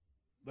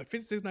 like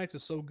 56 Nights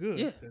is so good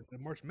yeah. that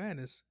March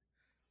Madness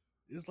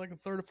is like the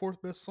third or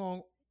fourth best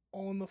song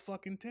on the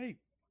fucking tape.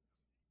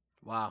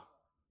 Wow,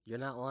 you're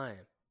not lying.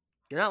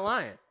 You're not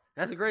lying.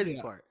 That's the crazy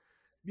Yeah, part.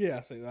 yeah.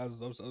 I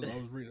was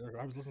reading.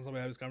 I was listening to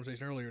somebody have this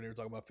conversation earlier, and they were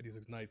talking about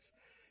 56 Nights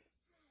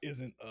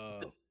isn't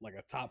like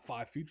a top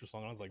 5 future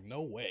song. I was like,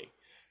 no way.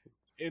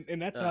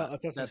 And that's how a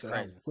testament That's to how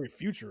crazy. great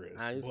Future is.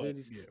 I But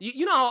 50, yeah,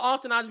 you know how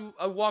often I just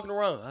walking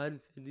around. I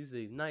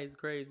 56 nights,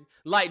 crazy.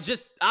 Like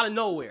just out of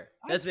nowhere.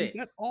 I That's tweet it.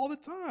 that all the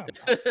time.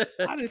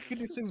 I did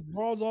 56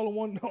 bras all in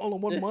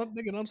one month,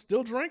 thinking I'm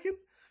still drinking.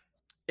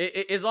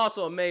 It's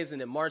also amazing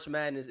that March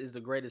Madness is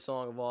the greatest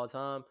song of all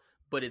time,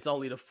 but it's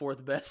only the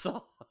fourth best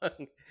song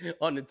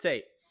on the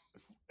tape.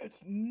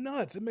 It's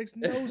nuts. It makes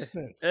no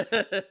sense.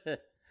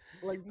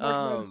 Like March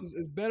Madness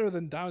um, is better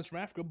than Diamonds from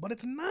Africa, but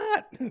it's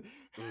not.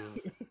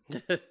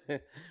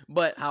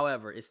 but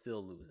however, it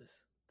still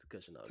loses to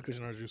Cushion It's a OJ.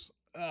 cushion orange juice.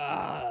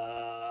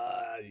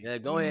 Yeah,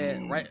 go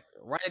ahead.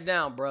 Write it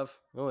down, bruv.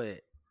 Go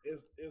ahead. It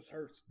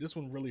hurts. This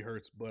one really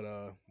hurts, but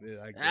yeah,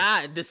 I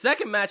guess. The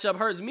second matchup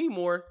hurts me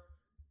more.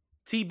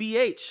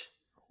 TBH.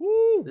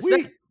 Woo The wee.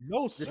 second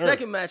No the sir.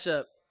 second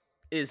matchup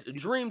is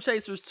Dream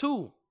Chasers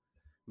 2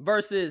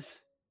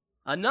 versus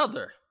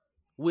another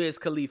Wiz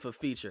Khalifa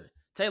feature,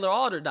 Taylor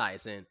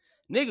Alderdice. And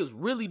niggas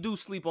really do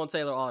sleep on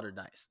Taylor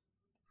Alderdice.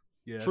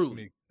 Yeah, that's Truly.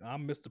 me.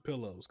 I'm Mr.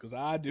 Pillows because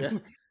I do.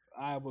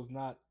 I was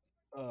not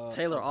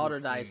Taylor a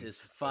big Alderdice fan is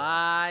of Taylor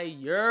Alderdice.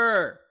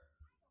 fire.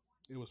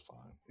 It was fine.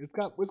 It's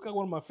got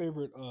one of my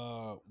favorite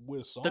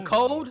Wiz The songs on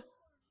code?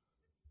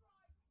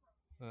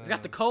 there. It's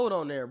got the code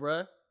on there,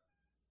 bruh.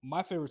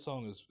 My favorite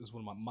song is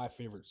one of my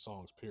favorite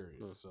songs. Period.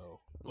 So,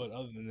 but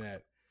other than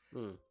that,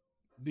 Mm.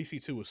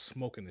 DC2 was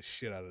smoking the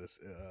shit out of this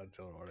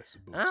Taylor Artist's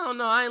boots. I don't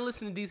know. I ain't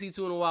listened to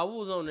DC2 in a while. What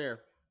was on there?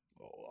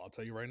 Oh, I'll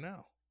tell you right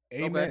now.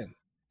 Okay. Amen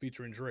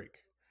featuring Drake.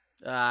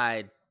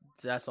 That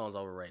song's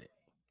overrated.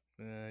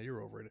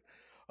 You're overrated.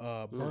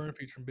 Burn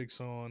featuring Big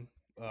Sean.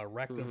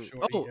 Racked Up Mm-hmm.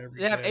 Shorty every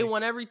They have day.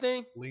 A1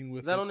 Everything? Lean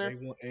with Is that it. on there?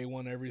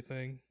 A1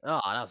 everything. Oh,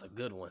 that was a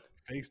good one.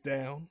 Face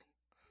down.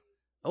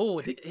 Oh,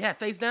 it had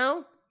Face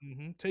Down?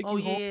 Take Oh,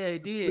 you home. yeah,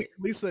 it did.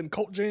 Lisa and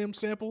Cult Jam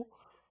sample.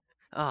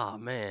 Oh,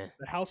 man.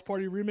 The House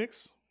Party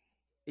remix.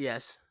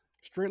 Yes.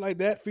 Straight Like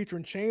That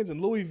featuring Chains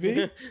and Louis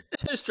V.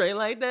 Straight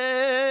like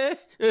that.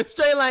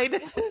 Straight like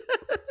that.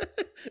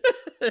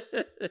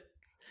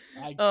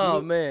 I get Oh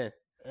it. man.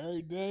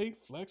 Every day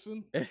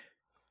flexing.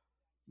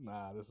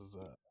 Nah, this is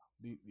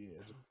yeah.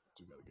 Just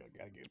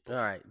gotta get it All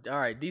pushing.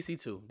 right.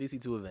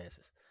 DC2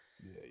 advances.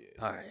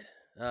 Yeah. All right.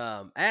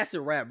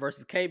 Acid Rap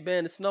versus Can't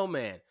Ban the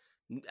Snowman.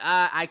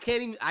 I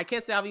can't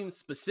say I've even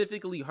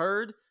specifically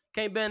heard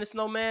Can't Ban the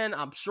Snowman.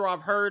 I'm sure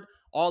I've heard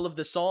all of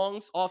the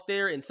songs off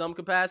there in some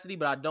capacity,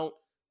 but I don't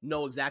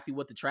know exactly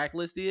what the track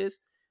list is.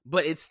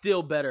 But it's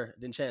still better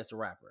than Chance the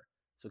Rapper.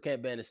 So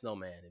Can't Ban the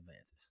Snowman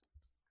advances.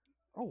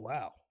 Oh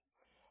wow.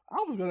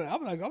 I was gonna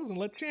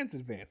let Chance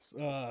advance.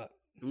 Nope.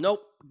 Not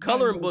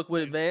Coloring even Book would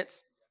playing.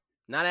 advance.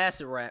 Not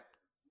Acid Rap.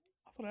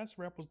 I thought Acid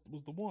Rap was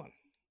the one.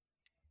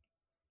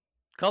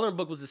 Coloring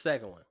Book was the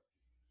second one.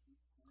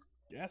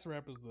 Acid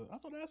Rap is the. I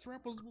thought Acid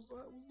Rap was the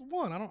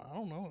one. I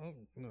don't know.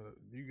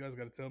 You guys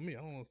got to tell me.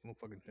 I don't know. No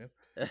fucking chance.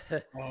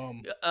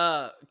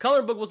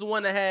 Coloring Book was the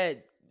one that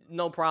had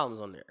no problems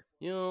on there.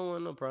 You don't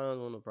want no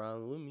problem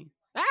with me.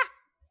 Ah!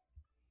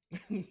 What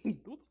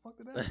the fuck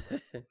did that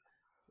say?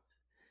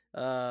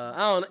 I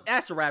don't know.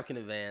 Acid Rap can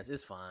advance.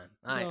 It's fine.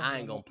 I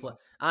ain't gonna play.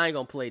 I ain't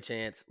gonna play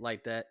Chance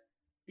like that.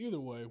 Either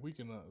way, we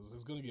can.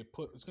 It's gonna get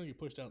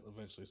pushed out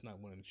eventually. It's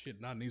not winning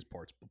shit. Not in these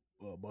parts.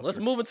 Let's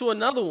move into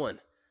another one.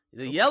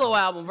 The Yellow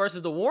Album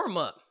versus the Warm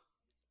Up.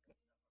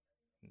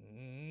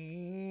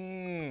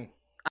 I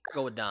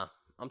go with Dom.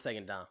 I'm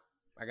taking Dom.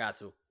 I got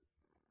to.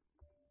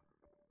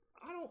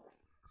 I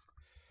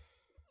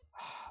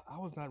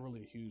was not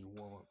really a huge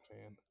Warm Up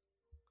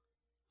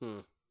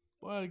fan.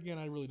 But again,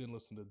 I really didn't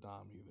listen to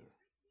Dom either.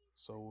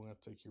 So we're gonna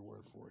take your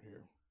word for it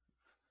here.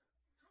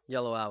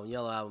 Yellow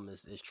Album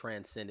is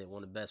transcendent.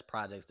 One of the best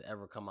projects to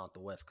ever come out the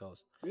West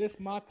Coast. It's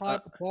my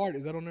type of part.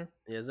 Is that on there?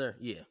 Yes, sir.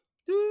 Yeah.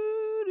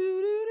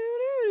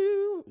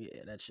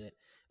 Yeah, that shit.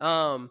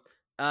 On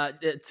to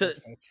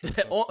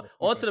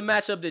the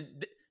matchup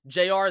that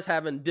JR is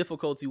having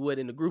difficulty with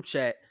in the group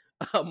chat.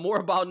 More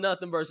About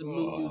Nothing versus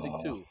Mood Music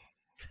 2.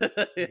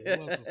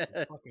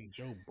 Fucking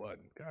Joe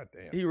Budden. God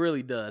damn. He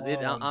really does.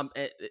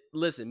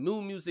 Listen,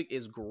 Mood Music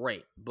is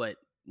great, but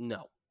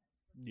no.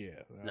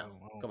 Yeah. No.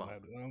 Come on.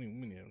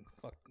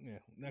 Fuck yeah.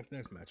 Next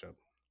matchup.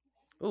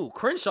 Ooh,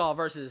 Crenshaw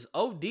versus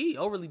OD,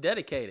 Overly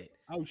Dedicated.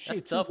 Oh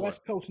shit, two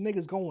West Coast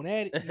niggas going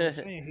at it. You know what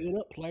I'm saying? Hit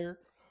up, player.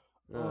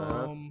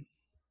 I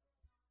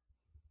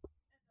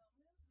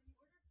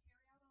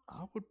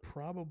would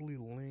probably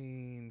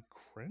lean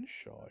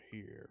Crenshaw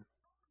here,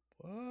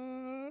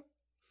 but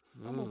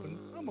I'm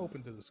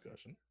open to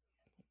discussion.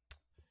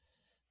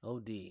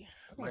 OD,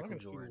 Michael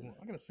Jordan.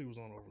 I gotta see who's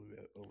on Overly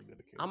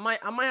Dedicated. I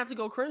might have to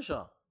go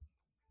Crenshaw,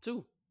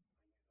 too.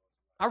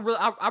 I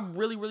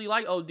really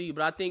like OD,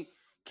 but I think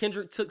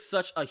Kendrick took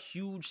such a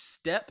huge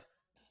step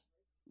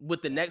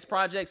with the next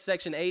project,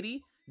 Section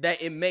 80,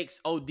 that it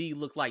makes OD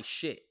look like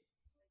shit.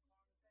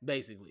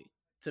 Basically,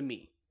 to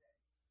me.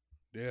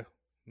 Yeah,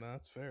 no,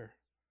 that's fair.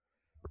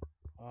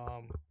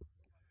 Not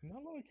a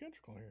lot of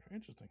Kendrick on here.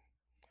 Interesting.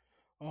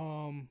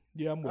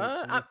 Yeah, I'm with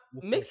it.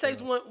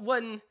 Mixtapes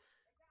wasn't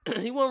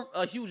he wasn't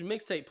a huge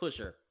mixtape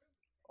pusher.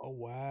 Oh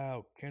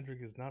wow,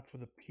 Kendrick is not for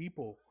the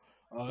people.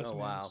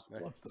 Wow.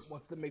 Wants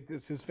to make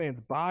his fans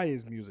buy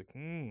his music.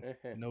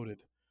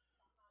 Noted.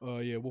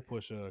 Yeah, we'll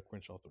push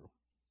Crenshaw through.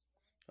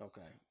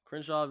 Okay,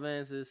 Crenshaw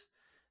advances,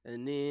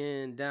 and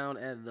then down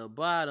at the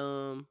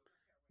bottom,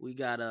 we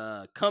got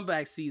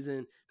Comeback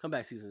Season.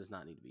 Comeback Season does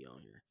not need to be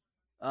on here.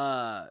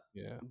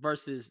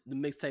 Versus the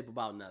mixtape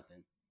About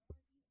Nothing.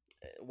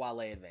 Wale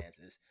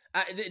advances.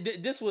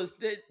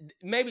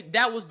 Maybe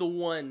that was the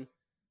one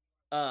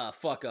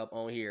fuck up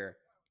on here.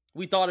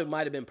 We thought it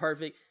might have been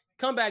perfect.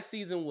 Comeback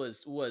Season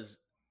was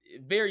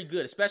very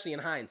good, especially in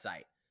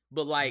hindsight.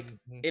 But like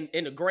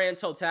in the grand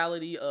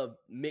totality of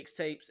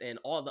mixtapes and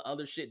all the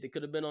other shit that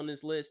could have been on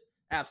this list,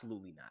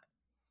 absolutely not.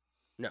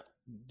 No.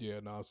 Yeah,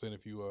 no, I'm saying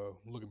if you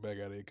looking back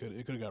at it, it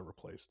could have got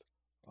replaced.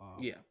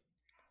 Yeah.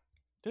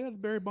 They had the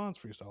Barry Bonds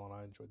freestyle, and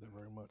I enjoyed that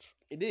very much.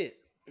 It did.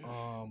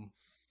 Yeah.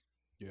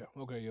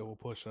 Okay. Yeah, we'll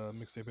push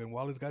mixtape in.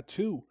 Wale's got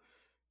 2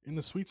 in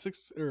the Sweet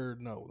 6, or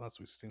no, not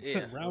Sweet 16.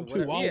 Yeah, round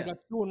 2. Wale's got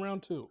 2 in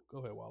round 2. Go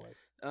ahead, Wale.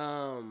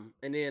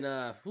 And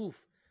then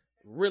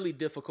really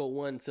difficult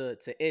one to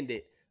end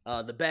it.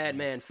 The Bad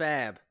Man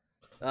Fab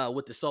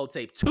with the Soul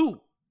Tape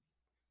 2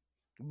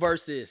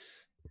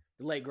 versus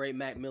the late great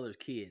Mac Miller's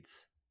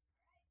Kids.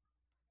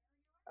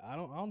 I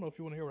don't know if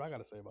you want to hear what I got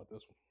to say about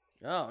this one.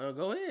 Oh, no,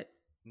 go ahead.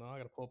 No, I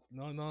gotta pull up.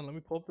 No, let me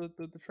pull up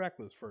the track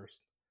list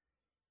first.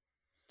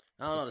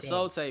 I don't know the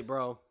Soul Tape,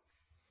 bro.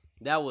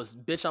 That was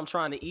 "Bitch I'm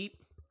Trying to Eat."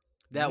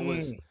 That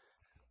was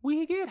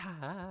 "We Get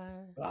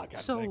High." High.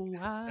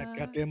 That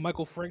goddamn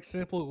Michael Frank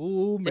sample.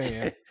 Ooh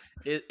man.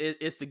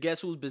 It's the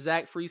Guess Who's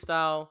Bizak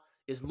freestyle.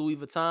 It's Louis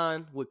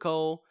Vuitton with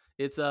Cole.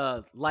 It's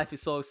Life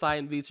is So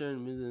Exciting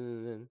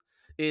featuring.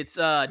 It's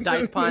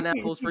Dice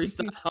Pineapples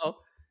freestyle.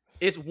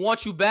 It's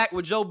Want You Back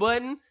with Joe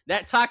Budden.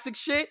 That toxic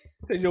shit.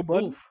 Say Joe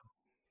Budden. Oof.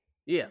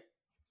 Yeah.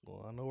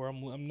 Well, I know where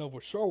I know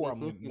for sure where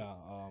I'm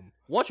now.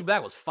 Want You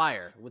Back was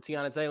fire with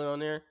Tiana Taylor on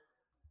there.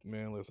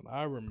 Man, listen, No,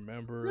 I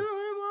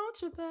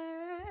want you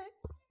back.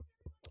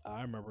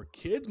 I remember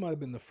Kids might have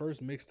been the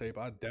first mixtape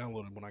I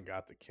downloaded when I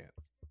got to Kent.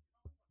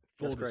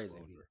 That's Full crazy.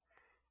 disclosure.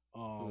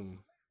 Hmm.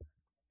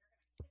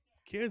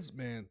 Kids,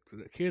 man,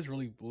 Kids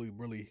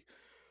really.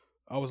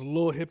 I was a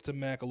little hip to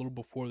Mac a little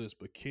before this,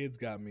 but Kids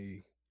got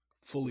me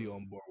fully Hmm.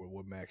 on board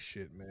with Mac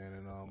shit, man.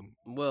 And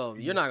Well,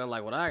 you're yeah, not gonna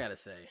like what I gotta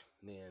say,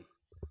 then.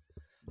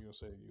 you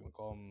gonna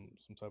call him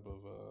some type of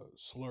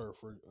slur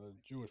for a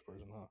Jewish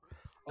person, huh?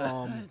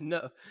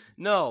 No,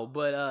 no,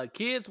 but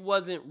kids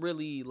wasn't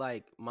really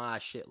like my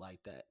shit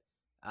like that.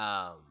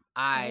 No, that's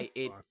I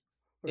fine.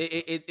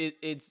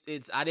 That's fine.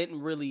 it's I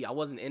didn't really I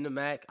wasn't into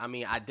Mac. I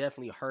mean, I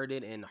definitely heard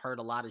it and heard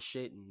a lot of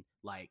shit and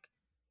like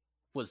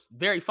was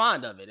very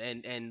fond of it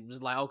and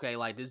was like, okay,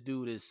 like this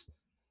dude is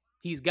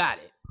he's got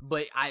it.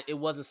 But it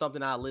wasn't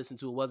something I listened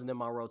to. It wasn't in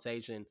my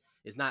rotation.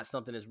 It's not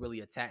something that's really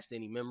attached to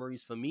any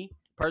memories for me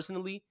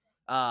personally.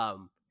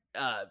 Um,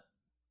 uh,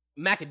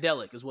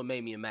 Macadelic is what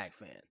made me a Mac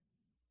fan.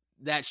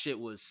 That shit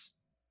was,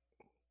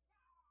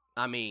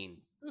 I mean,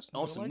 This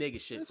on nigga some like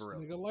nigga shit this for real.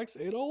 nigga likes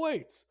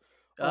 808s.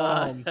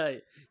 Uh, Um,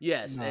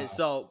 yes, and nah,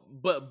 so,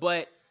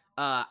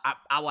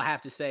 I will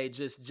have to say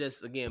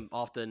just again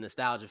off the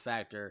nostalgia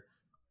factor,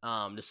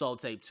 the Soul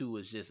Tape 2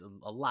 is just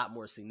a lot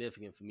more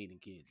significant for me than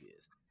Kids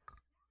is.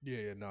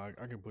 yeah, no,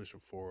 I can push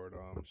it forward.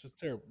 It's just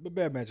terrible, but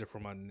bad matchup for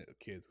my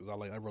kids because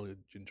I really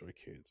enjoy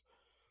Kids.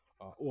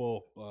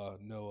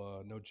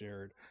 No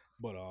Jared,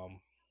 but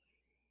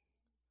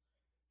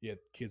yeah,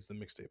 Kids the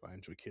mixtape. I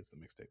enjoy Kids the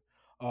mixtape.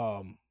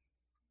 Um,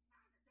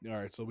 all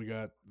right, so we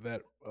got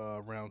that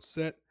round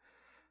set.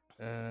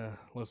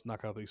 Let's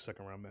knock out these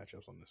second round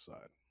matchups on this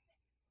side.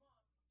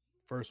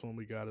 First one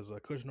we got is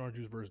Cushion Orange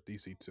Juice versus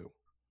DC2.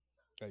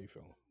 How you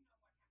feeling?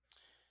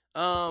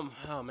 Oh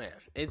man,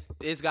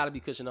 it's got to be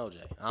Cushion OJ.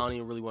 I don't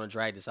even really want to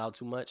drag this out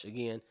too much.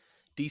 Again,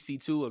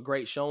 DC2 a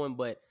great showing,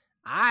 but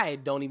I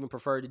don't even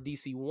prefer the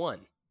DC1.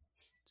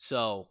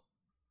 So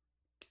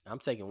I'm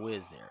taking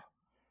Wiz there.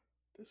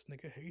 This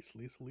nigga hates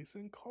Lisa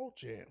and Cult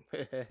Jam.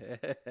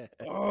 I,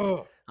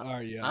 Oh, all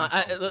right, yeah, I'm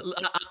fine with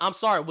that. am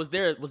sorry. Was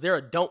there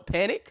a Don't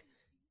Panic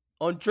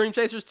on Dream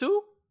Chasers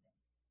 2?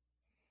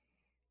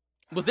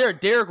 Was there a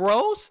Derrick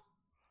Rose?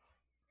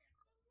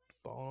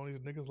 Balling on these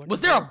niggas like a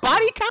Was there a damn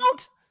body baby.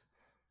 count?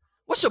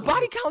 What's your Double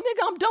body digits. count,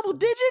 nigga? I'm double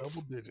digits.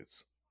 Double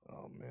digits.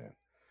 Oh man.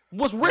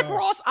 Was Rick Uh,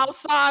 Ross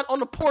outside on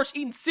the porch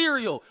eating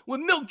cereal with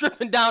milk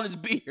dripping down his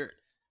beard?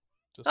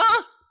 just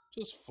Huh?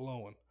 just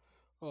flowing.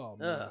 Oh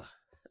man. Ugh,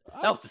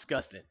 that I was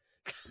disgusting.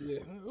 Yeah,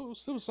 it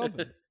was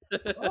something.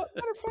 Matter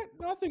of fact,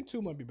 I think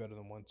two might be better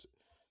than one.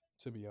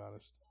 To be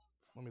honest,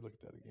 let me look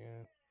at that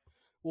again.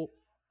 Well,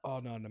 oh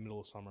no, in the middle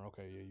of summer.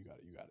 Okay, yeah, you got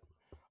it. You got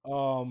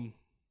it.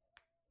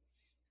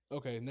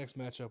 Okay, next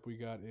matchup we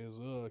got is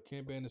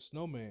Can't Ban the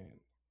Snowman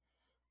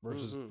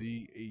versus Mm-hmm.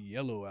 the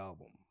Yellow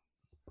Album.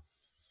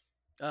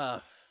 Uh,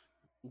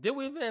 did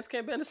we advance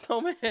Can't Ban the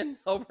Snowman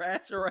over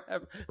Astro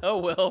Rap? Oh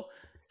well,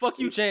 fuck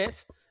you,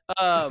 Chance.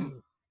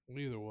 Um,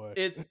 Either way.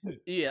 it's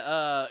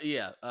yeah,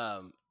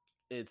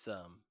 it's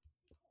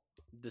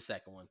the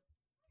second one.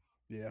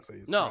 Yeah, I say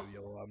it's No, probably the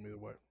Yellow Album either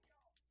way.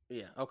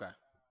 yeah, okay,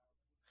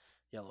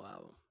 Yellow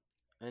Album,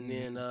 and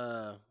then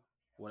Mhm.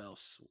 what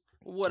else?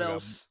 What We got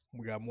else?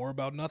 we got More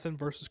About Nothing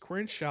versus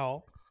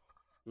Crenshaw.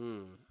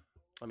 Hmm.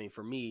 I mean,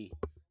 for me,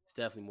 it's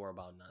definitely more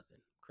about nothing.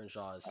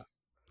 Crenshaw is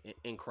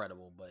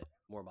incredible, but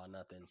more about I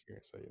nothing. was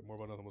gonna say More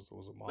About Nothing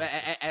was a monster.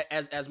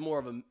 As more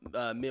of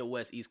a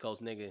Midwest East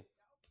Coast nigga,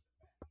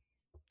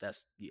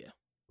 that's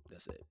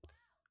that's it.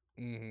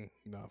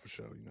 Nah, for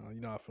sure.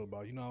 You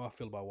know how I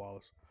feel about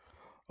Wallace.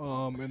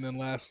 And then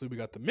lastly we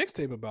got the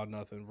mixtape About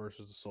Nothing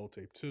versus the Soul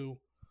Tape 2.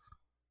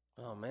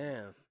 Oh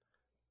man,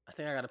 I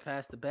think I gotta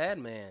pass the bad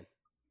man.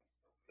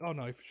 Oh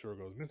no, he for sure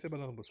goes. Mixtape About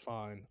Nothing was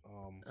fine.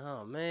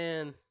 Oh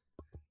man.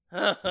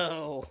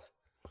 Oh.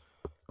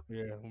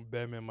 Yeah,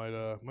 Batman might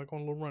go on a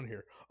little run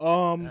here.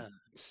 Uh,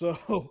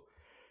 So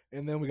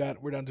and then we're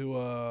down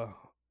to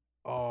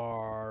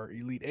our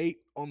Elite Eight.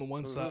 On the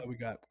one side mm-hmm. we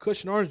got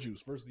Cushion Orange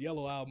Juice versus the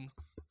Yellow Album.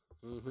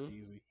 Mm-hmm. Pretty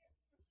easy.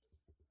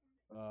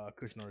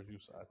 Cushion Orange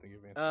Juice, I think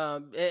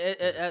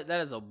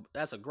advances.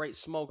 That's a great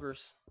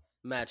smokers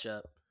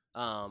matchup.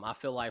 I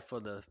feel like for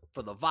the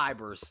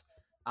vibers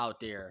out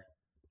there,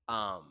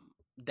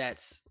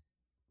 that's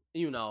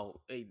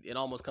it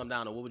almost come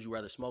down to what would you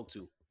rather smoke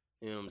to?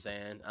 You know what I'm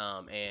saying?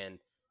 And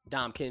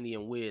Dom Kennedy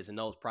and Wiz and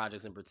those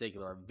projects in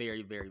particular are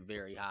very, very,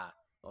 very high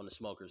on the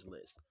smokers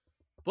list.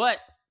 But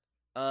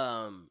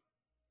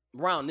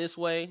around this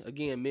way,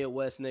 again,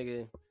 Midwest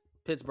nigga,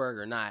 Pittsburgh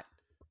or not,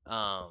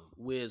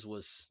 Wiz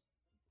was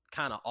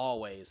kind of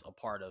always a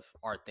part of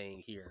our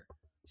thing here.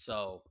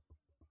 So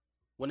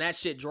when that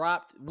shit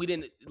dropped, we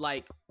didn't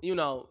I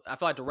feel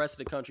like the rest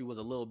of the country was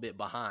a little bit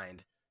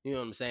behind. You know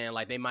what I'm saying?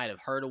 Like they might have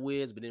heard of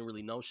Wiz, but didn't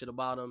really know shit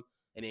about him.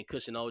 And then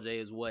Cushion OJ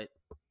is what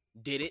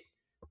did it.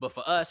 But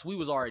for us, we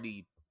was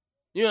already,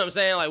 you know what I'm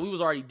saying? Like we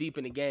was already deep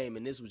in the game,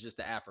 and this was just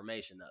the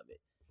affirmation of it.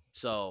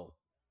 So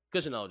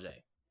Cushion OJ,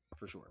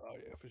 for sure. Oh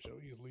yeah, for sure,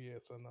 easily. Yeah,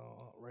 so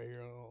no, right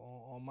here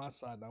on my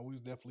side now, we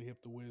was definitely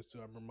hip to Wiz too.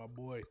 I remember my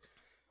boy.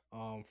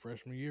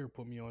 Freshman year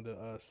put me on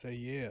to Say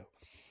Yeah,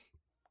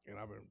 and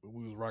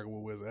we was rocking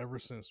with Wiz ever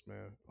since,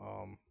 man.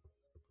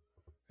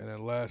 And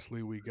then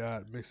lastly we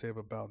got mixtape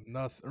about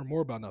nothing or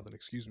more about nothing,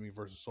 excuse me,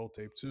 versus Soul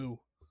Tape 2.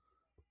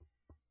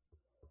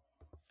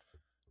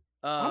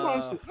 Uh,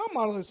 I'm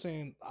honestly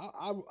saying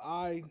I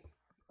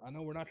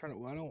know we're not trying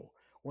to. I don't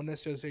want to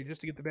necessarily say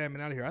just to get the bad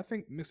man out of here. I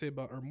think mixtape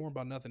about or more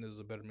about nothing is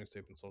a better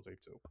mixtape than Soul Tape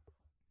 2.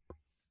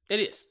 it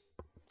is.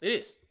 It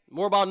is.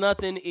 More About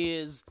Nothing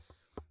is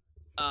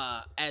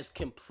as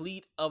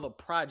complete of a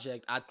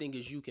project I think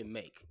as you can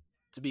make.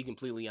 To be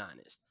completely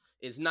honest,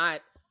 it's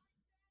not.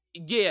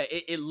 Yeah,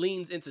 it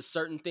leans into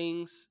certain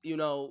things,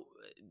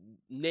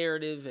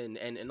 narrative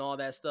and all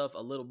that stuff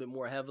a little bit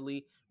more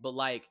heavily, but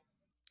like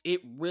it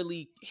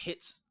really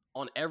hits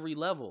on every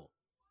level.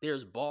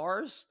 There's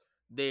bars,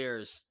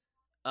 there's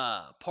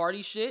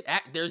party shit.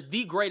 There's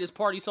the greatest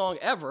party song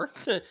ever,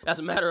 as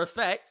a matter of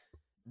fact.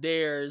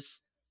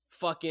 There's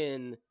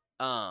fucking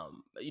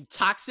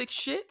toxic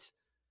shit.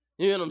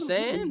 You know what I'm Maybe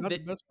saying? not the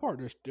best part.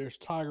 There's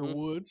Tiger Mm,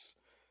 Woods.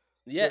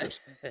 yeah. There's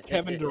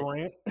Kevin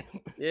Durant.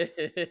 Yeah.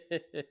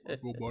 I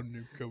go by the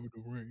name Kevin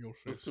Durant. You know,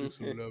 say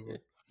 6'11".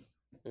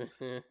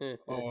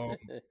 Um,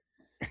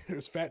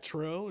 there's Fat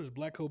Trail. There's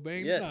Black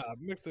Cobain. Nah, Yes.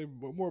 mixtape,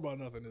 but more about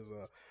nothing is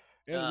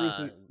and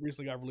Uh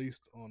recently got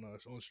released on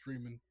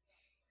streaming.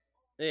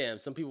 yeah,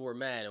 some people were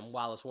mad and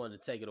Wallace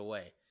wanted to take it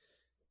away.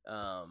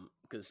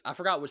 Because I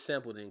forgot which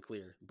sample didn't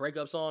clear.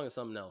 Breakup song or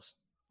something else.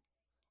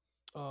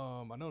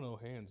 I know No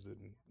Hands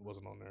didn't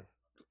wasn't on there.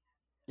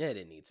 Yeah, it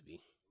didn't need to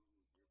be.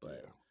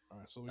 But Yeah. All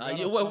right, so we got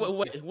yeah, our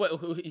final four.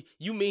 what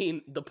you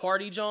mean the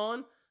party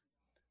John?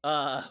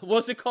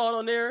 What's it called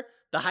on there?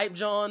 The hype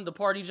John, the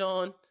party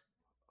John?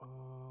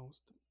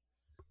 What's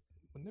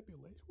the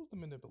manipulation? What's the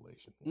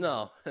manipulation one?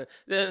 No.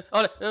 The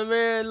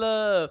married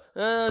love.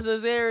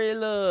 Cesarean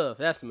love.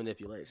 That's the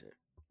manipulation.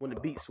 When the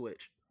beat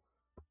switch.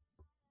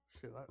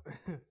 Shit,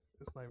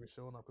 it's not even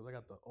showing up because I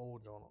got the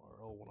old John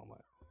or old one on my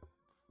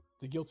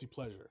the guilty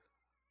pleasure.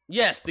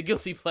 Yes, the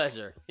guilty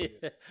pleasure. Yeah,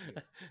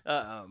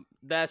 yeah.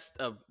 That's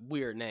a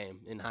weird name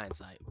in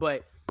hindsight,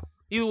 but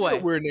either You're a way,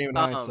 weird name in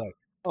um, hindsight.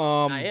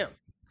 I am.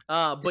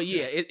 But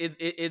yeah,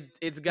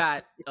 it's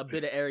got a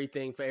bit of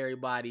everything for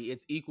everybody.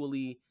 It's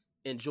equally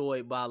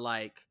enjoyed by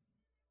like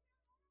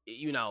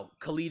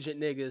collegiate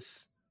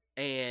niggas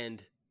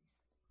and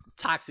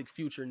toxic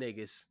future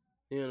niggas.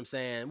 You know what I'm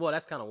saying? Well,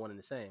 that's kind of one and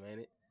the same, ain't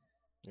it?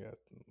 Yeah,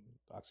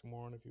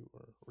 oxymoron if you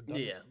were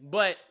redundant. Yeah,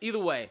 but either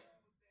way,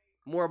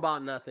 More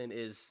About Nothing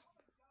is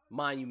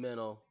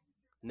monumental.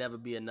 Never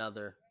Be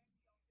Another.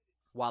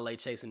 Wale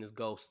chasing his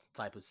ghost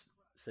type of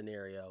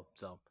scenario.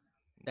 So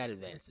that Okay,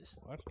 advances.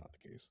 well that's not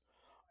the case.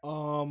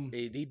 Um,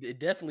 It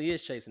definitely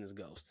is chasing his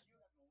ghost.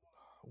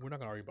 we're not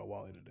gonna argue about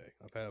Wale today.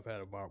 I've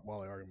had a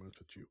Wale arguments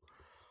with you.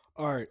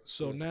 All right,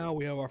 so Mm. now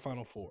we have our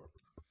final four.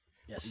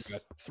 We got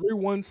Yes. 3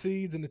 1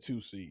 seeds and a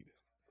 2 seed.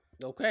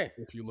 Okay.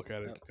 If you look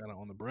at it Yep. kind of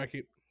on the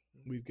bracket,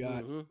 we've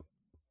got Mm-hmm.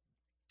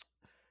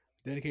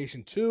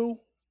 Dedication 2,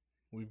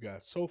 we've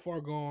got So Far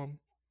Gone,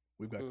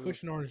 we've got Mm-hmm.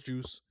 Cushion Orange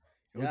Juice,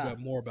 and we've Yeah. got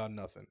More About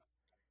Nothing,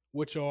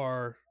 which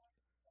are,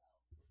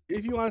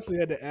 if you honestly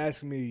had to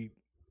ask me,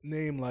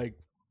 name like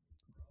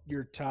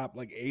your top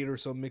like 8 or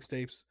so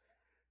mixtapes,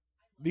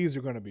 these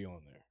are going to be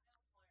on there.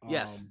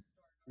 Yes. Um,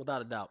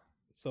 Without a doubt.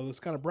 so this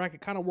kind of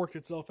bracket kind of worked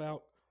itself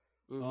out.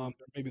 Mm-hmm.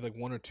 Maybe like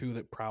one or two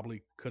that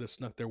probably could have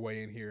snuck their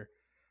way in here,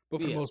 but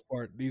for the Yeah. most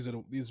part, these are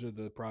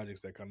the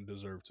projects that kind of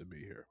deserve to be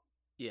here.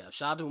 Yeah.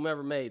 Shout out to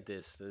whomever made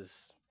this. I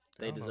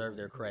They don't know, deserve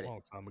their it was a credit.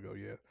 long time ago.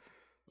 Yeah,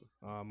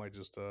 I might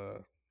just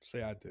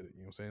say I did it. You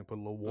know what I'm saying? Put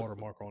a little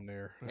watermark on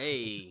there.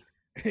 Hey.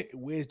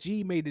 Where's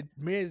G made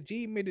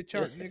the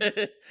chart,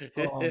 nigga?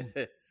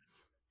 Um,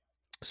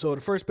 so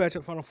the first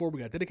matchup, Final Four, we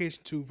got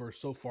Dedication 2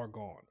 versus So Far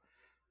Gone.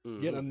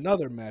 Yet Mm-hmm.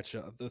 another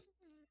matchup, the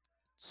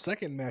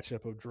second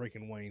matchup of Drake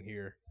and Wayne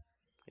here.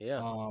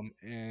 Yeah.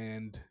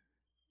 And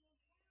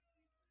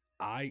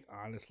I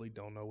honestly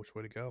don't know which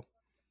way to go.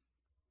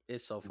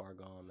 It's so far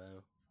gone,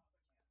 man.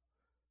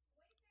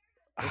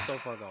 It's so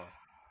far gone.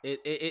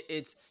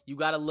 It's you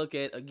got to look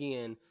at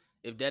again.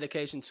 If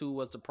Dedication 2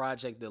 was the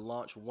project that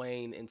launched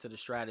Wayne into the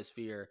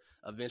stratosphere,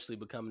 eventually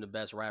becoming the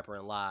best rapper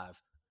in live,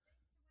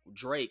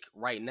 Drake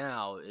right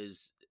now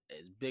is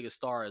as big a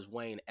star as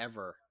Wayne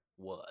ever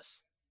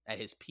was at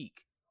his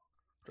peak.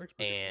 Drake's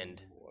bigger than Wayne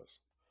And ever was.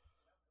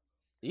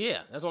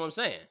 yeah, that's what I'm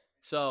saying.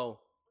 So,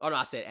 oh no,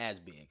 I said as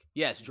big.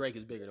 Yes, Drake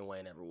is bigger than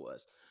Wayne ever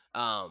was.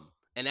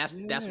 And that's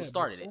what Yeah, but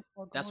started it. So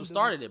Far That's Gone what doesn't.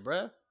 started it,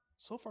 bruh.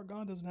 So Far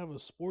Gone doesn't have a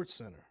sports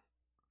center.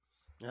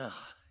 Ugh,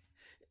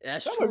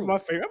 that's That might be true. my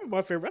favorite. That might be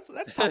my favorite.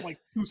 That's top like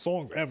 2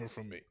 songs ever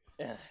from me.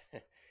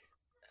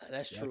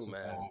 That's true, Jackson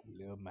man. 5,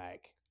 Lil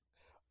Mac.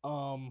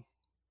 Um,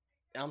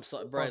 I'm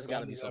sorry, So bro. Far It's got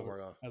Gone to be so far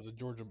gone.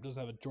 doesn't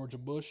have a Georgia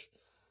Bush.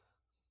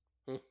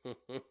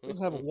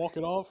 Doesn't have a walk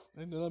it off.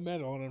 Ain't nothing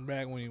matter on the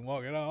back when you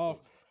walk it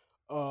off.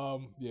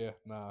 Yeah,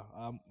 nah.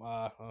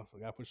 I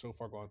got to push So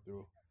Far Gone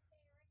through.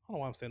 I don't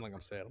know why I'm saying like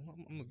I'm sad.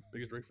 I'm the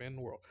biggest Drake fan in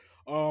the world.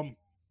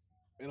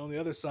 And on the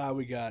other side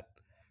we got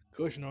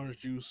Kush and Orange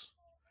Juice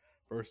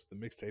versus the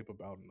mixtape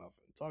about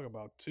nothing. Talk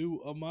about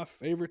two of my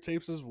favorite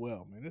tapes as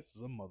well, man. This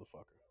is a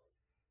motherfucker.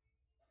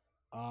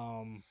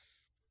 Um,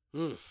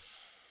 Mm.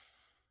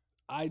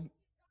 I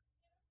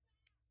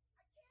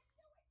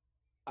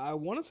I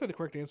want to say the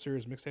correct answer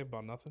is mixtape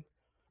about nothing,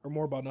 or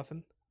more about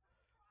nothing.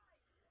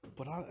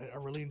 But I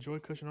really enjoy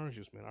Cushion Orange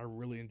Juice, man. I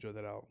really enjoy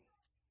that album,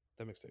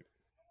 that mixtape.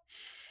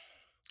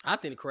 I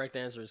think the correct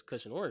answer is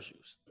cushion orange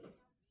juice.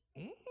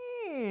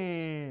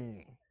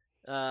 Mm.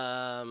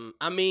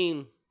 I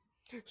mean,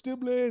 Still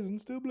blazing,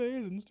 still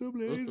blazing, still mhm.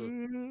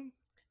 blazing.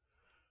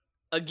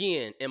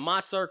 Again, in my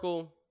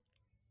circle,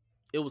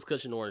 it was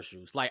cushion orange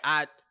juice. Like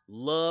I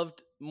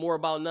loved more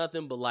about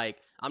nothing, but like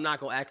I'm not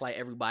gonna act like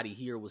everybody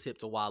here was hip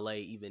to Wale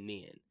even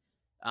then.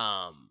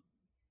 Um,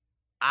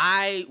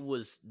 I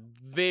was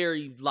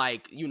very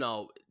like,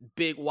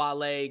 big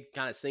Wale,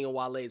 kind of singing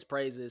Wale's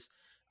praises.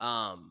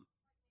 Um,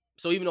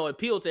 so even though it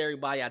appealed to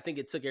everybody, I think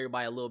it took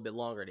everybody a little bit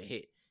longer to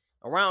hit.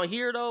 Around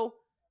here though,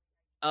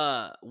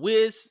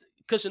 Wiz,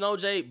 Cushion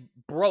OJ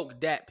broke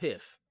that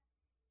piff.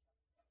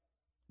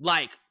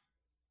 Like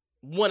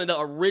one of the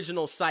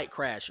original site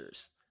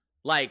crashers.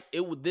 Like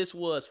this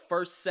was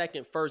first,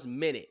 second, first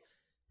minute.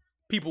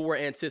 People were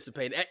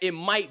anticipating. It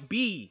might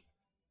be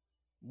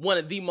one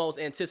of the most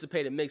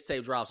anticipated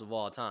mixtape drops of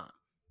all time.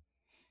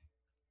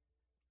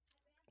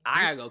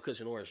 I gotta go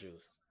cushion orange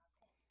juice.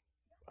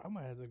 I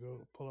might have to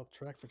go pull up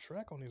track for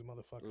track on these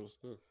motherfuckers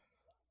Mm-hmm.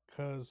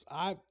 because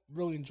I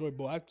really enjoy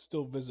both. I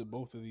still visit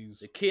both of The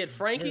these Kid very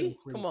Frankie? Come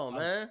frequently. on,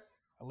 man.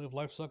 I live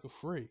life sucker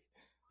free.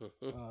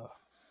 Mm-hmm. Uh,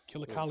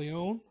 Killer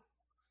Leon.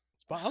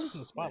 I listen to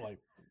Man. Spotlight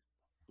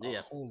a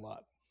Yeah. whole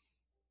lot.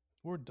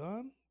 We're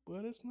done,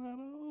 but it's not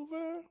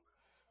over.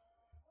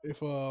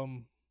 If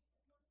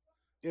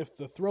if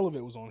the thrill of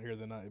it was on here,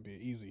 then it'd be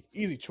an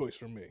easy choice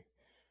for me.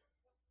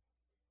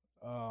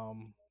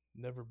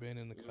 Never been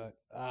in the cut.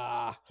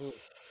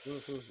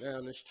 Mm-hmm.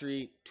 Down the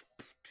street.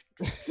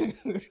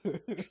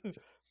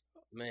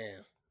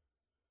 Man.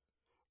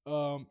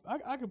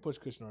 I can push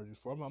Cushion Orange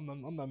for.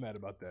 I'm not mad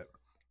about that.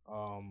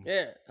 Um,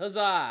 Yeah.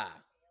 Huzzah.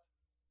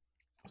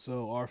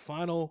 so our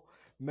final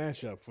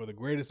matchup for the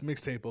greatest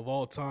mixtape of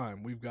all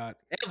time, we've got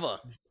Ever.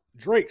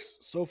 Drake's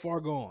 "So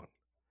Far Gone"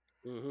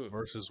 Mm-hmm.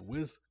 versus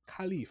Wiz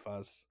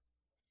Khalifa's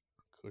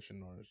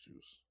 "Cushion Orange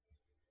Juice"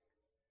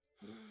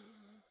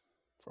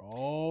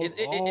 for It's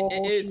it, it, it- all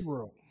she it's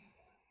wrote.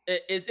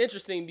 it's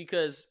interesting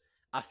because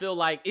I feel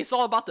like it's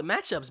all about the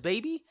matchups,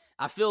 baby.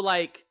 I feel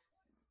like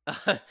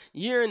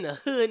you're in the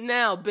hood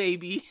now,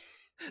 baby.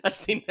 I've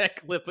seen that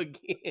clip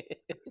again.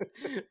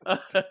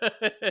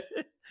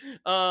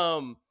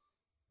 um,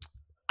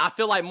 I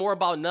feel like more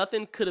about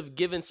nothing could have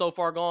given So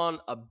Far Gone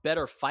a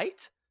better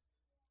fight,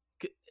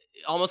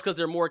 almost because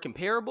they're more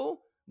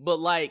comparable. But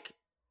like,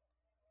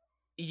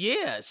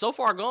 yeah, So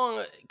Far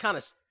Gone kind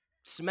of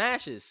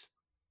smashes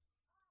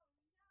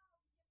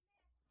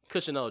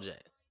Cushion OJ.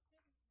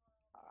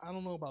 I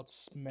don't know about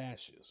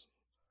smashes,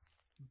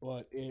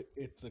 but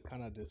it's a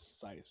kind of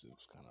decisive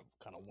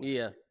kind of win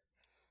Yeah. here.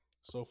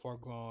 So Far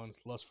Gone,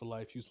 Lust for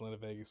Life, Houston,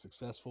 Atlanta, Vegas,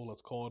 successful.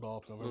 Let's call it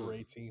off. November Mm,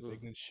 18th, mm.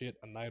 ignorant shit,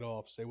 a night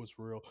off. Say what's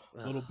real.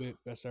 Little Ah, bit,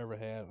 best I ever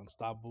had.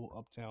 Unstoppable,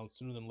 Uptown,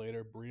 sooner than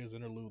later. Bria's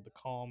interlude, the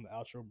calm, the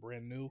outro,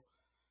 brand new.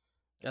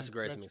 that's And the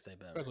greatest mixtape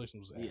ever.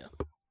 congratulations was Yeah. ass.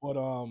 But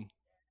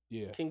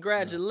yeah, no,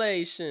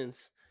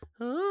 Congratulations.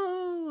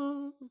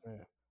 Ooh.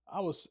 yeah. I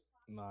was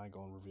I ain't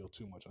gonna reveal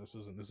too much. This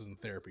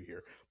isn't therapy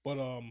here. But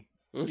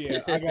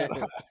yeah, I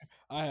got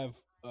I have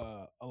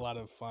a lot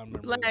of fond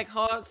memories. Black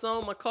hearts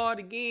on my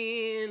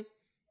cardigan.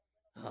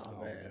 Oh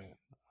Oh man. man,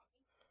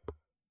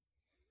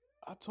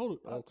 I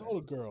Okay.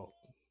 told a girl.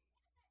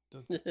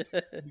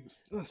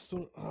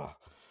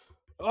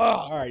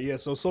 All right, yeah.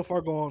 So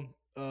far gone.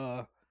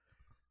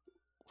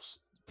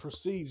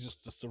 Proceeds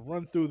just to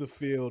run through the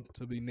field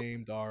to be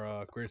named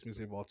our greatest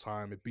music of all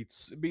time. It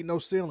beat No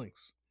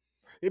Ceilings.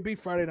 It beat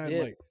Friday Night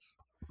Did. Lights.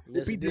 It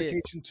Yes, beat it did.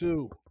 Dedication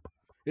 2.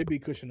 It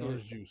beat Cushion Mm,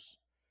 Orange Juice.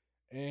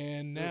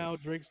 And mm. now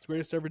Drake's the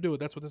greatest to ever do it.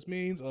 That's what this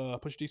means.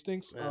 Push D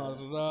stinks. Uh, Da,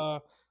 da,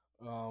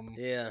 da.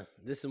 yeah,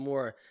 this is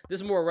more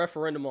a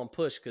referendum on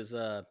push because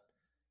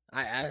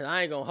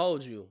I ain't gonna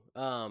hold you.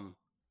 The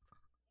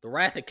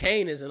Wrath of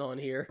Cain isn't on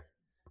here.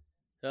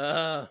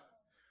 Uh,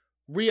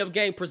 Re-Up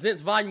Gang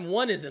Presents Volume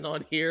 1 isn't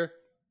on here.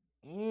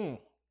 mm.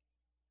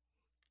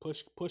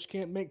 Push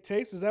can't make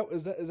tapes. Is that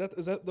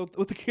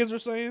what the kids are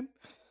saying?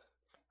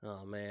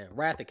 Oh man,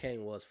 Wrath of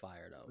Cain was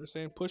fire though. They're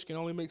saying Push can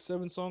only make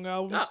 7 song Oh,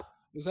 albums.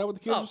 Is that what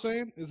the kids are oh,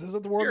 saying? Is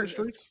that the word in the Fear,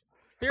 streets?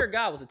 Fear of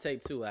God was a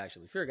tape too.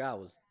 Actually, Fear of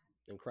God was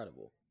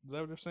incredible. Is that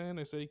what they're saying?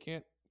 They say you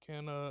can't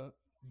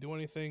do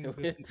anything.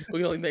 That's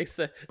We only make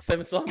 7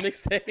 song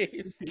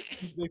mixtapes.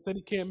 they said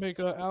he can't make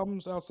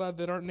albums outside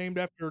that aren't named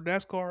after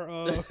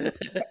NASCAR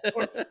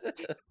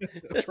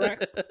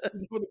tracks.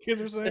 Is that what the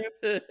kids are saying?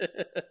 I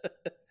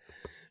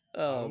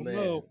Oh don't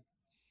know, man!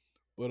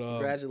 but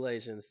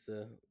Congratulations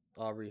to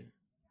Aubrey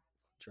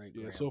Drake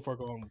yeah. Graham. So far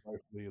gone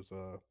rightfully is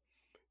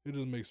it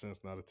doesn't make sense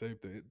now.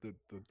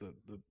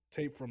 The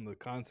tape from the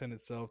content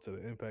itself to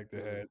the impact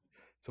it Mm. had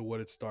to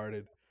what it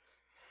started.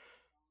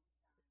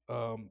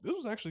 This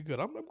was actually good.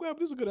 I'm glad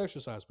this is a good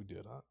exercise we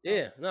did.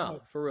 Yeah, I no,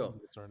 might, for I real.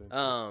 might get turned into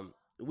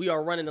it. We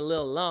are running a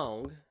little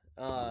long.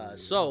 Yeah.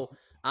 So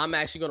I'm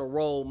actually gonna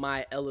roll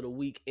my L of the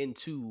week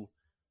into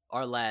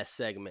our last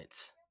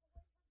segment.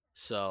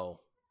 So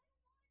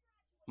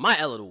my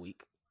L of the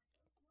week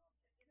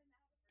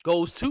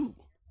goes to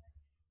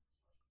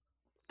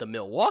the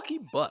Milwaukee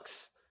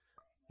Bucks.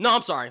 No,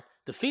 I'm sorry,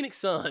 the Phoenix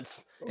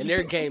Suns and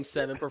their Game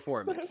 7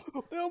 performance.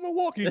 What the hell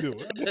Milwaukee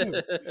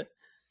do?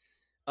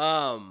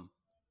 um,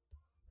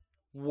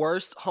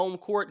 Worst home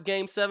court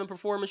Game 7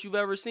 performance you've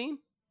ever seen?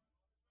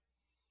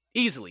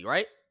 Easily,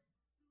 right?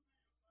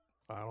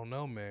 I don't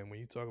know, man. When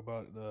you talk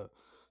about the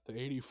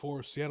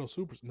 '84 Seattle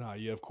Supers,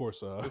 yeah, of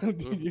course.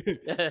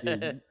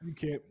 Yeah,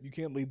 you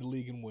can't lead the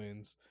league in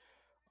wins,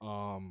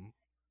 um,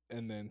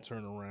 and then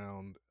turn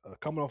around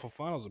coming off a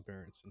finals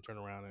appearance and turn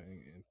around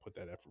and put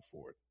that effort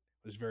forward.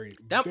 It's very,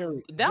 that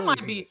very, that very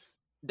might be heinous.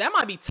 that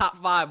might be top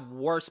 5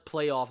 worst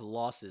playoff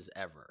losses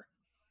ever.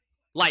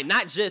 Like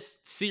not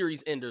just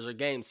series enders or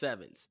game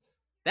 7s.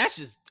 That's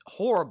just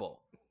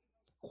horrible.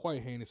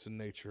 Quite heinous in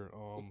nature.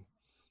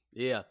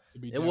 Yeah, To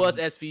be it was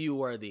down. SVU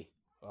worthy.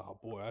 Oh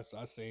boy,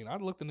 I seen. I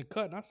looked in the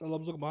cut and I was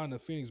looking behind the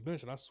Phoenix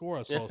bench and I swore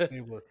I saw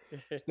Stabler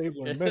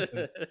and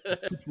Benson or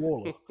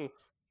Tutuola.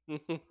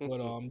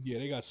 But yeah,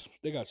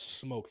 they got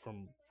smoked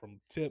from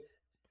tip,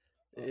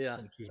 Yeah.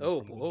 from excuse me, Oh,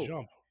 oh.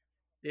 from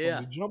the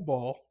Yeah. jump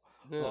ball.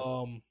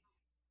 Yeah.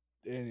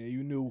 And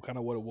you knew kind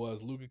of what it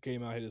was. Luka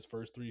came out, hit his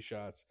first 3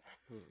 shots,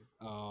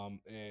 Hmm.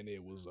 and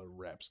it was a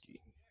rap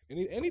ski.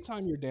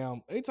 Anytime you're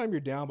down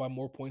by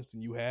more points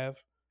than you have,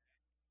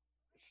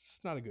 it's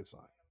not a good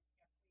sign.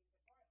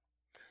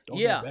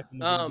 Odell Yeah. Beckham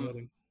was in the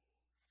building.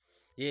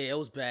 Yeah, it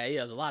was bad. Yeah,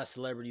 there's a lot of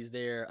celebrities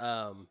there.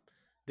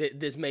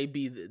 This may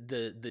be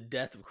the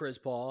death of Chris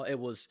Paul. It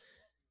was,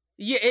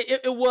 yeah,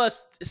 it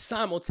was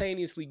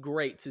simultaneously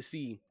great to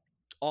see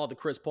all the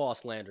Chris Paul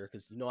slander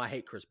because I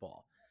hate Chris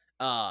Paul.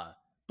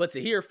 But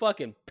to hear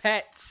fucking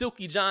Pat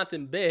Silky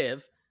Johnson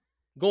Bev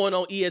going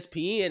on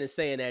ESPN and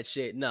saying that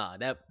shit, nah,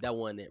 that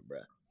wasn't it, bro.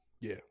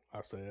 Yeah,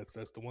 I say that's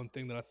the one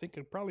thing that I think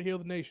could probably heal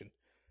the nation.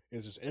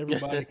 Is just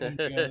everybody come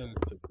together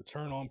to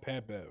turn on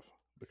Pat Bev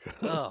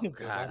Oh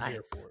because I'm God,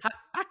 here for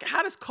it.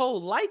 how does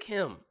Cole like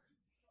him?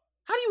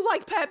 How do you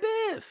like Pat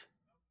Bev?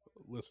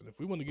 Listen, if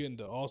we want to get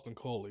into Austin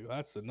Coley,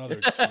 that's another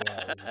 2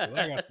 hours because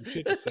I got some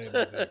shit to say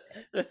about that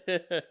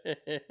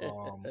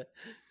guy.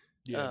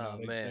 Yeah, no,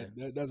 Oh man,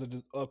 that's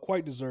a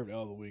quite deserved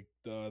L of the week.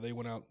 They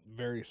went out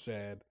very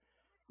sad.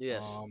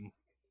 yes. Um,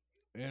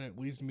 and it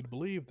leads me to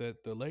believe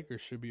that the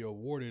Lakers should be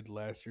awarded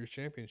last year's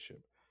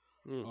championship.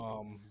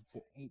 Mm.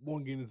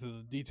 Won't get into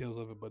the details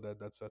of it, but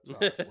that's how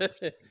I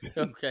feel.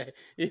 Okay,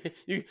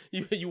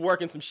 you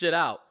working some shit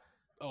out.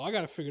 Oh, I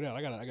got to figure it out.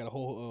 I got a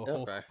whole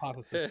Okay.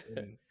 hypothesis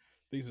and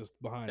thesis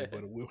behind it,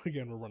 but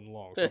again, we're running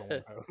long, so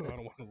I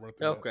don't want to run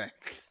through Okay.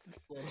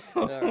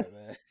 All that. right,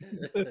 man.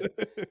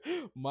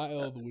 My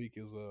L of the week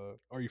is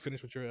Are you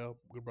finished with your L,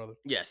 good brother?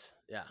 Yes.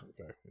 Yeah.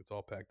 Okay, it's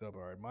all packed up.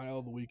 All right, my L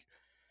of the week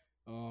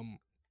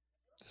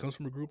comes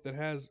from a group that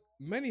has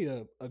many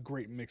a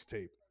great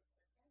mixtape.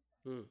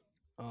 Hmm.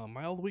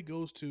 My L of the week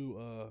goes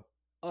to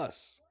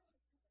us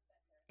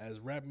as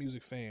rap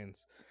music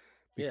fans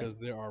Yeah. because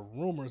there are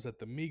rumors that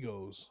the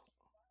Migos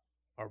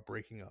are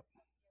breaking up.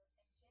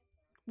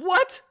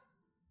 What?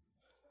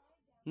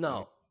 It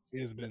No.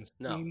 has been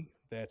No. seen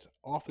that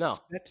No.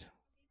 Offset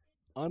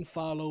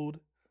unfollowed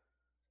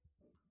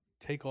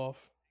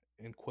Takeoff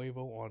and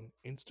Quavo on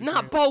Instagram.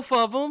 Not both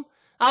of them.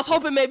 I was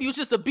hoping maybe it was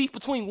just a beef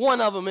between one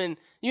of them, and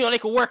they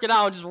could work it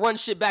out and just run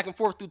shit back and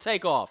forth through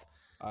Takeoff.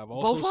 I've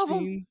Both also of them?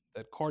 seen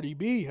that Cardi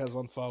B has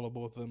unfollowed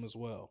both of them as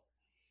well.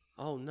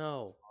 Oh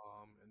no.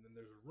 And then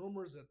there's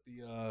rumors that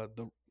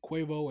the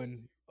Quavo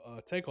and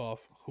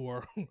Takeoff, who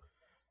are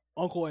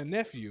uncle and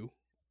nephew,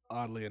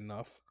 oddly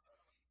enough,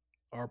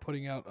 are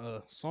putting out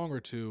a song or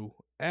two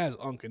as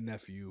uncle and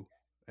nephew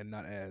and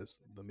not as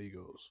the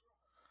Migos.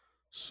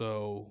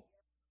 So,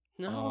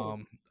 No.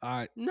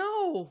 I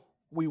No.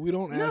 we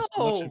don't ask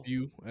much of No.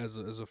 you as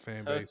a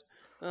fan base,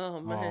 Oh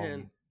man.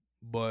 um,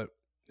 but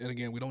and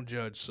again we don't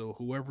judge. So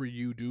whoever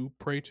you do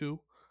pray to,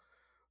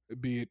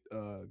 be it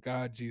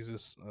God,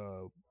 Jesus,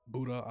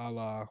 Buddha,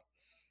 Allah,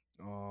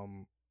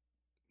 um,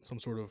 some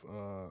sort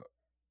of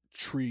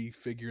tree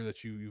figure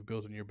that you've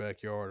built in your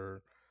backyard,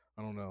 or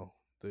I don't know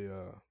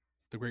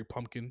the great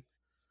pumpkin,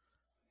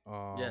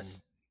 um,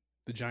 Yes.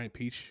 the giant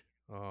peach,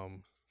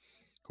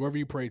 whoever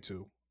you pray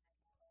to,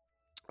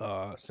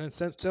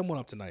 send one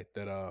up tonight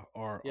that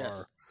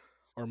Yes.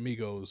 our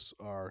Migos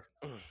are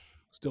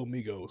still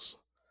Migos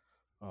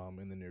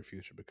in the near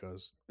future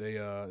because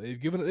they've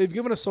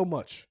given us so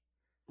much.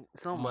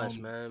 So much,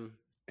 Um, man.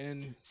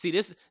 and See,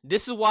 this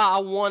is why I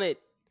wanted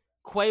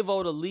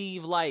Quavo to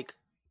leave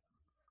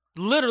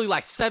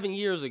literally 7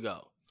 years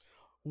ago.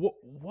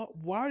 what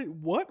why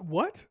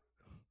what?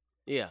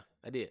 Yeah,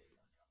 I did.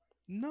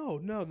 No.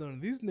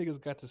 These niggas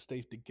got to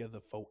stay together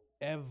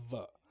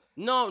forever.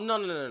 No. This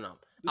some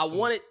I Black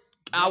wanted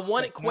Jack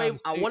Mountain Quavo.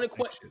 State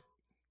type shit.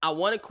 I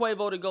wanted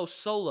Quavo to go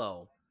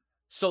solo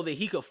so that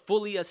he could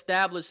fully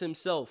establish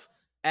himself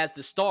as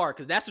the star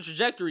because that's the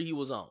trajectory he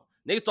was on.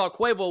 Niggas thought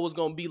Quavo was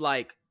gonna be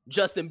like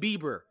Justin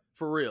Bieber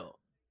for real,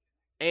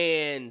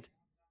 and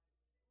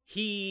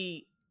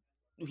he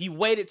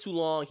waited too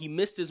long. He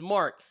missed his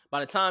mark. By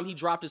the time he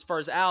dropped his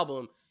first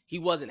album, he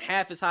wasn't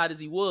half as hot as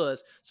he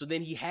was. So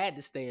then he had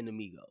to stay in the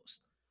Migos.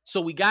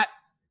 So we got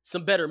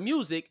some better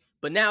music,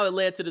 but now it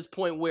led to this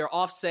point where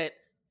Offset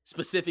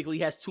specifically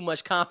has too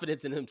much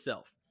confidence in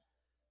himself.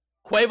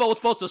 Quavo was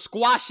supposed to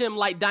squash him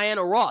like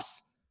Diana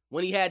Ross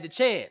when he had the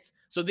chance.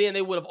 So then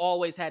they would have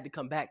always had to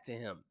come back to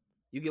him.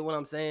 You get what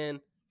I'm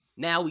saying?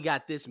 Now we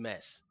got this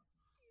mess.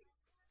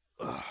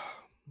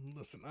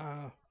 Listen,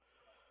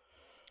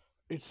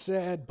 it's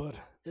sad, but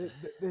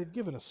they've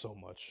given us so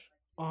much.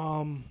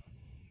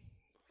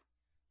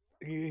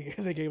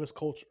 They gave us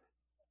culture.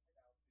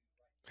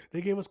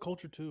 They gave us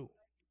culture 2.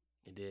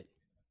 It did.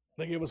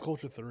 They gave us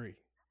culture 3.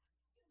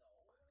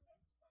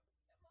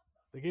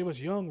 They gave us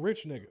young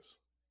rich niggas.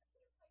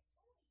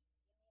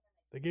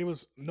 They gave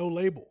us no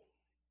label.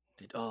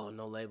 Oh,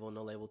 no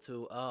label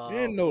too. Oh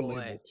And no boy.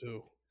 label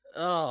too.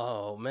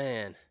 Oh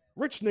man.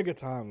 Rich nigga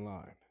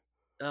timeline.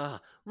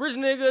 Rich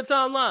nigga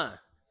timeline.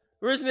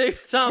 Rich nigga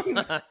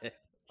timeline.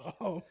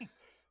 um,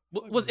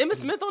 Was Emmitt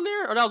Smith on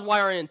there, or that was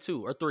YRN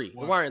 2 or 3?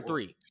 YRN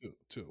 3.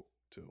 Two.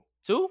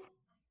 Two?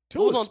 Two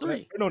was on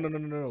 3?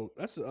 No.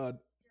 That's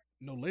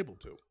no label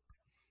 2.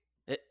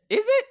 Is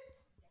it?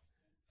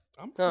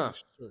 I'm pretty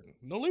certain.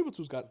 No label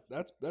 2's got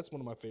that's one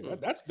of my favorite.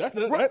 That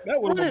would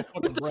have won the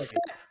fucking bracket.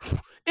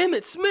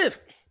 Emmitt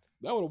Smith.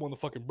 That would have won the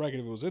fucking bracket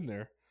if it was in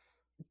there.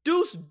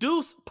 Deuce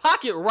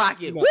Pocket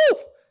Rocket. No. Woo!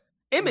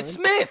 Emmitt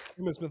Smith.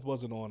 Emmitt Smith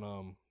wasn't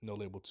on No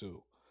Label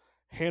 2.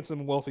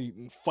 Handsome,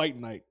 Wealthy, Fight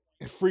Night,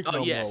 and Freak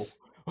No yes.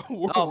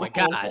 Mo. Oh my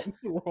god.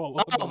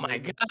 Oh my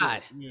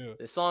god. Yeah.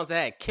 The songs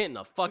that had Kent in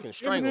a fucking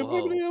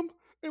stranglehold.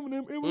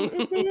 Eminem.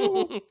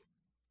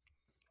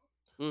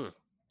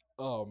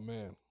 Oh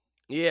man.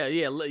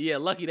 Yeah.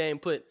 Lucky they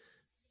ain't put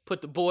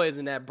the boys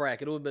in that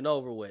bracket. It would have been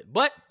over with.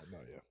 But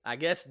I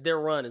guess their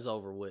run is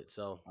over with.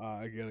 So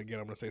again,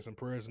 I'm gonna say some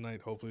prayers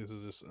tonight. Hopefully, this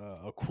is just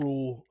a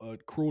cruel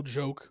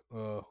joke,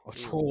 a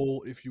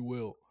troll, if you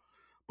will.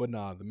 But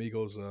nah, the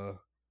Migos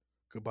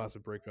could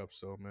possibly break up.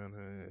 So man,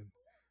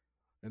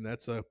 and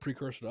that's a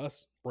precursor to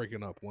us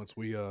breaking up once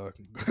we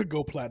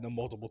go platinum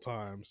multiple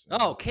times.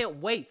 Oh, can't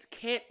wait!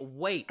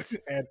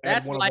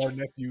 Add one of our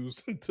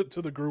nephews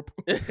to the group.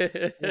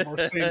 One of our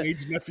same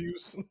age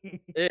nephews.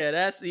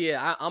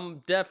 I'm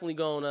definitely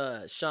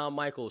going Shawn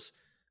Michaels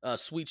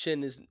sweet chin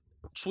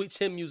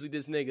music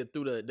this nigga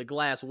through the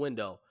glass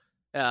window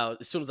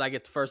as soon as I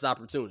get the first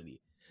opportunity.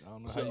 I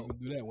don't know how you can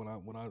do that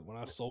when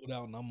I sold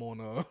out and I'm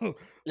on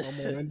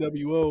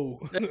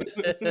NWO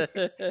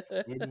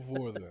way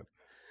before then.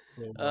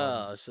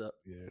 So,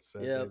 it's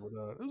sad. It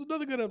was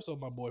another good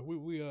episode, my boy.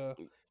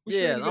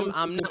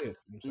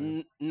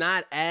 I'm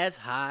not as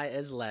high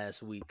as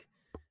last week.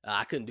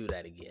 I couldn't do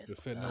that again. The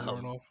fentanyl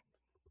wearing off.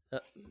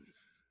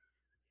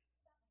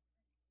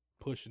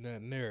 Pushing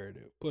that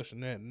narrative.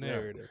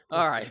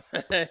 All right.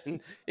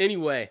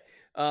 Anyway,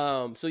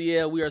 so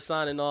yeah, we are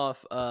signing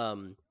off.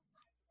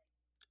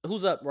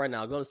 Who's up right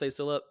now? Golden State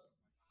still up?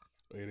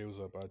 Yeah, it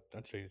was up.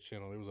 I changed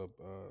channel. It was up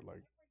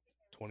like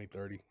 20,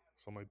 30,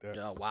 something like that.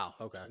 Oh wow.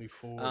 Okay.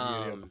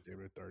 24. They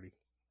were 30.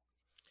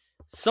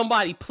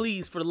 Somebody,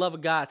 please, for the love of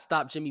God,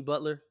 stop Jimmy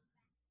Butler.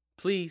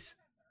 Please.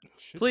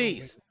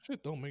 Please.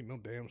 Shit don't make no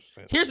damn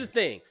sense. Here's the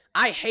thing.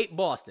 I hate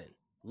Boston.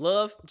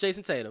 Love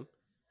Jason Tatum.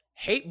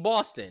 Hate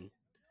Boston,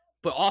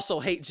 but also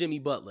hate Jimmy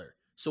Butler.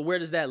 So where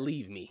does that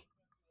leave me?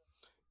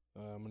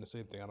 I'm in the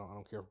same thing. I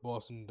don't care for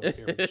Boston. Don't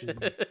care for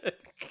Jimmy.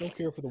 Don't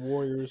care for the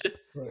Warriors.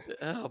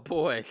 Oh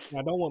boy.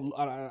 I don't want.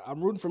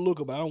 I'm rooting for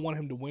Luka, but I don't want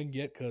him to win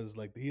yet because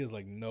he has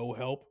no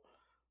help.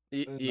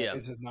 Yeah,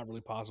 it's just not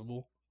really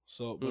possible.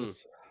 So,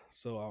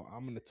 so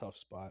I'm in a tough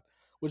spot,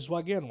 which is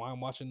why I'm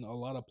watching a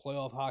lot of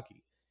playoff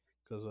hockey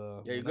because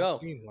there you go.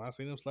 When I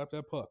seen him slap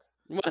that puck.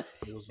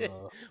 It was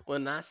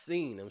when I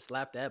seen him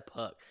slap that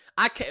puck,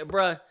 I can't,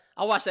 bruh.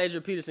 I watched the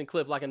Adrian Peterson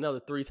clip like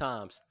another 3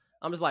 times.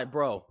 I'm just like,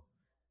 bro,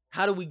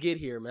 how did we get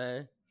here,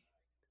 man?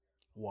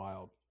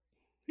 Wild.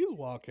 He's a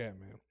wild cat,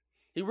 man.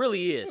 He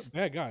really is. He's a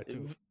bad guy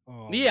too.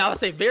 I would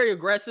say very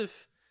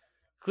aggressive.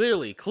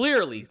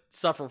 Clearly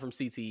suffering from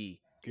CTE.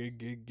 Get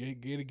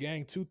a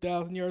gang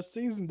 2,000-yard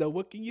season though.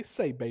 What can you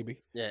say, baby?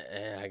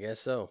 Yeah, I guess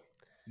so.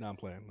 No, I'm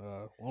playing.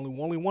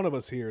 Only one of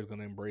us here is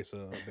gonna embrace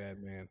a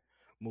bad man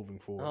moving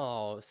forward.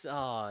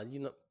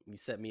 You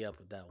set me up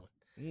with that one.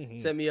 Mm-hmm.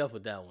 Set me up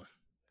with that one.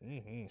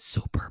 Mm-hmm.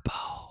 Super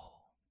Bowl.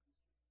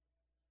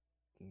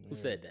 Yeah. Who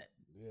said that?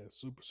 Yeah,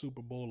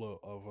 Super Bowl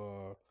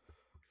of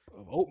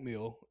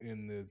oatmeal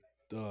in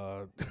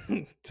the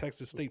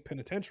Texas State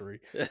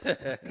Penitentiary.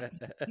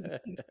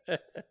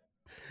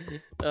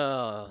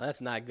 Oh,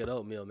 that's not good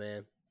oatmeal,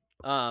 man.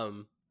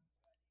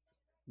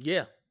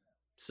 Yeah.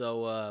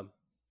 So I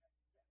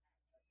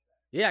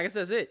guess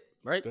that's it,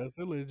 right? That's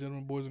it, ladies and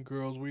gentlemen, boys and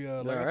girls. We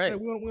like All I right. said,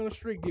 we're on a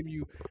streak, give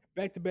you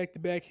back to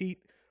back heat.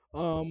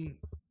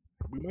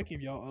 We might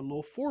give y'all a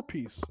little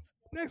 4-piece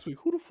next week.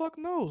 Who the fuck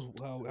knows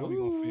how we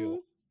gonna feel?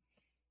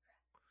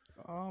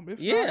 If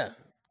not, Yeah,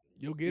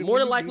 you'll get it more when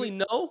than you get likely it.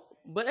 no,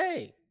 but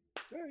hey,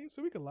 Yeah,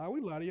 so we can lie. We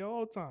lie to y'all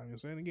all the time. You know what I'm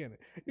saying? Again,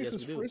 this yes,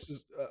 is we free. do.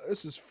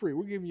 This is free.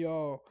 We're giving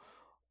y'all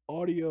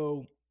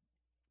audio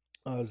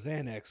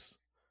Xanax,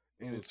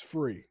 and Mm. it's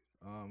free.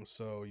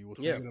 So you will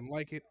take Yeah, it and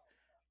like it.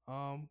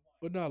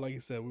 But no, like you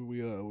said,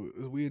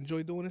 we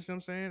enjoy doing this. You know what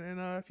I'm saying? And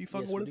if you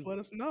fucking yes, we with us, do. let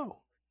us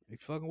know. If you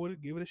fucking with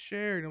it, give it a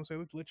share. You know what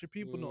I'm saying? Let your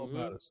people know Hmm.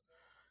 about us.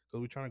 So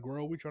we're trying to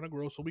grow. We're trying to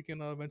grow so we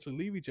can eventually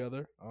leave each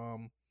other.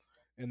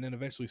 And then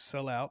eventually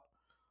sell out.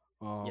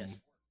 Um,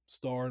 Yes.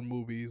 star in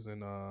movies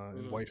and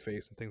Hmm.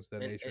 whiteface and things of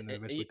that And nature, and, and then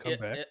and, eventually come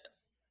back.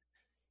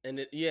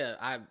 and, yeah,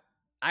 I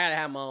gotta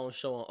have my own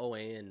show on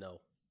OAN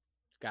though.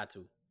 Got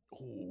to.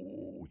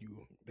 Oh,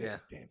 you Yeah.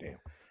 damn.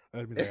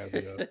 That means I got to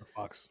be a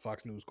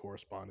Fox News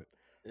correspondent.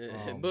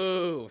 Um,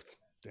 Boo.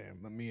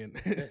 damn, me and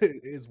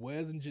it's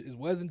Wes and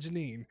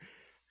Janine.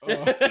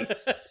 Uh,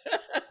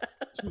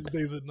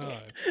 Tuesdays at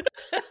 9.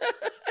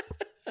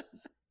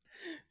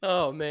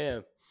 Oh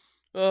man.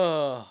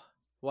 Oh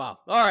wow.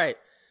 All right.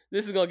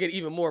 This is gonna get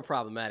even more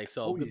problematic.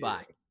 So Oh yeah,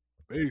 goodbye.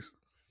 peace.